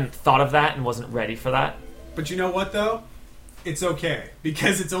 he hadn't thought of that and wasn't ready for that. But you know what, though? It's okay.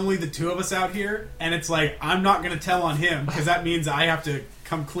 Because it's only the two of us out here, and it's like, I'm not going to tell on him, because that means I have to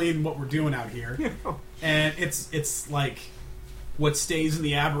come clean what we're doing out here. And it's like, what stays in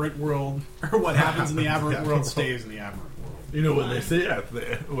the aberrant world, or what happens in the aberrant world stays in the aberrant world. You know what they say out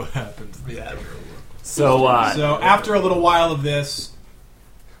there? What happens in the admiral world? So, So after a little while of this,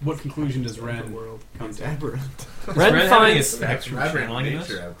 what conclusion does Ren come to? Aberrant. Ren Ren having finds... effects from channeling this?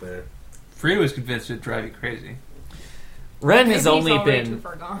 nature out there. Frida was convinced it'd drive you crazy. Ren Maybe has he's only already too been...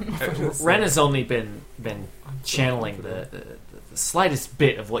 far gone. Ren has only been channeling the slightest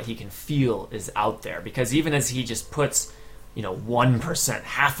bit of what he can feel is out there, because even as he just puts 1%,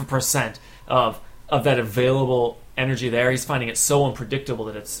 0.5% of that available energy there, he's finding it so unpredictable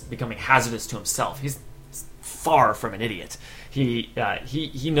that it's becoming hazardous to himself. He's far from an idiot. He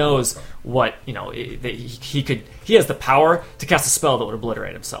knows what that he has the power to cast a spell that would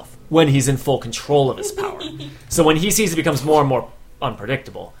obliterate himself when he's in full control of his power. So when he sees it becomes more and more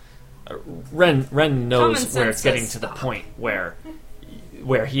unpredictable, Ren knows Common where it's sense getting says to the stop. point where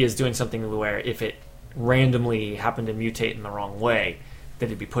he is doing something where if it randomly happened to mutate in the wrong way, that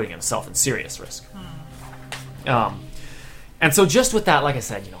he'd be putting himself in serious risk. And so just with that, like I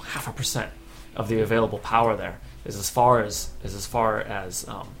said, 0.5% of the available power there is as far as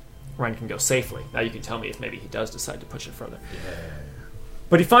Ren can go safely. Now you can tell me if maybe he does decide to push it further.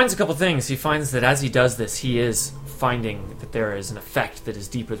 But he finds a couple things. He finds that as he does this, he is finding that there is an effect that is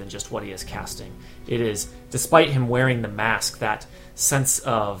deeper than just what he is casting. It is, despite him wearing the mask, that sense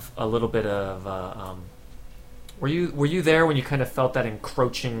of a little bit of... Were you there when you kind of felt that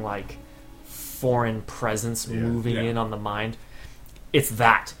encroaching, like, foreign presence moving in on the mind? It's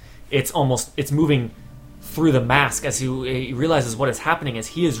that. It's moving through the mask as he realizes what is happening is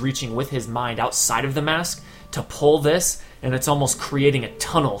he is reaching with his mind outside of the mask to pull this, and it's almost creating a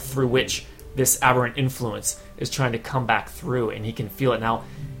tunnel through which this aberrant influence is trying to come back through, and he can feel it now.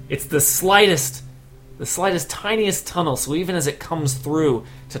 It's the slightest, tiniest tunnel, so even as it comes through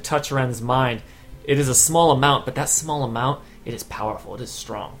to touch Ren's mind, it is a small amount, but that small amount, it is powerful, it is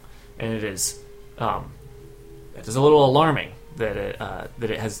strong, and it is a little alarming that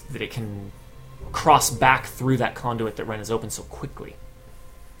it can cross back through that conduit that Ren has opened so quickly.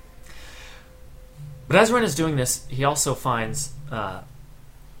 But as Ren is doing this, he also finds,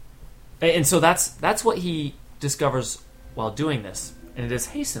 and so that's what he discovers while doing this, and it is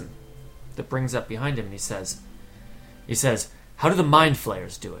Hasten that brings up behind him, and he says, "How do the Mind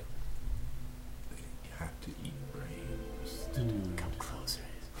Flayers do it?" You have to eat brains. Come closer.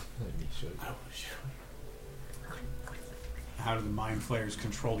 Let me show you. I will show you. How do the Mind Flayers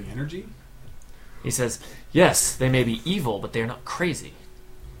control the energy? He says, "Yes, they may be evil, but they are not crazy."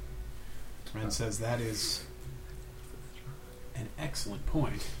 Ren says that is an excellent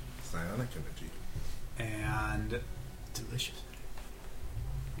point. Psionic energy. And delicious.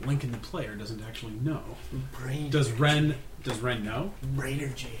 Lincoln the player doesn't actually know. Brain. Does Ren know? brain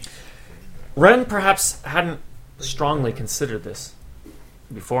energy? Ren perhaps hadn't strongly considered this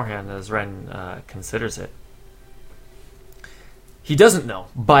beforehand as Ren considers it. He doesn't know,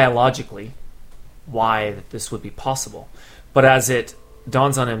 biologically, why this would be possible. But as it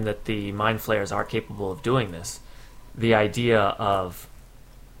dawns on him that the Mind Flayers are capable of doing this, the idea of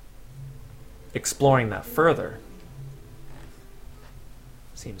exploring that further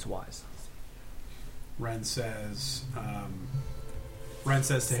seems wise. Ren says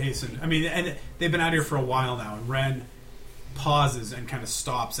to Hasten, I mean, and they've been out here for a while now, and Ren pauses and kind of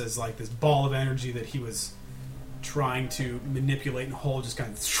stops as like this ball of energy that he was trying to manipulate and hold just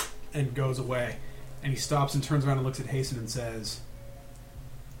kind of and goes away. And he stops and turns around and looks at Hasten and says,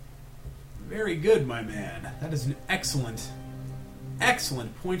 "Very good, my man. That is an excellent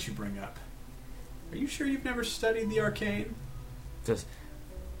point you bring up. Are you sure you've never studied the arcane?" Says,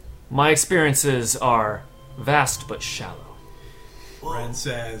 "My experiences are vast but shallow." Ren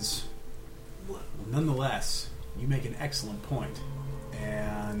says, well, nonetheless, you make an excellent point.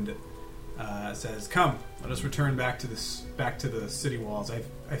 And says, "Come, let us return back to the city walls. I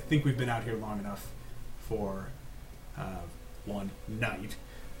think we've been out here long enough for one night.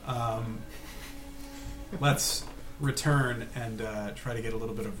 Let's return and try to get a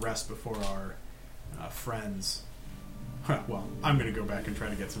little bit of rest before our friends... Well, I'm going to go back and try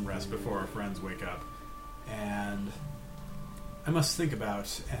to get some rest before our friends wake up. And I must think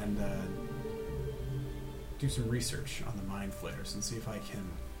about and do some research on the mind flayers and see if I can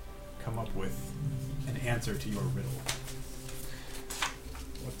come up with an answer to your riddle.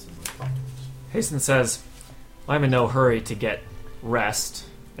 What's in my pockets? Hasten says, I'm in no hurry to get rest,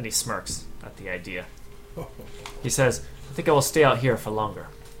 and he smirks at the idea. He says, I think I will stay out here for longer.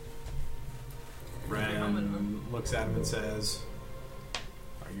 Ren looks at him and says,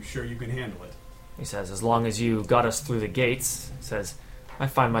 are you sure you can handle it? He says, as long as you got us through the gates, he says, I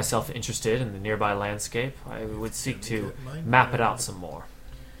find myself interested in the nearby landscape. I would seek to map it out some more.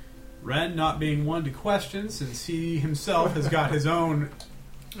 Ren not being one to question, since he himself has got his own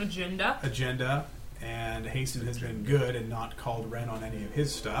agenda, and Hasten has been good and not called Ren on any of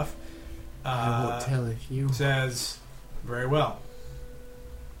his stuff. I will tell if you... Says, very well.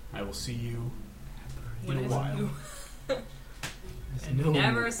 I will see you in a while. And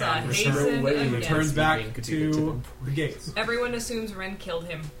never saw Hasten And again. returns back to the gates. Everyone assumes Ren killed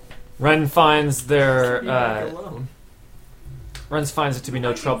him. Ren finds their... alone. Ren finds it to be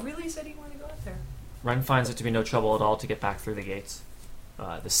no trouble. He really said he wanted to go out there. Ren finds it to be no trouble at all to get back through the gates.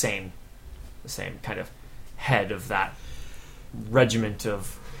 The same kind of head of that regiment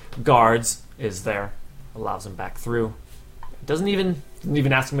of guards is there, allows him back through. Doesn't even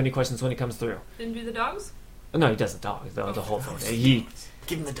ask him any questions when he comes through. Didn't do the dogs? No, he doesn't dog the whole thing.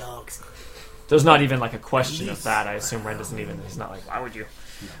 Give him the dogs. There's not even like a question of that. I assume Ren doesn't even. He's not like, why would you?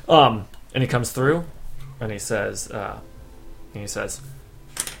 And he comes through, and he says, I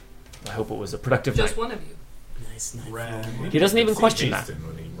hope it was a productive Just night. one of you. Nice night. Ren. He doesn't even question that.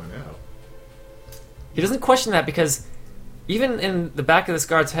 When he went out. He doesn't question that because even in the back of this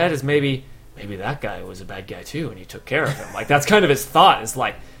guard's head is maybe that guy was a bad guy too, and he took care of him. Like that's kind of his thought. Is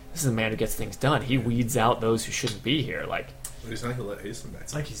like, this is a man who gets things done. He weeds out those who shouldn't be here. Like, But he's not going to let Hasten back.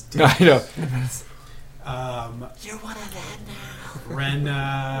 It's like he's dead. I know. You're one of them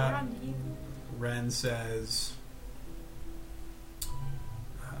now. Ren says,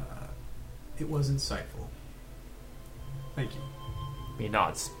 it was insightful. Thank you. He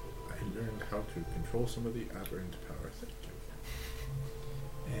nods. I learned how to control some of the aberrant power. Thank you.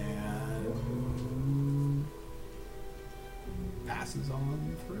 And passes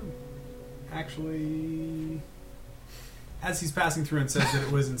on through. Actually, as he's passing through and says that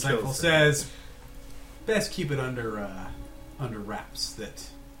it was insightful, says, best keep it under wraps that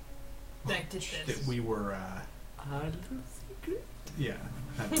That did this. that we were. Yeah,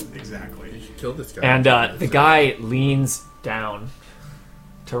 exactly. You should kill this guy. And the guy leans down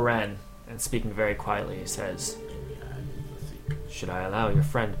to Ren and speaking very quietly, he says, should I allow your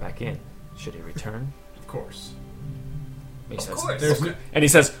friend back in? Should he return? Of course. He Of says, course. And he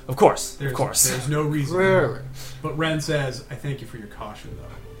says, of course, There's, of course. There's no reason. Really? But Ren says, I thank you for your caution, though.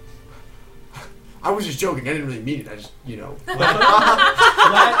 I was just joking. I didn't really mean it. I just,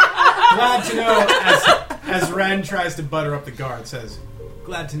 Glad to know, as Ren tries to butter up the guard, says,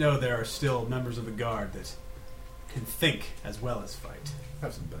 glad to know there are still members of the guard that can think as well as fight.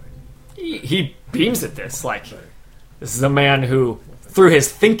 Have some betting. He beams at this, like, this is a man who, through his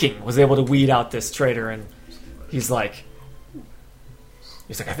thinking, was able to weed out this traitor, and he's like,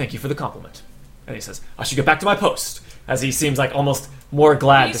 I thank you for the compliment. And he says, I should get back to my post, as he seems like almost more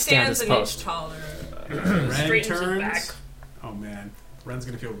glad He to stand his stands an post. inch taller. Ren Straightens his back. turns. Oh man, Ren's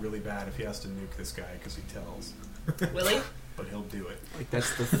gonna feel really bad if he has to nuke this guy because he tells, Willie? but he'll do it. like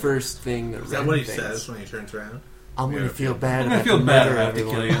that's the first thing that Is that what he says when he turns around? I'm gonna Yeah. feel bad. I'm gonna if I feel can bad murder if I have to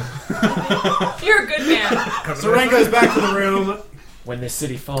kill everyone. you. You're a good man. So Ren goes back to the room. When this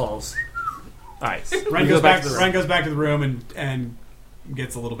city falls. Alright. Ren goes back to the room and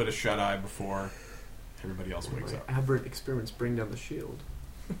gets a little bit of shut eye before everybody else wakes up. Aberrant experiments bring down the shield.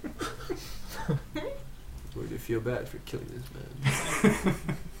 Or do you feel bad for killing this man?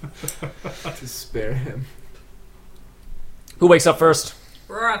 To spare him. Who wakes up first?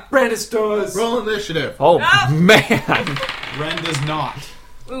 Rora. Brandis does. Roll initiative. Oh, Ah! man! Ren does not.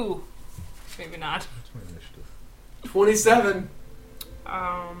 Ooh. Maybe not. What's my initiative? 27.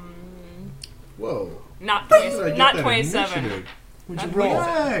 Whoa. Not How did I 20, get not that 27. initiative? What'd you Not roll?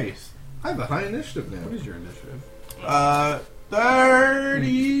 Nice. I have a high initiative now. What is your initiative?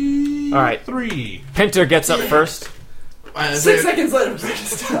 33. Alright. Pinter gets up first. 6 seconds later,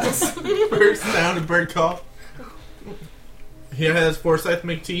 Brandis does. Bird sound and bird call. He has Forsyth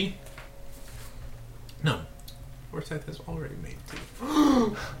make tea. No. Forsyth has already made tea.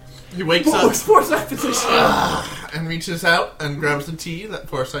 He wakes up Forsyth position. and reaches out and grabs the tea that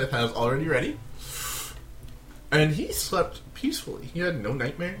Forsyth has already ready. And he slept peacefully. He had no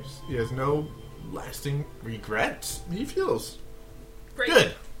nightmares. He has no lasting regrets. He feels Great.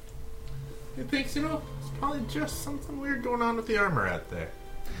 good. He thinks, it's probably just something weird going on with the armor out there.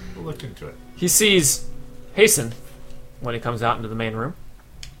 We'll look into it. He sees Hasten when he comes out into the main room,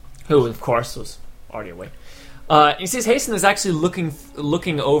 who, of course, was already awake. He sees Hasten is actually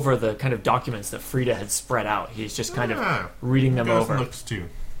looking over the kind of documents that Frida had spread out. He's just kind of reading them over. Looks too.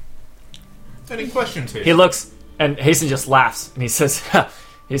 Any questions, Hasten? He looks, and Hasten just laughs, and he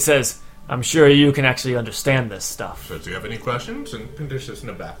says, "I'm sure you can actually understand this stuff." Does he have any questions? And Pinter's just in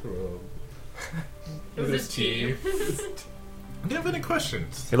a bathrobe. With his tea. Do you have any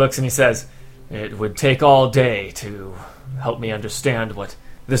questions? He looks and he says, "It would take all day to help me understand what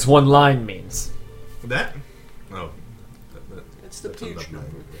this one line means." That? Oh. It's the peach number.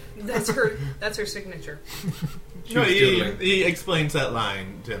 That's her signature. No, doodling. he explains that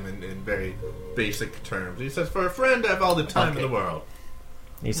line to him in very basic terms. He says, for a friend, I have all the time in the world.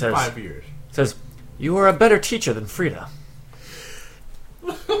 He says, 5 years. "You are a better teacher than Frida."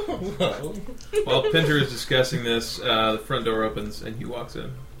 While Pinter is discussing this, the front door opens and he walks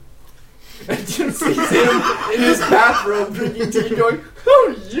in. And Jim sees him in his bathrobe drinking tea going, "Who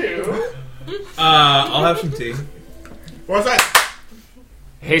are you?" I'll have some tea. What's that?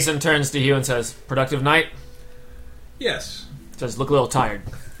 Hasten turns to you and says, "Productive night?" Yes. Says, "Look a little tired."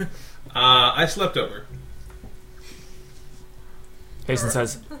 I slept over. Hasten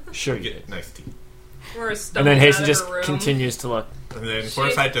says, "Sure you did." Get nice tea. And then Hasten just continues to look. And then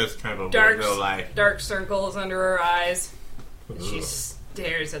Forsyth does kind of a weird little lie. Dark circles under her eyes. She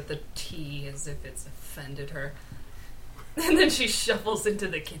stares at the tea as if it's offended her. And then she shuffles into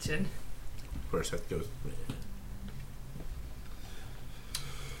the kitchen. Forsyth goes,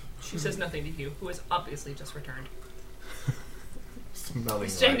 She says nothing to Hugh, who has obviously just returned. smelling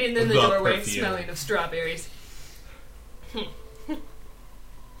Standing like in the the doorway, perfume. smelling of strawberries.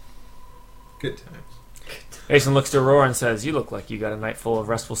 Good times. Hasten looks to Aurora and says, "You look like you got a night full of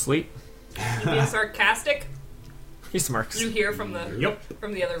restful sleep." You being sarcastic? He smirks. You hear from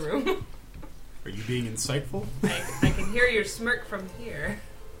the other room. Are you being insightful? I can hear your smirk from here.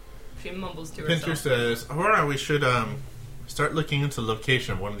 She mumbles to Pinter herself. says, Aurora, we should start looking into the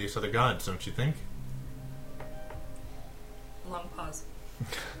location of one of these other gods, don't you think? Long pause. I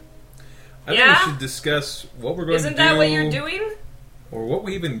think Yeah? we should discuss what we're going Isn't to do. that what you're doing? Or what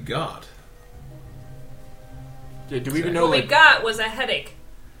we even got. Yeah, do we even know, What we got was a headache.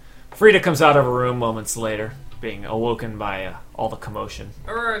 Frida comes out of her room moments later, being awoken by all the commotion.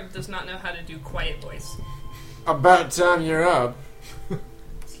 Aurora does not know how to do quiet voice. about time you're up?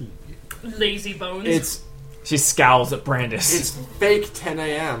 Lazy bones. She scowls at Brandis. It's fake 10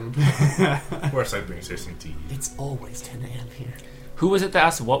 a.m. Forsyth brings her some tea. It's always 10 a.m. here. Who was it that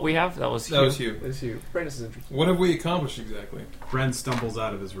asked what we have? That was That was you. It's you. Brandis is interested. What have we accomplished exactly? Bren stumbles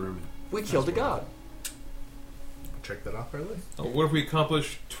out of his room. We killed a god. Check that off our list. What have we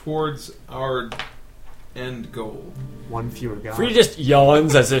accomplished towards our end goal? One fewer god. Frida just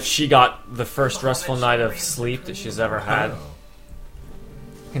yawns as if she got the first restful night of sleep that she's ever had.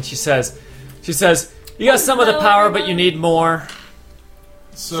 And she says, "You got some of the power, but you need more."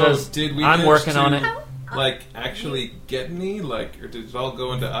 So Says, did we? "I'm manage working to, on it." Like actually get any? Like, or did it all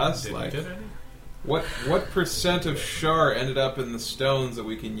go into us? Did Like, you get any? what percent of Shar ended up in the stones that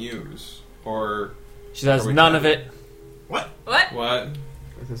we can use? Or She says, Are we "None done? of it." What? what?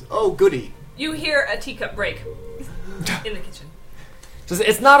 Says, "Oh, goody." You hear a teacup break in the kitchen. She says,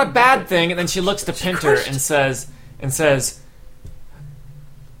 "It's not a bad thing." And then she looks to Pinter and says,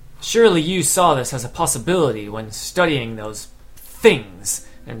 "Surely you saw this as a possibility when studying those things."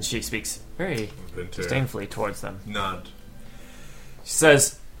 And she speaks very Pinter. disdainfully towards them. Nod. She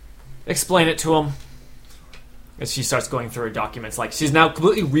says, "Explain it to him." As she starts going through her documents, like she's now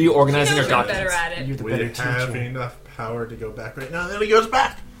completely reorganizing her You're better documents. at it. You're the We better have teacher. enough power to go back right now. And then he goes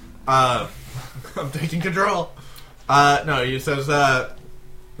back. I'm taking control. No, he says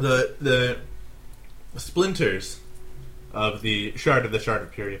the splinters of the shard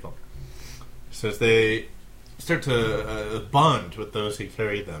of pure evil. He says they start to bond with those who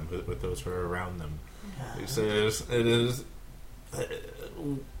carry them, with those who are around them. He says it is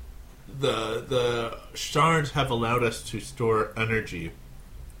the shards have allowed us to store energy,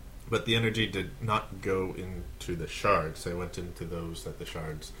 but the energy did not go into the shards. They went into those that the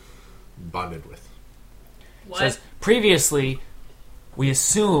shards bonded with. What? Says, previously, we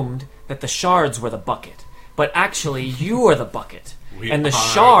assumed that the shards were the bucket, but actually you are the bucket, We and the are.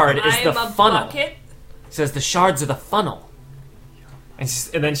 shard is I the am a funnel. bucket. Says the shards are the funnel,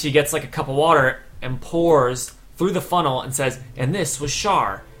 And then she gets like a cup of water and pours through the funnel and says, "And this was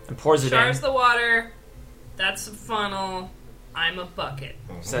Shar," and pours it Shar's in. the water. That's the funnel. I'm a bucket.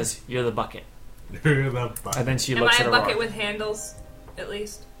 Says, "You're the bucket." The bucket. And then she Am looks I at a Aurora. bucket with handles, at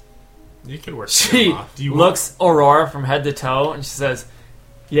least? You can work She them off. Do you looks Aurora from head to toe and she says,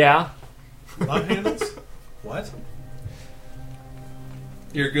 "Yeah." love handles? What?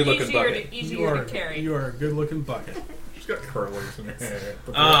 You're a good-looking Easier bucket. to, easier to carry. You are a good-looking bucket. She's got curlers in her hair.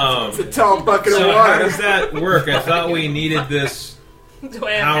 It's a tall bucket So of how water. does that work? I thought we needed this Do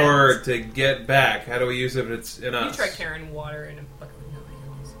I have power hands? to get back. How do we use it if it's in You us? try carrying water in a bucket with no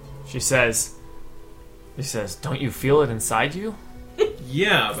handles. She says, "Don't you feel it inside you?"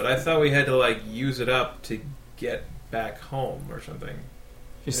 Yeah, but I thought we had to like use it up to get back home or something.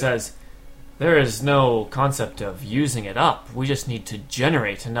 She says, "There is no concept of using it up. We just need to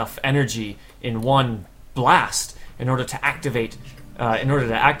generate enough energy in one blast in order to activate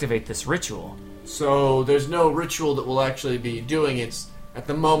this ritual." So there's no ritual that we'll actually be doing. It's at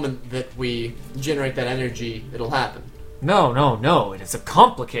the moment that we generate that energy, it'll happen. No. It is a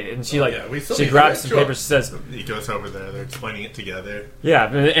complicated. And she we still she need grabs the some ritual. papers. She says, He goes over there. They're explaining it together. "Yeah,"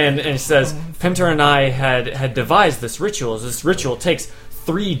 and she says, "Pinter and I had devised this ritual. This ritual takes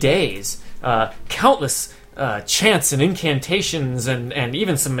 3 days, countless chants and incantations, and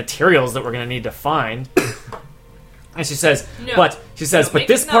even some materials that we're going to need to find." And she says, No. but make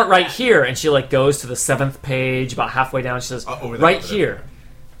this it part not right that. here, and she like goes to the 7th page, about halfway down. She says, Over there, right over there. here.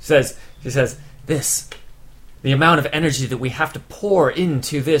 She says, this, the amount of energy that we have to pour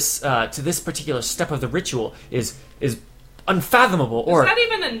into this to this particular step of the ritual is unfathomable, Is or that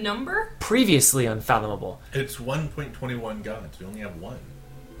even a number? previously unfathomable. It's 1.21 gods. We only have one.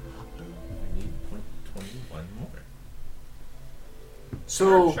 I need 0.21 more.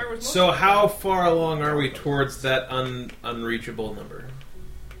 So Sure was So how far along are we towards that unreachable number?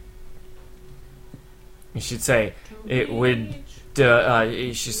 You should say it would.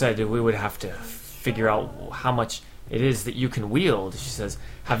 She said we would have to figure out how much it is that you can wield. She says,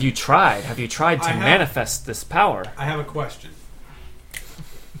 "Have you tried? Have you tried to I have. manifest this power?" I have a question.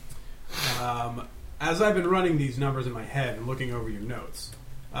 As I've been running these numbers in my head and looking over your notes,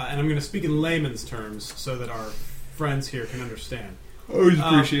 and I'm going to speak in layman's terms so that our friends here can understand. Always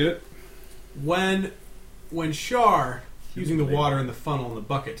appreciate it. When Shar, using the water in the funnel in the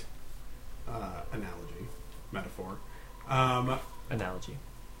bucket analogy, metaphor, Analogy.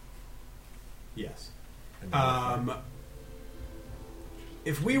 yes.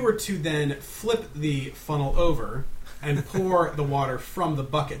 If we were to then flip the funnel over and pour the water from the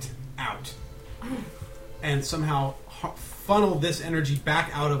bucket out, and somehow funnel this energy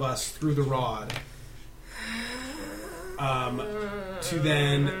back out of us through the rod, to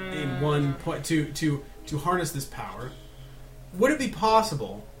then in one point to harness this power, would it be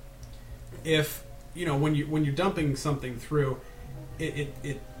possible if when you're dumping something through,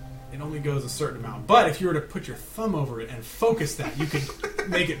 it only goes a certain amount, but if you were to put your thumb over it and focus that, you could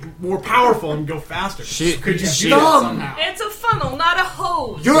make it more powerful and go faster. Could you do that somehow? It's a funnel, not a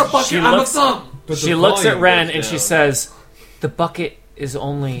hose. you're a bucket, She I'm looks- a thumb. But She the looks at volume Ren goes and she down. says, "The bucket is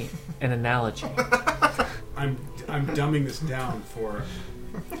only an analogy." I'm dumbing this down for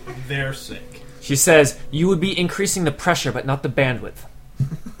their sake. She says, "You would be increasing the pressure, but not the bandwidth."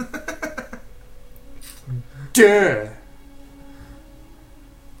 Duh.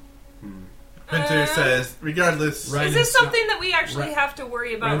 Pinter says, regardless. Ren Is this something that we actually have to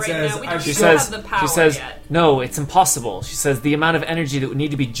worry about Ren right says, now? We I- don't She still says, have the power yet. "No, it's impossible." She says, "The amount of energy that would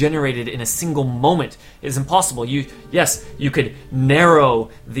need to be generated in a single moment is impossible. You could narrow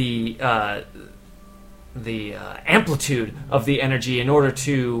the amplitude of the energy in order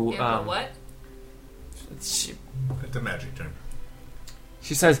to." Yeah, but what? She, It's a magic term.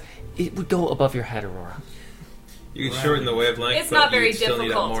 she says, "It would go above your head, Aurora." You can shorten the wavelength. It's but not you very still need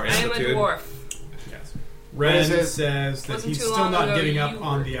difficult. more I am a amplitude. dwarf. Yes. Ren What is it? says that Wasn't he's too still long not ago giving you up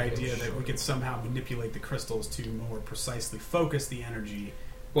on were the dwarf. idea that we could somehow manipulate the crystals to more precisely focus the energy.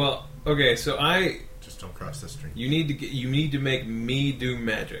 Well, okay, so Just don't cross the stream. you need to make me do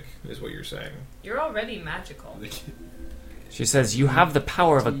magic, is what you're saying. You're already magical. She says, "You have the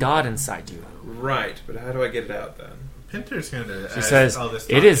power of a god inside you." Right, but how do I get it out then? Pinter's gonna. She says,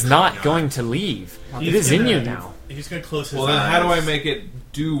 "It is not going to leave. It is in you now." He's gonna close his Well, then eyes. how do I make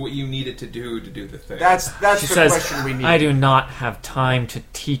it do what you need it to do the thing? That's She the says, question we need. "I do not have time to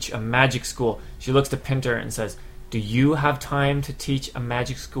teach a magic school." She looks to Pinter and says, "Do you have time to teach a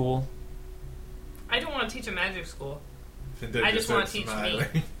magic school?" I don't want to teach a magic school. Pinter I just wanna starts teach me.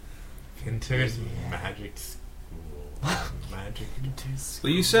 smiling. Pinter's magic school. Magic.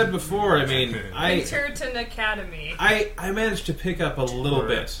 Well, you said before. I mean, Pinterton Academy. I managed to pick up a little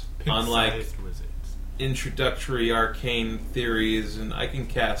bit on like Pink-sized wizards. introductory arcane theories, and I can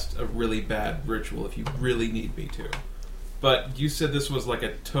cast a really bad ritual if you really need me to. But you said this was like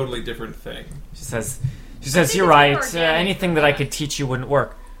a totally different thing. She says, think "You're it's more right. organic Anything than that I that. could teach you wouldn't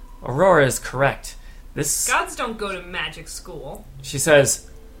work." Aurora is correct. This, Gods don't go to magic school. she says,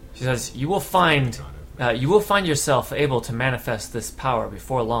 you will find yourself able to manifest this power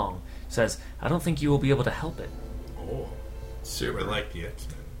before long. She says, I don't think you will be able to help it. Oh, Super. we're like the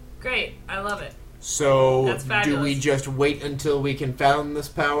X-Men. Great, I love it. So, That's do fabulous. we just wait until we can fathom this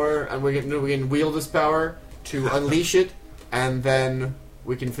power, and we can wield this power to unleash it, and then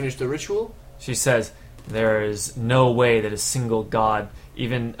we can finish the ritual? She says, there is no way that a single god,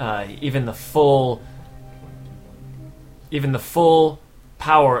 even the full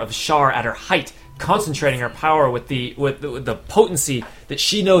power of Shar at her height, concentrating her power with the potency that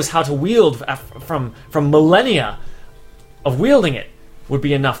she knows how to wield from millennia of wielding it, would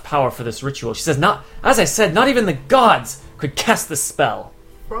be enough power for this ritual. She says, not even the gods could cast this spell.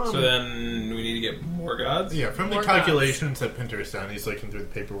 So then we need to get more gods? Yeah, from More the calculations that Pinter's done, he's looking through the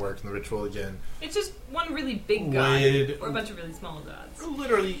paperwork and the ritual again. It's just one really big god, Would- or a bunch of really small gods.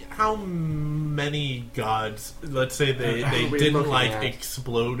 Literally, how many gods, let's say they What are we didn't looking like at?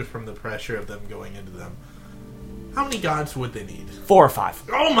 explode from the pressure of them going into them, how many gods would they need? 4 or 5.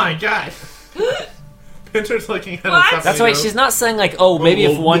 Oh my god! Pinter's looking at What? us. That's why she's not saying like, oh, maybe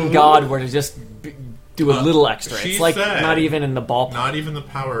if one god were to just do a little extra. she It's like said- not even in the ballpark. Not even the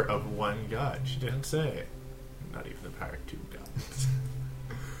power of one god. She didn't say. Not even the power of 2 gods.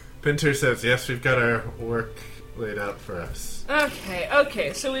 Pinter says, yes, we've got our work laid out for us.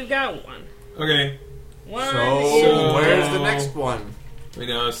 Okay, so we've got one. Okay. One. So, where's the next one? We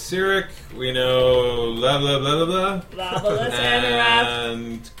know Cyric, we know blah blah blah blah blah. Lava Anarath.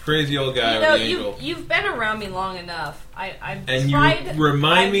 And crazy old guy You know, with the ankle. you've been around me long enough. I've And tried. you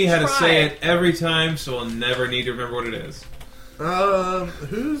remind me how to I've say tried. it every time, so I'll never need to remember what it is.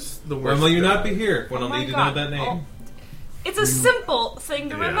 Who's the When worst will you not god? be here? When Oh I'll my need to God. know that name. Oh, it's a simple thing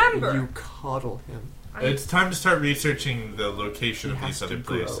to Yeah. remember. You coddle him. It's time to start researching the location He of these has other to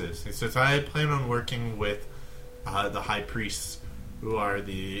grow. places. He says, I plan on working with the high priests, who are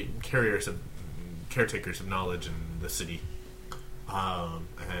the caretakers of knowledge in the city.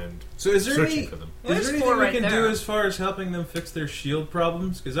 And So is there searching any for them. Well, is there there's anything 4 we right can there. do as far as helping them fix their shield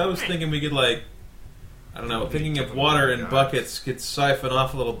problems? Because I was thinking we could like, I don't know, thinking of water in buckets could siphon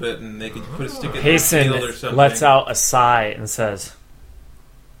off a little bit, and they could put a stick in the Payson shield or something. lets out a sigh and says,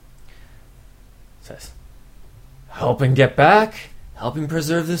 helping get back, helping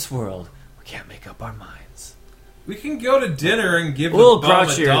preserve this world. We can't make up our minds. We can go to dinner and give A little the bum grouchier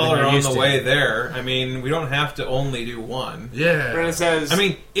 $1 than you're on used the to. way there. I mean, we don't have to only do one. Yeah. Brennan says, I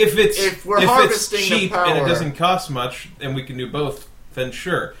mean, if it's If we're it's harvesting the cheap and it power- doesn't cost much, and we can do both, then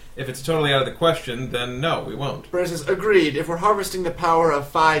sure. If it's totally out of the question, then no, we won't. Brennan says, agreed. If we're harvesting the power of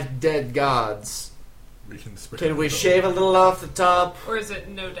 5 dead gods, We can spread can we them. shave a little off the top? Or is it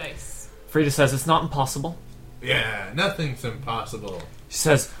no dice? Frida says it's not impossible. Yeah, nothing's impossible. She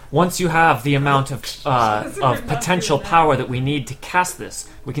says once you have the amount of potential power that we need to cast this,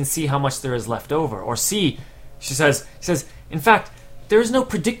 we can see how much there is left over. Or see, she says, in fact, there is no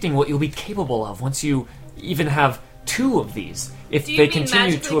predicting what you'll be capable of once you even have 2 of these. If Do you they mean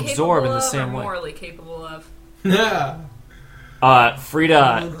continue to magically absorb in capable the of, same or way. morally capable of?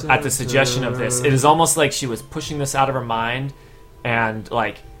 Frida, at the suggestion of this, it is almost like she was pushing this out of her mind, and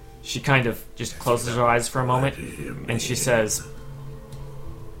like she kind of just closes her eyes for a moment, and she says,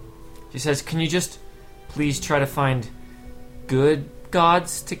 "Can you just please try to find good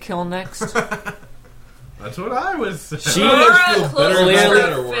gods to kill next?" That's what I was saying. She Aurora feel closes better about her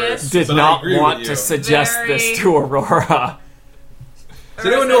that or worse? fist. did But I not agree want with to you. suggest Very- this to Aurora. Does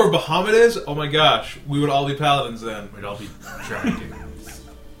anyone know where Bahamut is? Oh my gosh, we would all be paladins then. We'd all be dragons.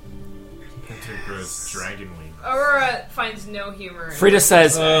 Pinter grows dragon wings. Aurora finds no humor in Frida it.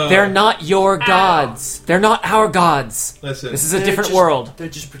 says, "They're not your gods. They're not our gods. Listen, This is a They're different just- world." They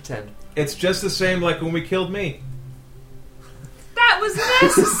just pretend. it's just the same like when we killed me. That was I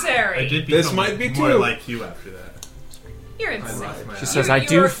necessary. did This become might be more too. like you after that. You're I insane. lost my She eye. says, "I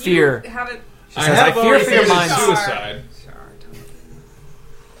do fear." You haven't. She says, "I fear already for your committed mind." suicide.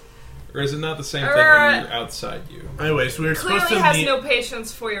 Or is it not the same thing when you're outside you? Anyways, we were supposed Clearly to has meet. no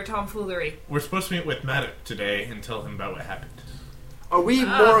patience for your tomfoolery. We're supposed to meet with Maddox today and tell him about what happened. Are we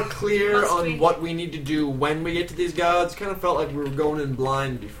more clear must on we? what we need to do when we get to these gods? Kind of felt like we were going in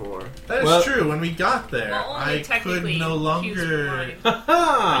blind before. That is Well- true. When we got there, Well, only I could technically no Q's longer. blind.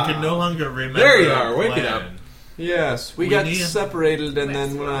 I could no longer remember. There you are, our waking plan. up. Yes, we We got need- separated, and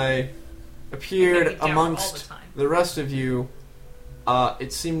then when I appeared They get down all the amongst time. the rest of you,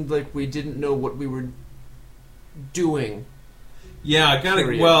 it seemed like we didn't know what we were doing. Yeah, I got it.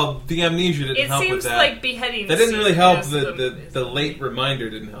 Period. Well, the amnesia didn't It help with seems that. like beheading. That didn't really help. is The late reminder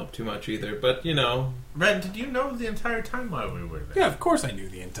didn't help too much either. But you know, Ren, did you know the entire time while we were there? Yeah, of course I knew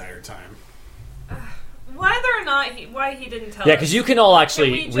the entire time. whether or not why he didn't tell Yeah, us. because you can all Can we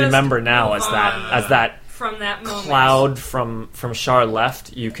actually just remember now move as on that from that moment. cloud from Shar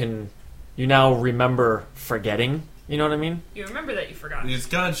left. You now remember forgetting. You know what I mean? You remember that you forgot. These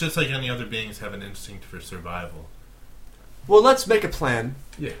gods, just like any other beings, have an instinct for survival. Well, let's make a plan.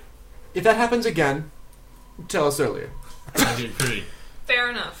 Yeah. If that happens again, tell us earlier. I agree. Fair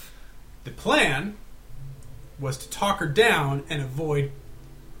enough. The plan was to talk her down and avoid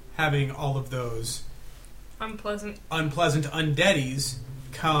having all of those Unpleasant. unpleasant undeadies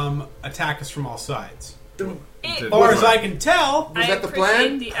come attack us from all sides. It, As far as I can tell, Was I that the appreciate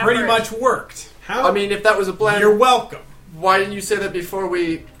plan? the pretty effort. much worked. how? I mean, if that was a plan, You're welcome. why didn't you say that before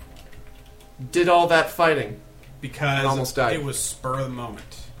we did all that fighting? Because I almost died. it was spur of the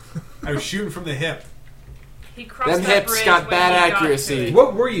moment. I was shooting from the hip. He crossed Them that hips bridge got when bad he got to accuracy. it.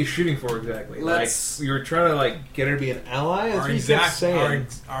 what were you shooting for exactly? Let's- Like you were trying to like get her to be an ally. That's Our what you kept exact, saying.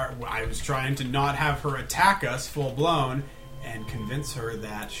 I was trying to not have her attack us full blown and convince her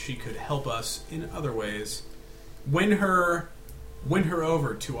that she could help us in other ways. Win her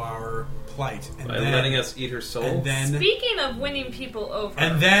over to our plight, and By then letting us eat her soul. and then Speaking of winning people over,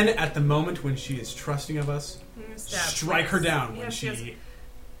 and then at the moment when she is trusting of us, Stab. strike her down when Yes, she yes. see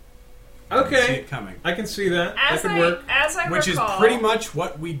okay, it coming. I can see that. As that could work. As I Which recall, is pretty much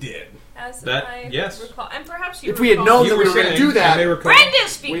what we did. as That- I yes. recall, and perhaps you If we had recall- known You that we were going to saying, do that, and they were called-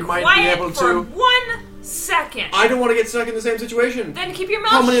 Brandis, be we might be quiet able for to- 1 second. I don't want to get stuck in the same situation. Then keep your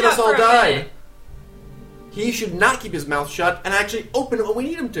mouth How many of shut us all for a died? minute. He should not keep his mouth shut and actually open it when we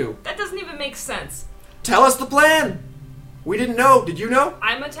need him to. That doesn't even make sense. Tell us the plan. We didn't know. Did you know?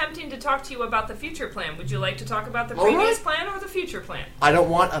 I'm attempting to talk to you about the future plan. Would you like to talk about the All previous right. plan or the future plan? I don't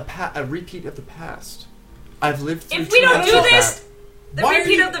want a repeat of the past. I've lived through If we too don't much do of this, that. the Why are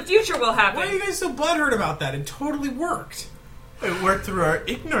repeat you- of the future will Why are you happen. guys so butthurt about that? It totally worked. It worked through our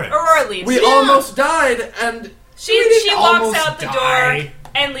ignorance. Aurora leaves. We almost died, and She didn't walks almost out the die. door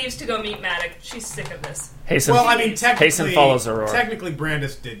and leaves to go meet Maddox. She's sick of this. Hasten. Well, I mean, technically, Hasten follows Aurora. Technically,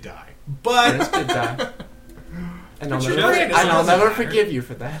 Brandis did die, but Brandis did die. And I'll you're never, Brandis, and it I'll doesn't never matter. forgive you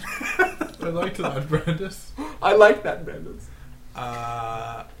for that. I liked that, Brandis. I like that, Brandis.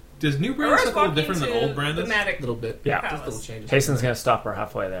 Does new Brandis Aurora's look a little walking different than to old Brandis? the Maddox. A little bit. Yeah. Just little changes. Hasten's gonna stop her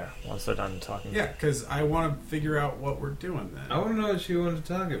halfway there once they're done talking. yeah, because I want to figure out what we're doing then. I want to know what she wanted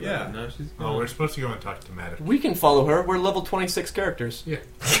to talk about. Yeah. Now she's Oh, we're supposed to go and talk to Maddox. We can follow her. We're level 26 characters. Yeah.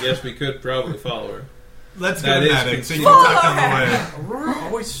 I guess we could probably follow her. Let's That go to is Maddox. So you conceivable. can talk on the way. Aurora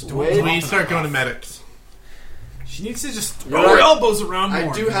always storms Wait. off We and start off. going to Maddox. She needs to just You're throw her right. elbows around I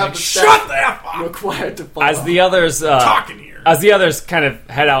more. do and be have like, the shut stat- the F up! Required to follow. As the others Talking here. as the others kind of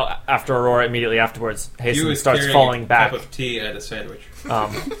head out after Aurora immediately afterwards, You Hasten was starts carrying falling a back. cup of tea and a sandwich.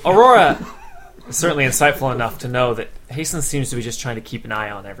 Aurora is certainly insightful enough to know that Hasten seems to be just trying to keep an eye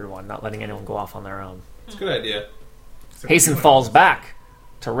on everyone, not letting anyone go off on their own. It's a good idea. Hasten falls back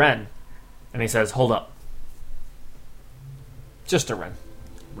to Ren, and he says, "Hold up." Just to Ren.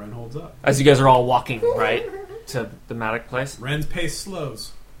 Ren holds up. As you guys are all walking, right, to the Maddox place, Ren's pace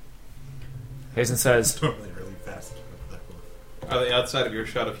slows. Hasten says, Totally really fast. Are they outside of your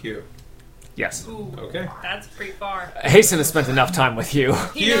shot of Hugh? yes. Ooh, Okay. that's pretty far. Hasten has spent enough time with you.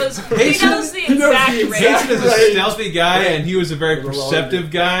 He You- knows. He Hasten- knows the he knows exact the range. exact- Hasten is a Right. stealthy guy, and he was a very Little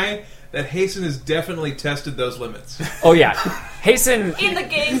perceptive guy. That Hasten has definitely tested those limits. Oh yeah, Hasten. In the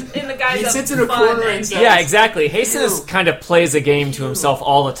guise He of sits in a fun corner and says, Yeah, exactly. Hasten is kind of plays a game to himself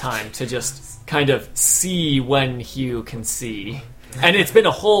all the time to just kind of see when Hugh can see, and it's been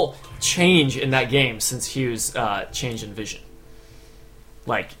a whole change in that game since Hugh's change in vision.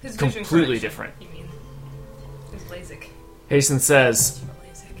 Like His vision completely correction, different. You mean his LASIK? Hasten says,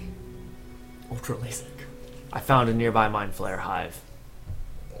 LASIK. Ultra LASIK. "I found a nearby mind flare hive."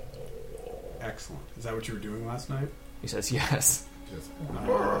 Excellent. Is that what you were doing last night? He says, "Yes."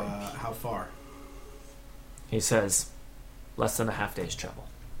 How far? He says, "Less than a half day's travel."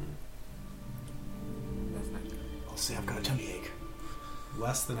 I'll say I've got a tummy ache.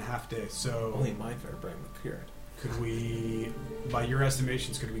 Less than a half day. So Only my fair brain would cure it. could we, by your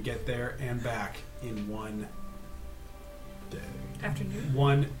estimations, could we get there and back in one Afternoon.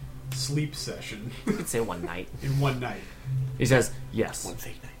 one sleep session You could say one night. in one night? He says, "Yes." One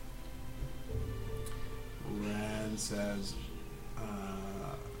fake night. Ren says,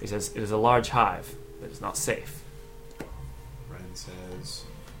 He says, "It is a large hive, that is not safe. Ren says,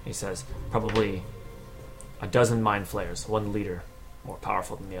 He says, probably a dozen mind flayers, one leader, more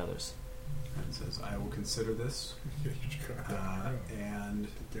powerful than the others. I will consider this and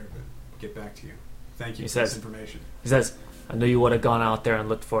get back to you. Thank you He for says- this information. He says, I knew you would have gone out there and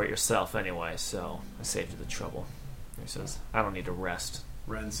looked for it yourself anyway, so I saved you the trouble. He says, I don't need to rest.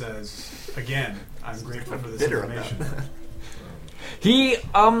 Ren says, again, I'm grateful for this Bitter about information.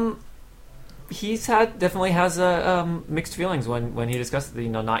 He's definitely has mixed feelings when he discusses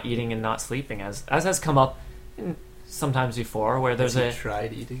not eating and not sleeping, as has come up sometimes before, where there's Has he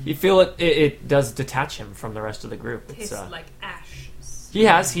tried eating? you feel it does detach him from the rest of the group. It's, Tastes like ashes.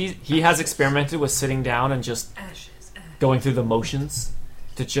 he has experimented with sitting down and just Ashes. going through the motions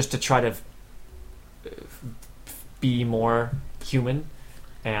to try to be more human.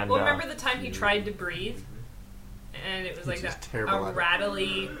 And Well, remember the time he tried to breathe, and it was like He's that terrible a at it.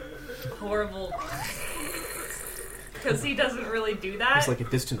 rattly, horrible. Because he doesn't really do that. It's like a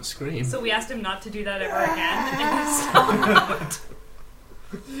distant scream. So we asked him not to do that ever again, and he stopped.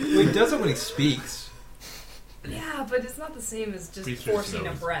 Well, he does it when he speaks. Yeah, but it's not the same as just Research forcing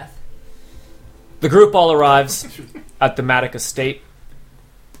a knows. breath. the group all arrives at the Maddock estate,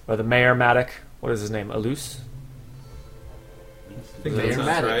 or the Mayor Maddock. What is his name? Alus? I think that Mayor sounds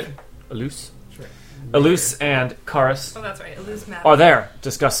Maddock. right. Alus? Alus and Karis Oh, that's right. Elise Map. are there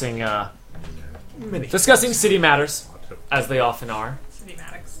discussing city matters, as they often are. City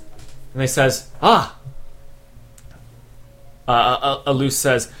Maddox. And they says, Alus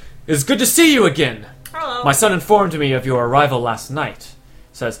says, it's good to see you again. Hello. My son informed me of your arrival last night.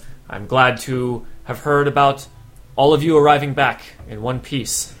 Says, I'm glad to have heard about all of you arriving back in one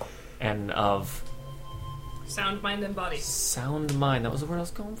piece and of Sound, mind, and body. sound mind. That was the word I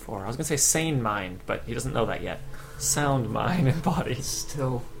was going for. I was going to say sane mind, but he doesn't know that yet. Sound mind and body.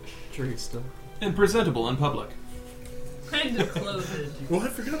 Still true, still. And presentable in public. Kind of clothed. Well, I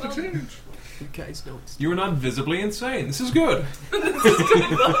forgot to change. You guys know it's You are not visibly insane. This is good. to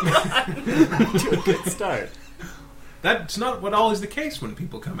a good start. That's not what always the case when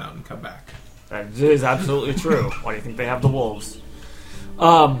people come out and come back. That is absolutely true. Why do you think they have the wolves?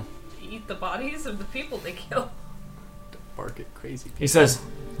 Eat the bodies of the people they kill. Bark at crazy people. He says,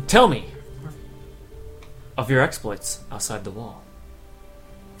 tell me of your exploits outside the wall.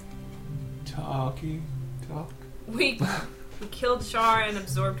 Talk. We killed Shar and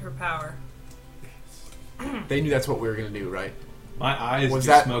absorbed her power. They knew that's what we were going to do, right? My eyes Was do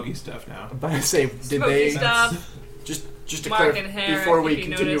that- smoky stuff now. But I say, did Smoky they stuff. just to Mark clarify and Harris, before we if you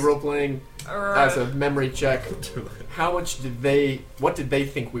continue noticed. role playing Or, as a memory check? How much did they? What did they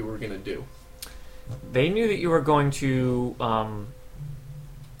think we were going to do? They knew that you were going to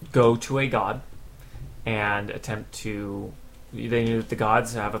go to a god and attempt to. They knew that the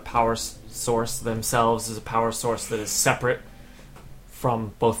gods have a power source themselves as a power source that is separate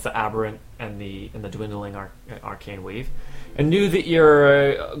from both the aberrant and the dwindling arcane weave, and knew that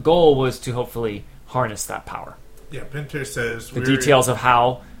your goal was to hopefully harness that power. Yeah, Pinter says The details of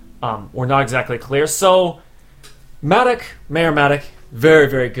how were not exactly clear. So, Mayor Maddock, very,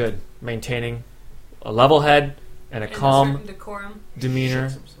 very good, maintaining a level head and a and calm a certain decorum.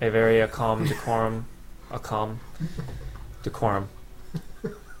 demeanor, a very calm decorum,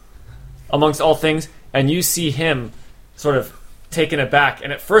 amongst all things. And you see him sort of taken aback,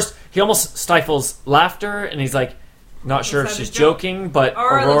 and at first he almost stifles laughter, and he's like, not sure if that a she's joke? joking, but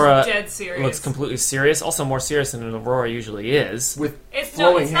Aurora Aurora looks dead serious. looks completely serious, also more serious than an Aurora usually is. With It's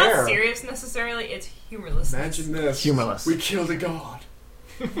flowing it's hair. not serious necessarily. It's humorless. Imagine this. Humorless. We killed a god.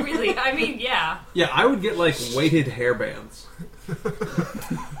 Really, I mean, yeah. Yeah, I would get like weighted hairbands.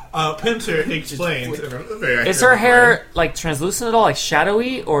 Pinter explains. Is her hair like translucent at all, like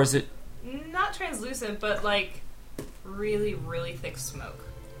shadowy, or is it Not translucent, but like really, really thick smoke.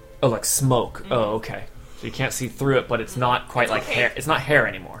 like smoke? Oh, okay. So you can't see through it, but it's not quite It's like okay. hair. It's not hair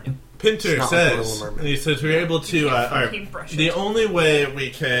anymore. Pinter It's not like says, Little Mermaid. he says we're able to. fucking brush it. The only way we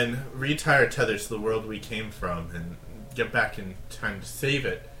can retire tethers to the world we came from and get back in time to save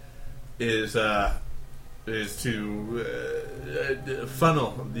it is to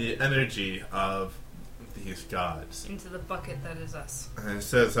funnel the energy of these gods. Into the bucket that is us. And it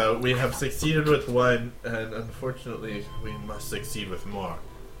says we have succeeded with one, and unfortunately, we must succeed with more.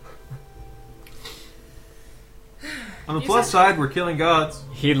 On the You plus said- side, we're killing gods.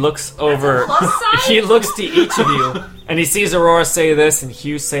 He looks over. Plus side? He looks to each of you, and he sees Aurora say this and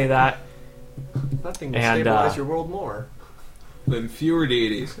Hugh say that. Nothing will And, stabilize your world more. Then fewer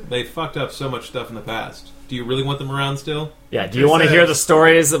deities. They fucked up so much stuff in the past. Do you really want them around still? Yeah. Do you want to hear the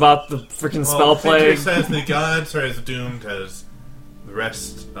stories about the freaking spell Pinter plague? says the gods are as doomed as the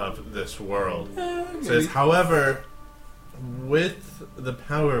rest of this world. It says, however, with the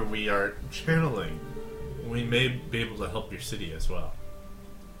power we are channeling, we may be able to help your city as well.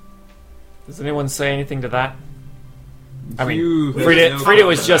 Does anyone say anything to that? I mean, You- Frida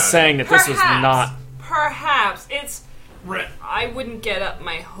was just that. saying that this was not. Perhaps it's. Ren, I wouldn't get up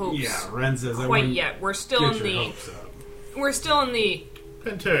my hopes yeah, Ren says I quite wouldn't yet. We're still get in your the. hopes up. We're still in the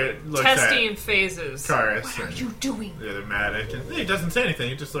Pinter looks testing at phases. Karis What are and you doing? the other Matic, and he doesn't say anything.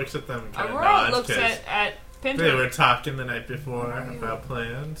 He just looks at them and kind of Aurora nods looks because at Pinter they were talking the night before about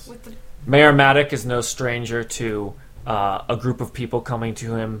plans. with the. Mayor Maddock is no stranger to a group of people coming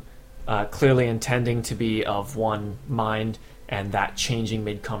to him, clearly intending to be of one mind, and that changing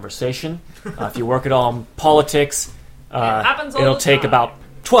mid-conversation. If you work at all in politics, happens all it'll the take time. about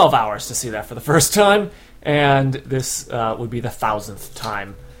 12 hours to see that for the first time, and this would be the 1,000th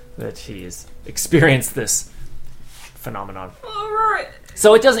time that he's experienced this phenomenon. Aurora.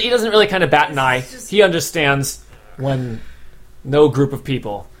 So it doesn't. He doesn't really kind of bat an eye. He understands when no group of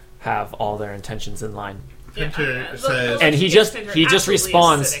people have all their intentions in line. Pinter Look, says, And he yes, just- Pinter, he just absolutely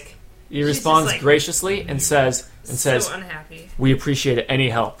responds. acidic. He She's responds just like- graciously and says, So unhappy. "We appreciate any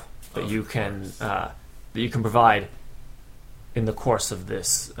help that you can provide in the course of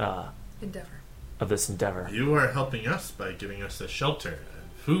this endeavor." you are helping us by giving us a shelter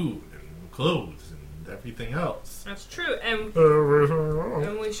and food and clothes and everything else. That's true, and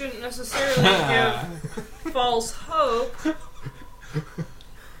we shouldn't necessarily give false hope.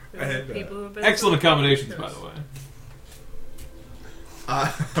 And, People who've been Excellent accommodations, by the way.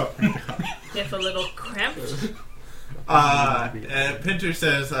 if a little cramped. And Pinter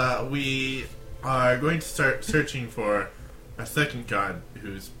says, we are going to start searching for a second god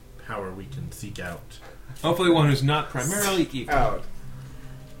whose power we can seek out. Hopefully one who's not primarily evil.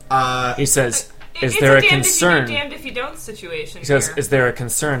 He says, "Is It's there a damned concern?" If you do, damned if you don't situation. He says, here. "Is there a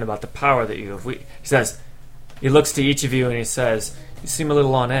concern about the power that you have?" He says, he looks to each of you and he says, "You seem a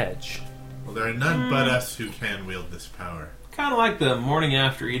little on edge." Well, there are none but us who can wield this power. Kind of like the morning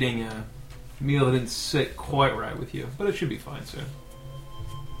after eating a meal that didn't sit quite right with you, but it should be fine soon.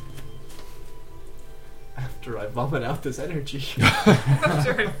 After I vomit out this energy.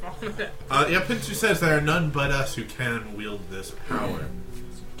 After I vomit it. Yeah, Pinter says there are none but us who can wield this power.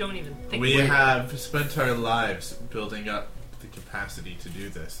 Don't even think. We have spent our lives building up the capacity to do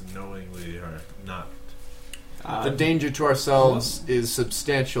this, and knowing we are not. The danger to ourselves is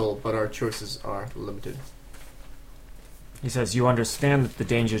substantial, but our choices are limited. He says, "You understand that the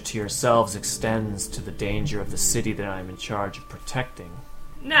danger to yourselves extends to the danger of the city that I am in charge of protecting."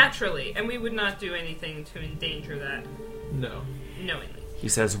 Naturally, and we would not do anything to endanger that No. knowingly. He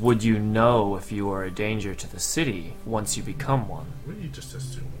says, "Would you know if you are a danger to the city once you become one?" What do you just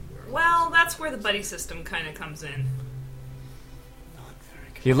assume? Well, that's where the buddy system kind of comes in.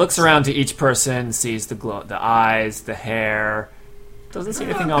 He looks around to each person, sees the glow, the eyes, the hair. Doesn't see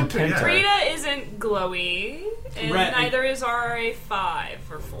anything on Pinter, yeah. Pinter. Rita isn't glowy, and Ren- neither is RA5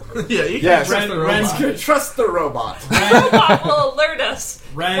 or 4. Yeah, you can Yes, trust the robot. Ren's Ren's trust the robot. Robot will alert us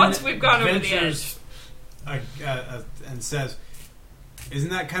Ren once we've gone over the edge. ventures, and says, "Isn't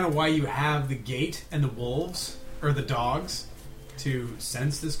that kind of why you have the gate and the wolves or the dogs to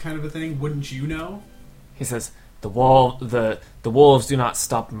sense this kind of a thing? Wouldn't you know?" He says, the wolves do not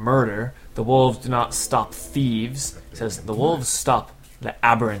stop murder. The wolves do not stop thieves." He says, "The wolves stop the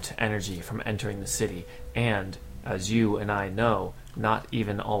aberrant energy from entering the city. And, as you and I know, not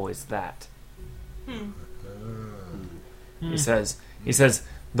even always that." He says,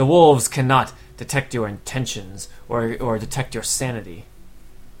 "The wolves cannot detect your intentions or detect your sanity."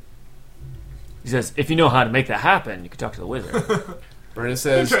 He says, "If you know how to make that happen, you can talk to the wizard." Brenna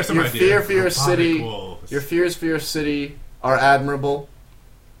says, Interesting "Your idea. fear for your Robotic city, wolves. your fears for your city are admirable,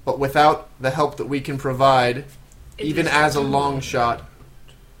 but without the help that we can provide, even as a long shot,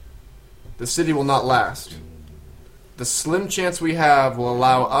 the city will not last. The slim chance we have will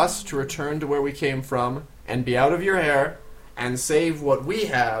allow us to return to where we came from and be out of your hair and save what we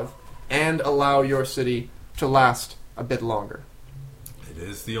have and allow your city to last a bit longer. It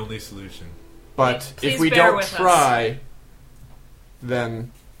is the only solution. But Please if we bear don't with us. try,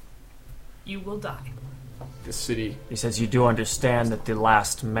 then You will die. the city..." He says, "You do understand that the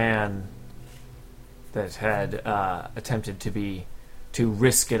last man that had attempted to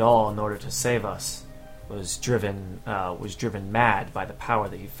risk it all in order to save us was driven mad by the power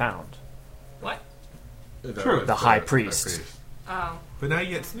that he found." What? True. The high priest. Oh. But now you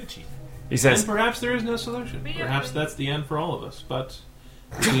get snitchy. He says, And perhaps there is no solution. Yeah. Perhaps that's the end for all of us. But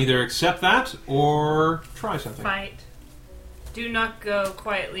we can either accept that or try something. Fight. Do not go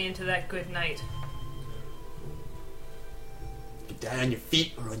quietly into that good night. You die on your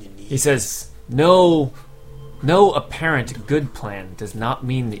feet or on your knees. He says, no apparent good plan does not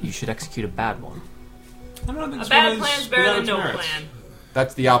mean that you should execute a bad one. I don't think A this bad one is plan's better without than its no merits. plan.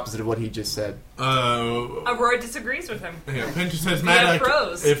 That's the opposite of what he just said. Aurora disagrees with him. Yeah, Pinter says, We Matt, have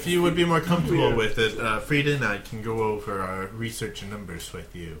pros. if you would be more comfortable with it, Frida and I can go over our research and numbers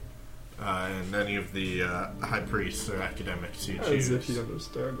with you. And any of the high priests or academics you choose.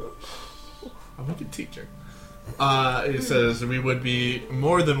 understand it. I'm a good teacher. It says we would be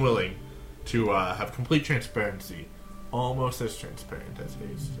more than willing to have complete transparency. Almost as transparent as he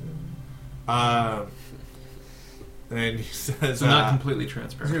is. And he says... So not completely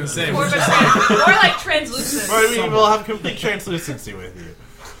transparent. I was gonna say, More, we're but just more like translucent. Well, we will have complete translucency with you.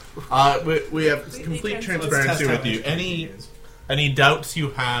 We have complete Let's transparency test with you. how Any doubts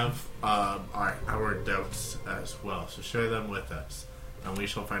you have are our doubts as well. So share them with us, and we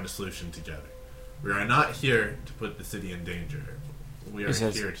shall find a solution together. We are not here to put the city in danger. We are He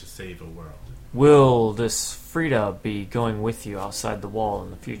says- here to save a world. Will this Frida be going with you outside the wall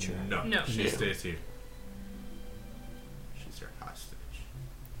in the future? No. She stays here. She's your hostage.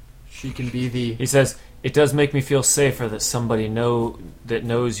 She can be the... He says, it does make me feel safer that somebody that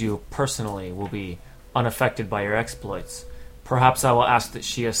knows you personally will be unaffected by your exploits. Perhaps I will ask that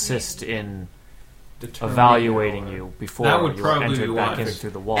she assist in evaluating you before That would you probably enter be back wise. in through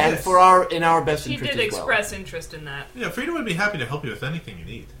the wall. And in our best She interest did as well. express interest in that. Yeah, Frida would be happy to help you with anything you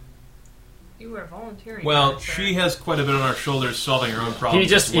need. You were volunteering. Well, for it, sir. she has quite a bit on her shoulders solving her own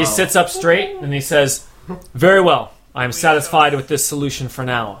problems. as He well. sits up straight and he says, very well. I am satisfied with this solution for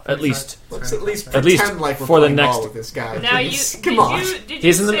now. At least Let's at least At least pretend like we're for the playing next- ball with this guy. Now you please. did Come on. Did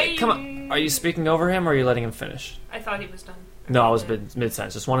he's you in the. say Come you... on. Are you speaking over him or are you letting him finish? I thought he was done. No, I was mid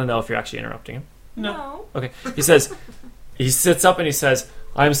sentence. Just want to know if you're actually interrupting him. No. Okay. He says, he sits up and he says,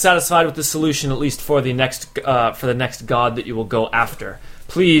 I am satisfied with the solution, at least for the next god that you will go after.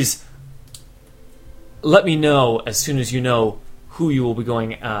 Please let me know as soon as you know who you will be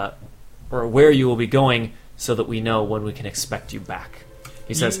going, or where you will be going, so that we know when we can expect you back.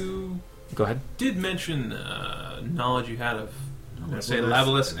 He says, You go ahead. did mention knowledge you had of, I'm going to say,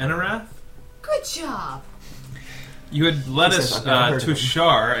 Lavalus Enarath. Good job. You had led He us says, "I've never heard to of him."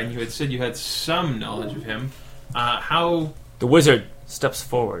 Shar, and you had said you had some knowledge of him. How... The wizard steps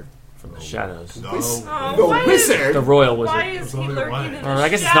forward from the shadows. No. Oh, The why wizard? The royal Why wizard. is he Only lurking one. in Or the I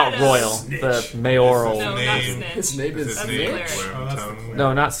guess it's not shadows? royal. The mayoral. No, not Name. Snitch. His name is His That's name clear. is Oh, that's the-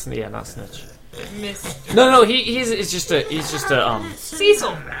 No, not Snitch. Miss No, he's just a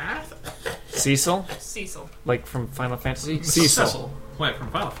Cecil. Cecil, Cecil. like from Final Fantasy. Cecil. Wait,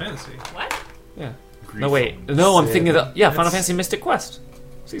 from Final Fantasy. What? Yeah. No, wait. No, I'm thinking of the Final That's- Fantasy Mystic Quest.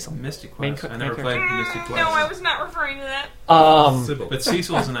 Cecil. Mystic Main Quest. co- I never main played Mystic Quest. No, I was not referring to that. Sybil. But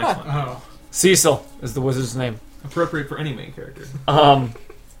Cecil is an excellent. Oh, Cecil is the wizard's name. Appropriate for any main character.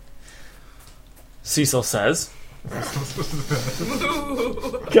 Cecil says.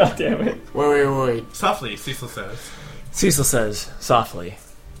 God damn it. Wait. Softly, Cecil says. Cecil says softly.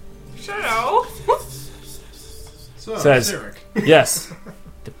 Shadow. so Says- Cyril. Yes.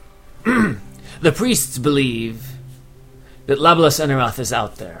 The priests believe that Labalus Enarath is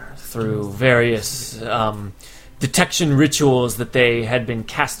out there through various detection rituals that they had been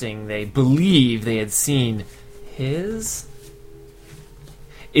casting. They believe they had seen his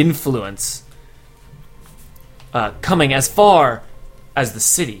influence coming as far as the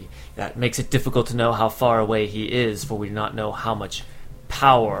city. That makes it difficult to know how far away he is, for we do not know how much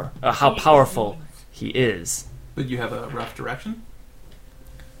power, how powerful he is. But you have a rough direction?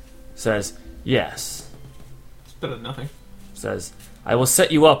 Says, yes. It's better than nothing. Says, I will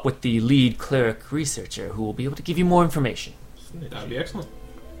set you up with the lead cleric researcher who will be able to give you more information. That would be excellent.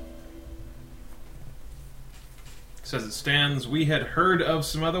 Says it stands, we had heard of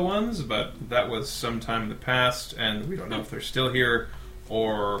some other ones, but that was sometime in the past, and we don't know if they're still here,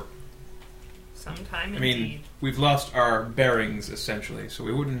 or... Sometime I mean, indeed. we've lost our bearings, essentially, so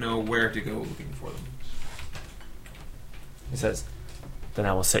we wouldn't know where to go looking for them. He says, then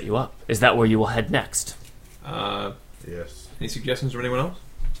I will set you up. Is that where you will head next? Yes. Any suggestions from anyone else?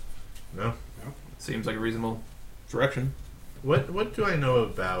 No. Seems like a reasonable direction. What do I know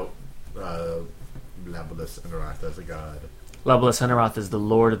about Labalus Enarath as a god? Labalus Enarath is the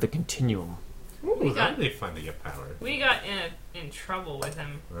lord of the continuum. Ooh, We that got- would be fun to get power. We got in trouble with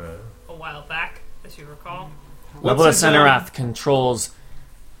him a while back, as you recall. What's Labalus his, Enarath controls...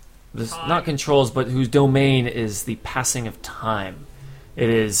 Time. Not controls, but whose domain is the passing of time. It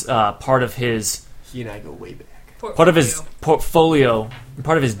is part of his... He and I go way back. part of his portfolio,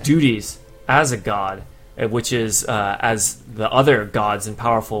 part of his duties as a god, which is as the other gods and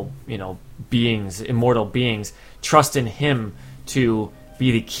powerful, beings, immortal beings, trust in him to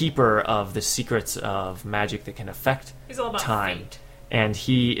be the keeper of the secrets of magic that can affect He's all about time. fate. And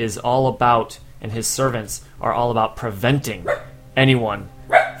he is all about, and his servants are all about preventing anyone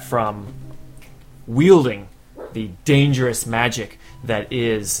from wielding the dangerous magic that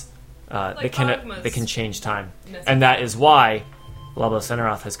is Like that can change time. Necessary. And that is why Lobos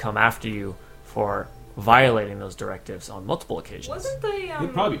Enerath has come after you for violating those directives on multiple occasions. Wasn't the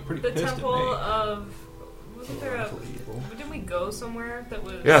He'd probably be pretty the pissed at temple me. of wasn't there a didn't we go somewhere that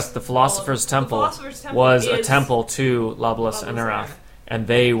was Yes, the Philosopher's Temple, the Philosopher's Temple was a is- temple to Labelos Labelos Enerath, Enerath. and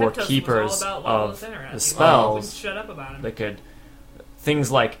they were Heptos was keepers all about of Labelos Enerath. the You spells wouldn't shut up about him. that could things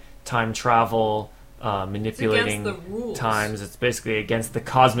like time travel, manipulating the rules. times. It's basically against the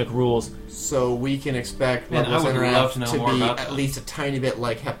cosmic rules. So we can expect Man, I Levels would Enerath love to know more be about at that. least a tiny bit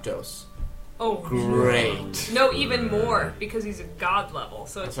like Heptos. Oh, Great. no, even more because he's a god level.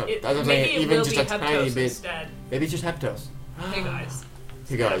 So it's, That's what- it, that's what I'm maybe saying, it even will just be a tiny Heptos bit. instead. Maybe it's just Heptos. Hey guys,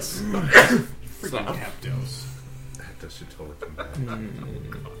 You guys. Freaking Heptos. That should totally come back.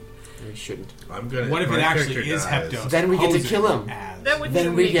 We shouldn't. I'm gonna. What if my it actually character is dies. Heptos? Then we get to Posing kill him. as- that would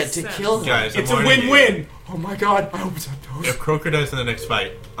Then we make get to sense. kill him. Guys, I'm It's a warning you. win-win. Oh my god, I hope it's Heptos. If Croaker dies in the next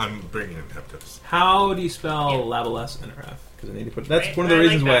fight, I'm bringing in Heptos. How do you spell Yeah. Labelos Enerath? Because I need to put. That's Right, one of the I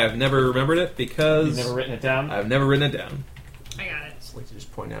reasons like why that. I've never remembered it because You've never written it down. I've never written it down. I got it. I'd like to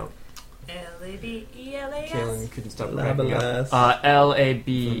just point out, Labelas. Kaylin couldn't stop cracking up. Labelos.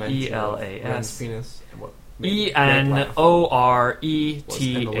 Labelas. Ren's penis. And what E made Greg N laugh O R E was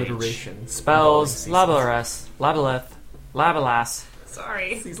T an H. alliteration Spells involving Labelas, Labeleth, Labelas,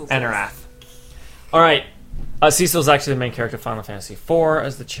 Sorry. Enerath. All right. Cecil's actually the main character of Final Fantasy IV,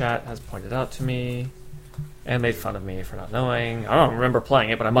 as the chat has pointed out to me, and made fun of me for not knowing. I don't remember playing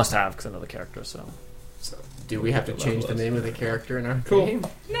it, but I must have because I know the character. So So, do we have to change the name of the character in our Cool. game?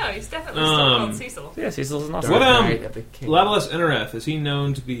 No, he's definitely still called Um, Cecil. yeah, Cecil's an awesome. What, Knight of the King. Labelos Enerath, is he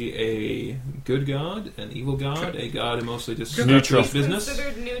known to be a good god, an evil god, a god who mostly just Neutral. does business?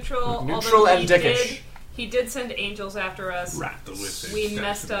 Considered neutral. Neutral although and dickish. He did send angels after us. The wizard We steps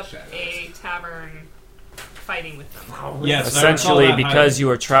messed in the up shadows. a tavern fighting with them. Yes, Essentially, I recall that. because you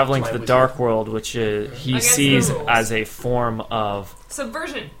are traveling to Why the was dark world, which he Against sees the rules. as a form of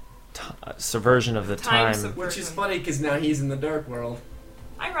Subversion. subversion of the Time time. subversion. Which is funny because now he's in the dark world.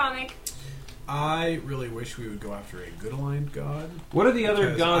 Ironic. I really wish we would go after a good aligned god. What are the other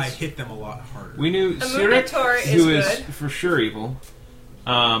because gods? I hit them a lot harder. We knew Amunitor Sirik, is who is good. for sure evil.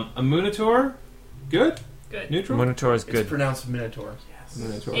 Amunitor, good? Good. Neutral? Minotaur is It's good. pronounced Minotaur.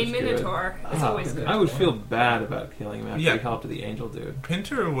 Minotaur A is good. Minotaur is always good. I would feel bad about killing him after Yeah. he helped the angel dude.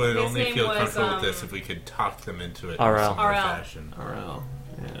 Pinter would His only name feel was, comfortable with this if we could talk them into it RL. in some other RL. fashion. RL.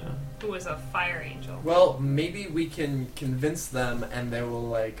 Yeah. Who was a fire angel. Well, maybe we can convince them and they will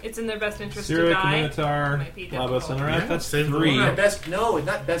like. It's in their best interest to Sirik, die. Minotaur, Might be Labos difficult. Enerath. Yeah, That's save the 3. world. No,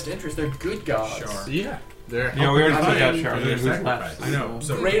 not best interest. They're good gods. Sure. Yeah, they're Yeah, we already I took out mean, Charlie. they're Who's left? sacrificed. I know.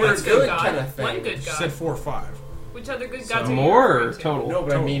 So Greater What's good god? kind of thing. One good you god. said 4 or 5. Which other good So gods are you more or referring to? total? No,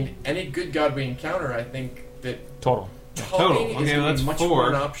 but I Total. mean, any good god we encounter, I think that Total. Total. talking Okay, is well, gonna that's be much 4. more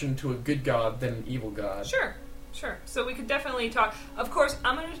an option to a good god than an evil god. Sure. So we could definitely talk. Of course,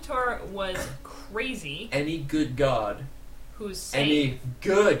 Amunitor was crazy. Any good god, Who's sane. any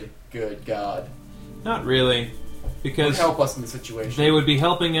good god Not really. would Because help us in the situation. they would be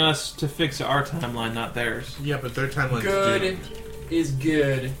helping us to fix our timeline, not theirs. Yeah, but their timeline's Good doomed. is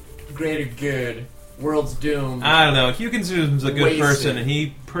good, greater good, world's doomed. I don't know. Hugh considers him a good Wasted. person, and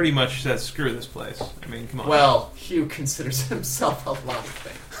he pretty much says, screw this place. I mean, come on. Well, Hugh considers himself a lot of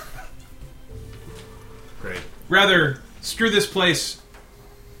things. Great. Rather, screw this place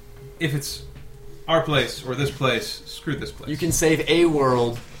if it's our place, or this place, screw this place. You can save a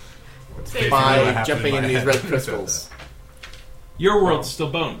world Save What by happened jumping in in my these head? red crystals. Your world's still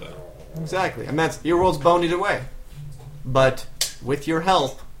boned, though. Exactly, and that's your world's boned either way. But with your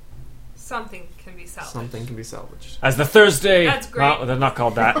help, Something can be salvaged. something can be salvaged. As the Thursday, That's great. No, they're not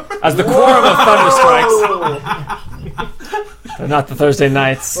called that. As the quorum of thunder strikes. They're not the Thursday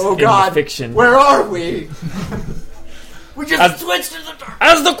nights Oh in God! fiction. Where are we? We just As- switched to the dark.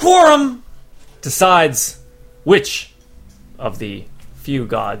 As the quorum decides which of the few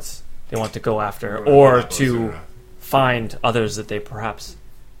gods they want to go after, or to find others that they perhaps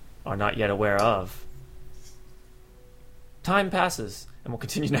are not yet aware of. Time passes, and we'll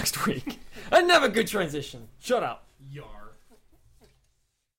continue next week. Another good transition. Shut up. Yar.